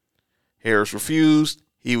 Harris refused.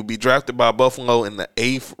 He would be drafted by Buffalo in the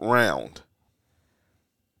 8th round.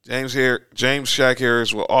 James Shaq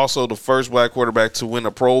Harris was also the first black quarterback to win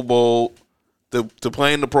a Pro Bowl, to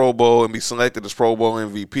play in the Pro Bowl and be selected as Pro Bowl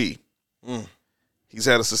MVP. He's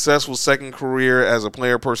had a successful second career as a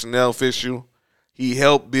player personnel official. He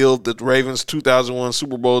helped build the Ravens' 2001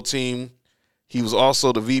 Super Bowl team. He was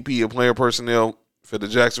also the VP of player personnel for the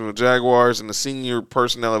Jacksonville Jaguars and the senior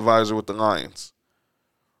personnel advisor with the Lions.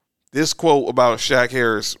 This quote about Shaq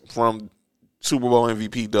Harris from Super Bowl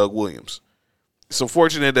MVP Doug Williams. It's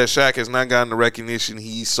unfortunate that Shaq has not gotten the recognition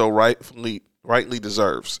he so rightly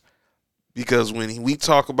deserves. Because when we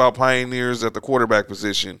talk about pioneers at the quarterback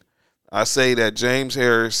position, I say that James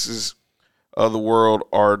Harris's of the world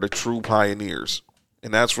are the true pioneers.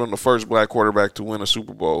 And that's from the first black quarterback to win a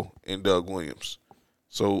Super Bowl in Doug Williams.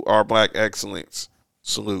 So our black excellence,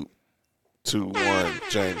 salute to one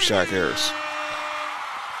James Shaq Harris.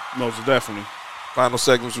 Most definitely. Final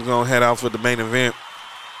segments, we're going to head out for the main event.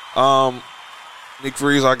 Nick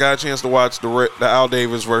Freeze, I got a chance to watch the Al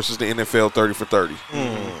Davis versus the NFL 30 for 30.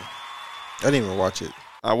 I didn't even watch it.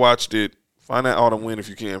 I watched it. Find that Autumn win if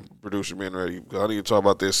you can, producer being ready. I need to talk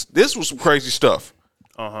about this. This was some crazy stuff.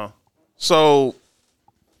 So,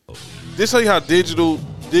 this tell you how digital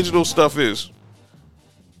stuff is.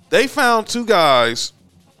 They found 2 guys,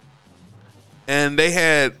 and they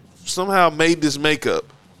had somehow made this makeup.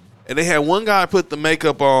 And they had one guy put the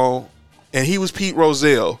makeup on, and he was Pete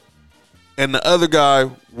Rozelle. And the other guy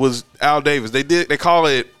was Al Davis. They call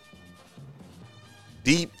it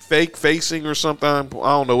deep fake facing or something. I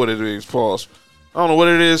don't know what it is. Pause. I don't know what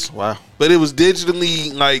it is. Wow. But it was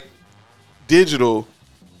digitally digital,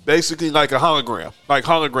 basically like a hologram, like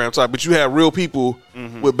hologram type. But you had real people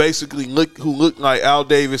with basically who looked like Al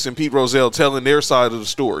Davis and Pete Rozelle telling their side of the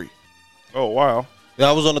story. Oh wow.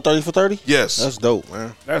 That was on the 30 for 30? Yes. That's dope,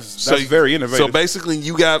 man. That's very innovative. So basically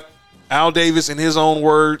you got Al Davis in his own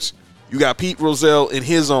words. You got Pete Rozelle in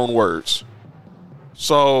his own words.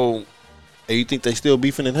 So, hey, you think they still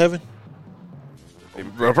beefing in heaven?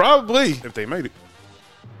 Probably. If they made it.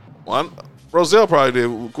 Well, Rozelle probably did.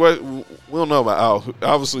 We don't know about Al.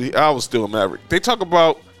 Obviously, Al was still a Maverick. They talk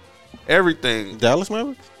about everything. Dallas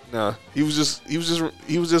Mavericks? Nah, he was just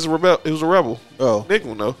a rebel. He was a rebel. Oh, Nick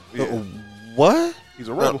will know. Yeah. What? He's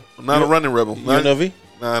a rebel. Not a running rebel. UNLV?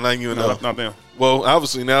 Nah, not UNLV. Not them. Well,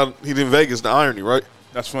 obviously now he's in Vegas. The irony, right?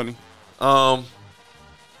 That's funny. But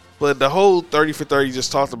the whole 30 for 30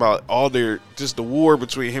 just talked about the war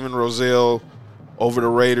between him and Rozelle over the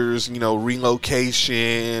Raiders,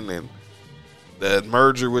 relocation and the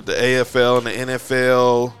merger with the AFL and the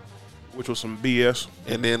NFL. which was some BS.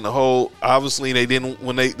 And then obviously they didn't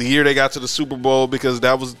the year they got to the Super Bowl, because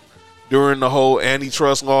that was during the whole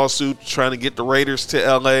antitrust lawsuit trying to get the Raiders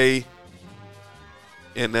to LA.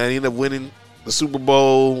 And they ended up winning the Super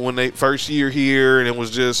Bowl when they first year here, and it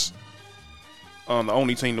was just the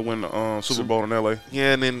only team to win the Super Bowl in LA.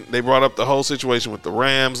 Yeah, and then they brought up the whole situation with the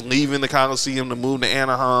Rams leaving the Coliseum to move to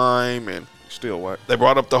Anaheim, and still what? They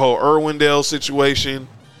brought up the whole Irwindale situation,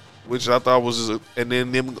 which I thought was, and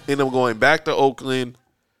then them end up going back to Oakland,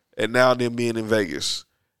 and now them being in Vegas.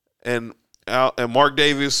 And Mark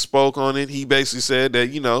Davis spoke on it. He basically said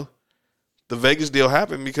that, the Vegas deal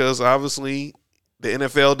happened because obviously the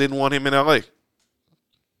NFL didn't want him in LA.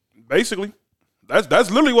 Basically, that's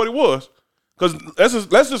literally what it was. Because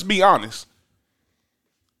let's just be honest.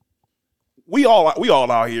 We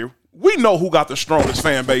all out here. We know who got the strongest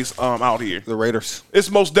fan base out here. The Raiders.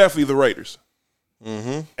 It's most definitely the Raiders.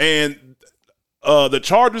 Mm-hmm. And the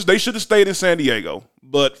Chargers, they should have stayed in San Diego.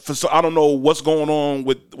 But I don't know what's going on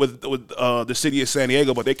with the city of San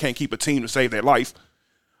Diego, but they can't keep a team to save their life.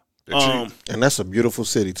 And that's a beautiful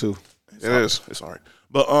city too. It is. It's all right.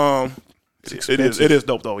 But it is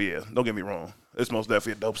dope though, yeah. Don't get me wrong. It's most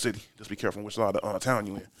definitely a dope city. Just be careful which side of town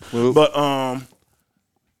you in. Well,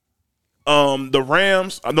 but the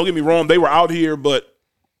Rams, don't get me wrong, they were out here, but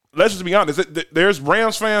let's just be honest. There's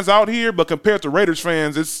Rams fans out here, but compared to Raiders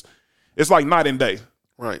fans, it's like night and day.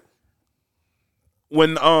 Right.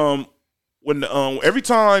 When every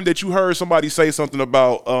time that you heard somebody say something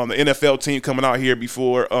about the NFL team coming out here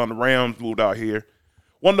before the Rams moved out here,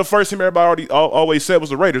 one of the first team everybody always said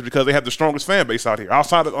was the Raiders because they have the strongest fan base out here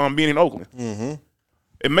outside of being in Oakland. Mm-hmm.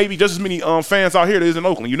 It may be just as many fans out here that is in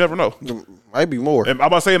Oakland. You never know. It might be more. And I'm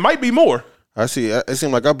about to say it might be more. I see. It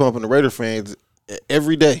seems like I'm bumping the Raider fans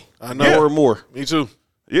every day. I know. More and more. Me too.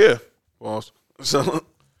 Yeah. Well, so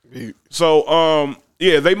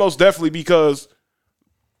they most definitely, because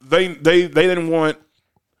they didn't want,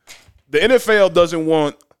 the NFL doesn't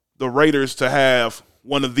want the Raiders to have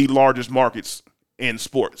one of the largest markets in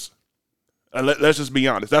sports. And let's just be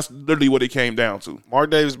honest. That's literally what it came down to.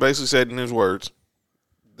 Mark Davis basically said in his words,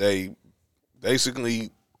 they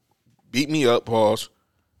basically beat me up,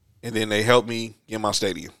 and then they helped me get my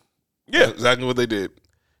stadium. Yeah. That's exactly what they did.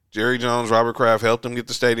 Jerry Jones, Robert Kraft helped them get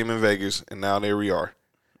the stadium in Vegas, and now there we are.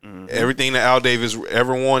 Mm-hmm. Everything that Al Davis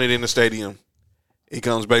ever wanted in the stadium, it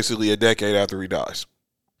comes basically a decade after he dies.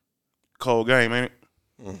 Cold game, ain't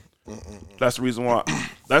it? That's the reason why.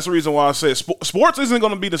 That's the reason why I said sports isn't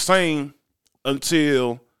going to be the same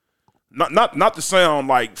until not to sound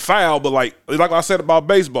like foul, but like I said about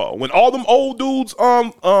baseball. When all them old dudes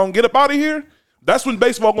get up out of here, that's when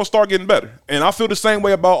baseball gonna start getting better. And I feel the same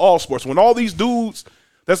way about all sports. When all these dudes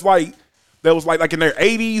that was like in their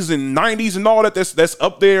 80s and 90s and all that's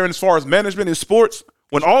up there, and as far as management in sports,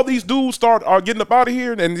 when all these dudes are getting up out of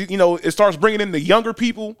here, and it starts bringing in the younger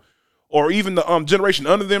people, or even the generation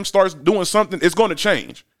under them starts doing something, it's going to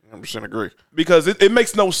change. 100% agree. Because it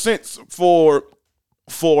makes no sense for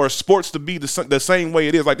sports to be the same way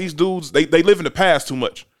it is. Like, these dudes, they live in the past too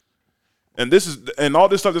much. And all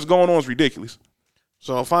this stuff that's going on is ridiculous.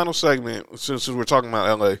 So, final segment, since we're talking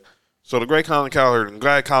about LA. So, the great Colin Cowherd, I'm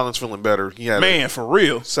glad Colin's feeling better. He had for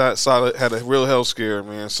real. Solid, had a real health scare,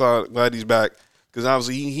 man. Glad he's back. Because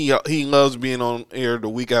obviously he loves being on air the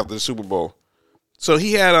week after the Super Bowl. So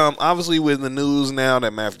he had obviously with the news now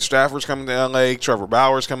that Matthew Stafford's coming to LA, Trevor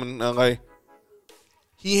Bauer's coming to LA.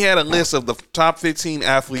 He had a list of the top 15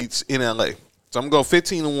 athletes in LA. So I'm going to go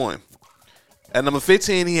 15-1. At number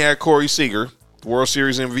 15, he had Corey Seager, the World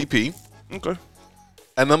Series MVP. Okay.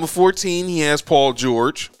 At number 14, he has Paul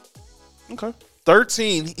George. Okay.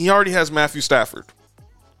 13, he already has Matthew Stafford.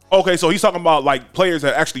 Okay, so he's talking about like players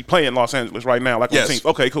that actually play in Los Angeles right now, like on teams.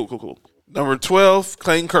 Okay, cool. Number 12,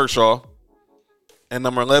 Clayton Kershaw. And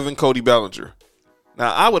number 11, Cody Bellinger.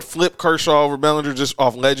 Now, I would flip Kershaw over Bellinger just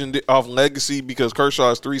off legacy, because Kershaw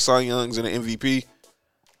has 3 Cy Youngs and an MVP.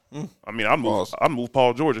 I mean, I move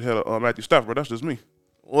Paul George ahead of Matthew Stafford, but that's just me.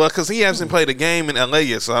 Well, because he hasn't played a game in LA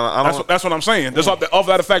yet, so I don't. That's what I'm saying. Just off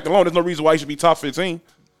that fact alone, there's no reason why he should be top 15.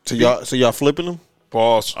 So y'all flipping him?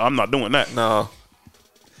 Pause. I'm not doing that. No.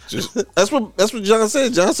 That's what John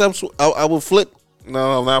said. John said I would flip.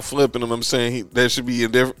 No, I'm not flipping them. I'm saying they should be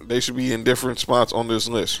in different spots on this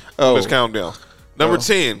list. On this countdown. Number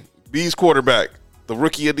 10, B's quarterback,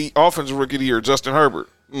 the offensive rookie of the year, Justin Herbert.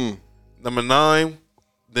 Number 9,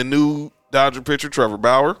 the new Dodger pitcher, Trevor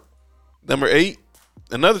Bauer. Number 8,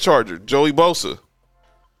 another Charger, Joey Bosa.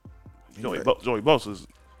 Joey Bosa's.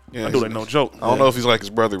 Yeah, I do that no joke. I don't know if he's like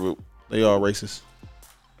his brother, but they all racist.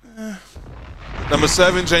 Number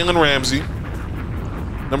 7, Jalen Ramsey.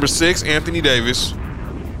 Number 6, Anthony Davis.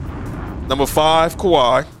 Number 5,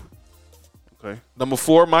 Kawhi. Okay. Number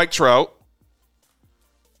 4, Mike Trout.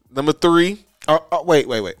 Number 3,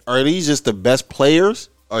 Wait. Are these just the best players?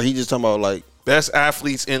 Or are he just talking about like best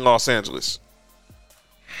athletes in Los Angeles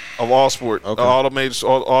of all sport, Okay. all the major,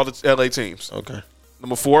 all the LA teams. okay?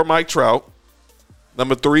 Number 4, Mike Trout.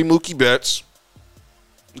 Number 3, Mookie Betts.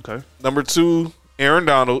 Okay. Number 2, Aaron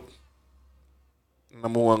Donald.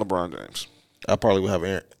 Number 1, LeBron James. I probably would have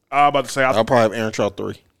Aaron. I was about to say, I'll probably have Aaron Trout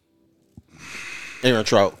 3. Aaron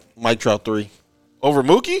Trout, Mike Trout 3. Over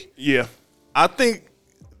Mookie? yeah. I think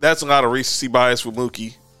that's a lot of recency bias with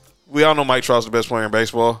Mookie. We all know Mike Trout's the best player in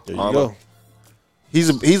baseball. There you go. He's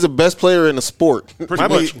the best player in the sport.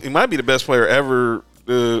 He might be the best player ever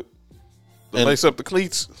to lace up the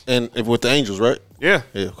cleats. And with the Angels, right? Yeah.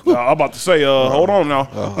 Yeah. I'm about to say, hold on now.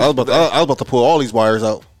 I was about to pull all these wires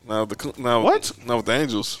out. Now What? Now with the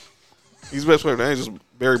Angels. He's the best player with the Angels.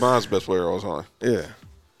 Barry Bonds the best player all the time. Yeah.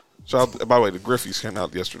 Shout out, by the way, the Griffies came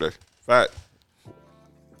out yesterday. Fact.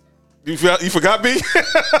 You forgot me?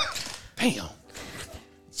 Damn.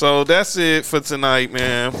 So that's it for tonight,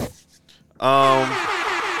 man.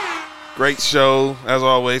 Great show as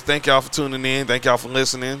always. Thank y'all for tuning in. Thank y'all for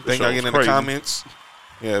listening. Thank y'all getting in the comments.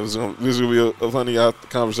 Yeah, this is gonna be a funny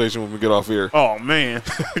conversation when we get off here. Oh man.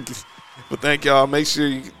 But thank y'all. Make sure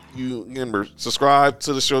you remember subscribe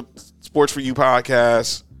to the show Sports for You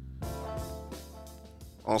podcast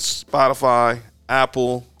on Spotify,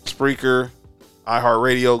 Apple, Spreaker,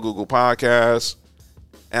 iHeartRadio, Google Podcasts,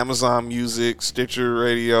 Amazon Music, Stitcher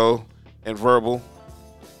Radio, and Verbal.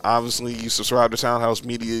 Obviously, you subscribe to Townhouse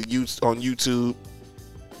Media on YouTube.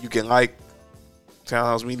 You can like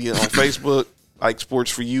Townhouse Media on Facebook, like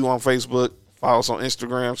Sports for You on Facebook. Follow us on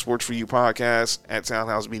Instagram, Sports for You Podcast, at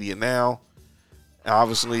Townhouse Media now. And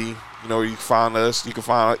obviously, you know where you can find us. You can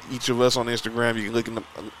find each of us on Instagram. You can look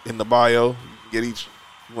in the bio. You can get each.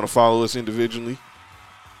 You want to follow us individually.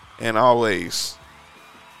 And always,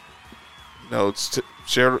 you know,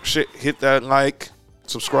 share, hit that like,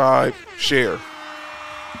 subscribe, share.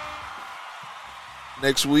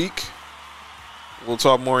 Next week, we'll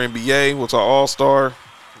talk more NBA. We'll talk All-Star.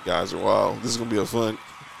 You guys are wild. This is gonna be a fun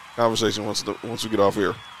conversation once we get off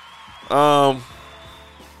here. And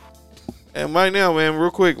right now, man,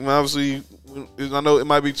 real quick, man, obviously, I know it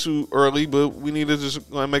might be too early, but we need to just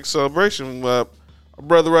make a celebration. Our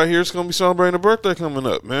brother right here is going to be celebrating a birthday coming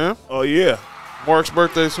up, man. Oh yeah. Mark's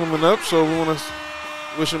birthday is coming up, so we want to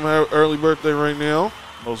wish him an early birthday right now.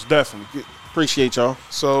 Most definitely. Appreciate y'all.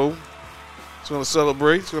 So he's going to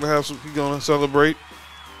celebrate. He's going to celebrate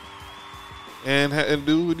and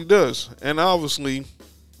do what he does. And obviously,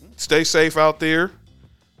 stay safe out there.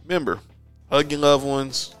 Remember, hug your loved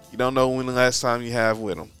ones. You don't know when the last time you have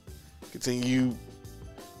with them.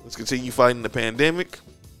 Let's continue fighting the pandemic.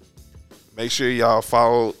 Make sure y'all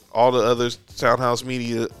follow all the other Townhouse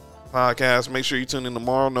Media podcasts. Make sure you tune in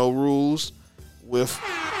tomorrow, No Rules, with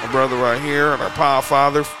our brother right here and our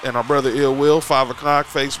Podfather and our brother Ill Will, 5 o'clock,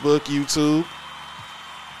 Facebook, YouTube.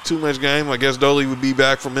 Too Much Game. I guess Dolly would be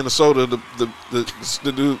back from Minnesota to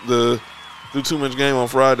do Too Much Game on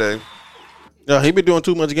Friday. Yeah, he been doing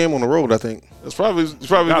Too Much Game on the road, I think. It's probably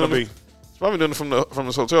doing it from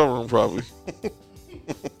his hotel room, probably.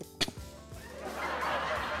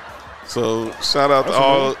 So shout out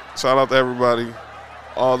to everybody,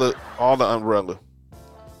 all the umbrella.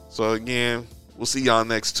 So again, we'll see y'all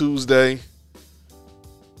next Tuesday.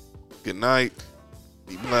 Good night.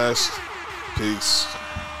 Be blessed. Peace.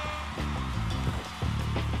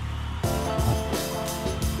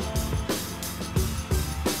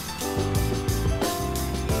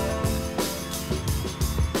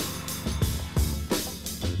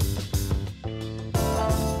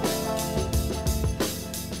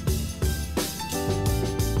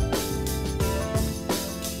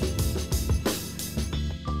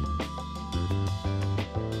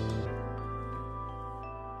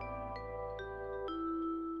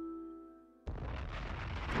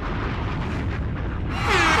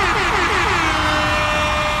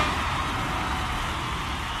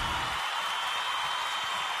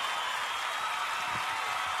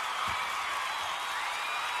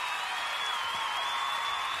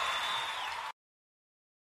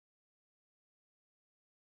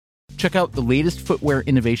 Check out the latest footwear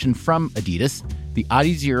innovation from Adidas, the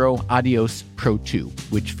Adizero Adios Pro 2,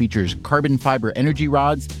 which features carbon fiber energy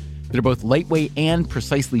rods that are both lightweight and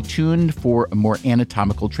precisely tuned for a more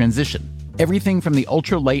anatomical transition. Everything from the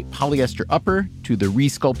ultra-light polyester upper to the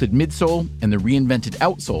re-sculpted midsole and the reinvented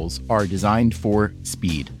outsoles are designed for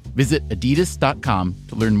speed. Visit adidas.com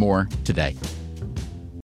to learn more today.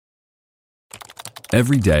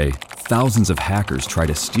 Every day, thousands of hackers try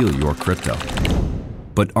to steal your crypto.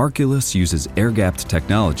 But Arculus uses air-gapped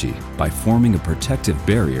technology by forming a protective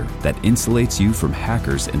barrier that insulates you from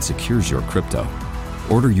hackers and secures your crypto.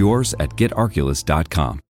 Order yours at getarculus.com.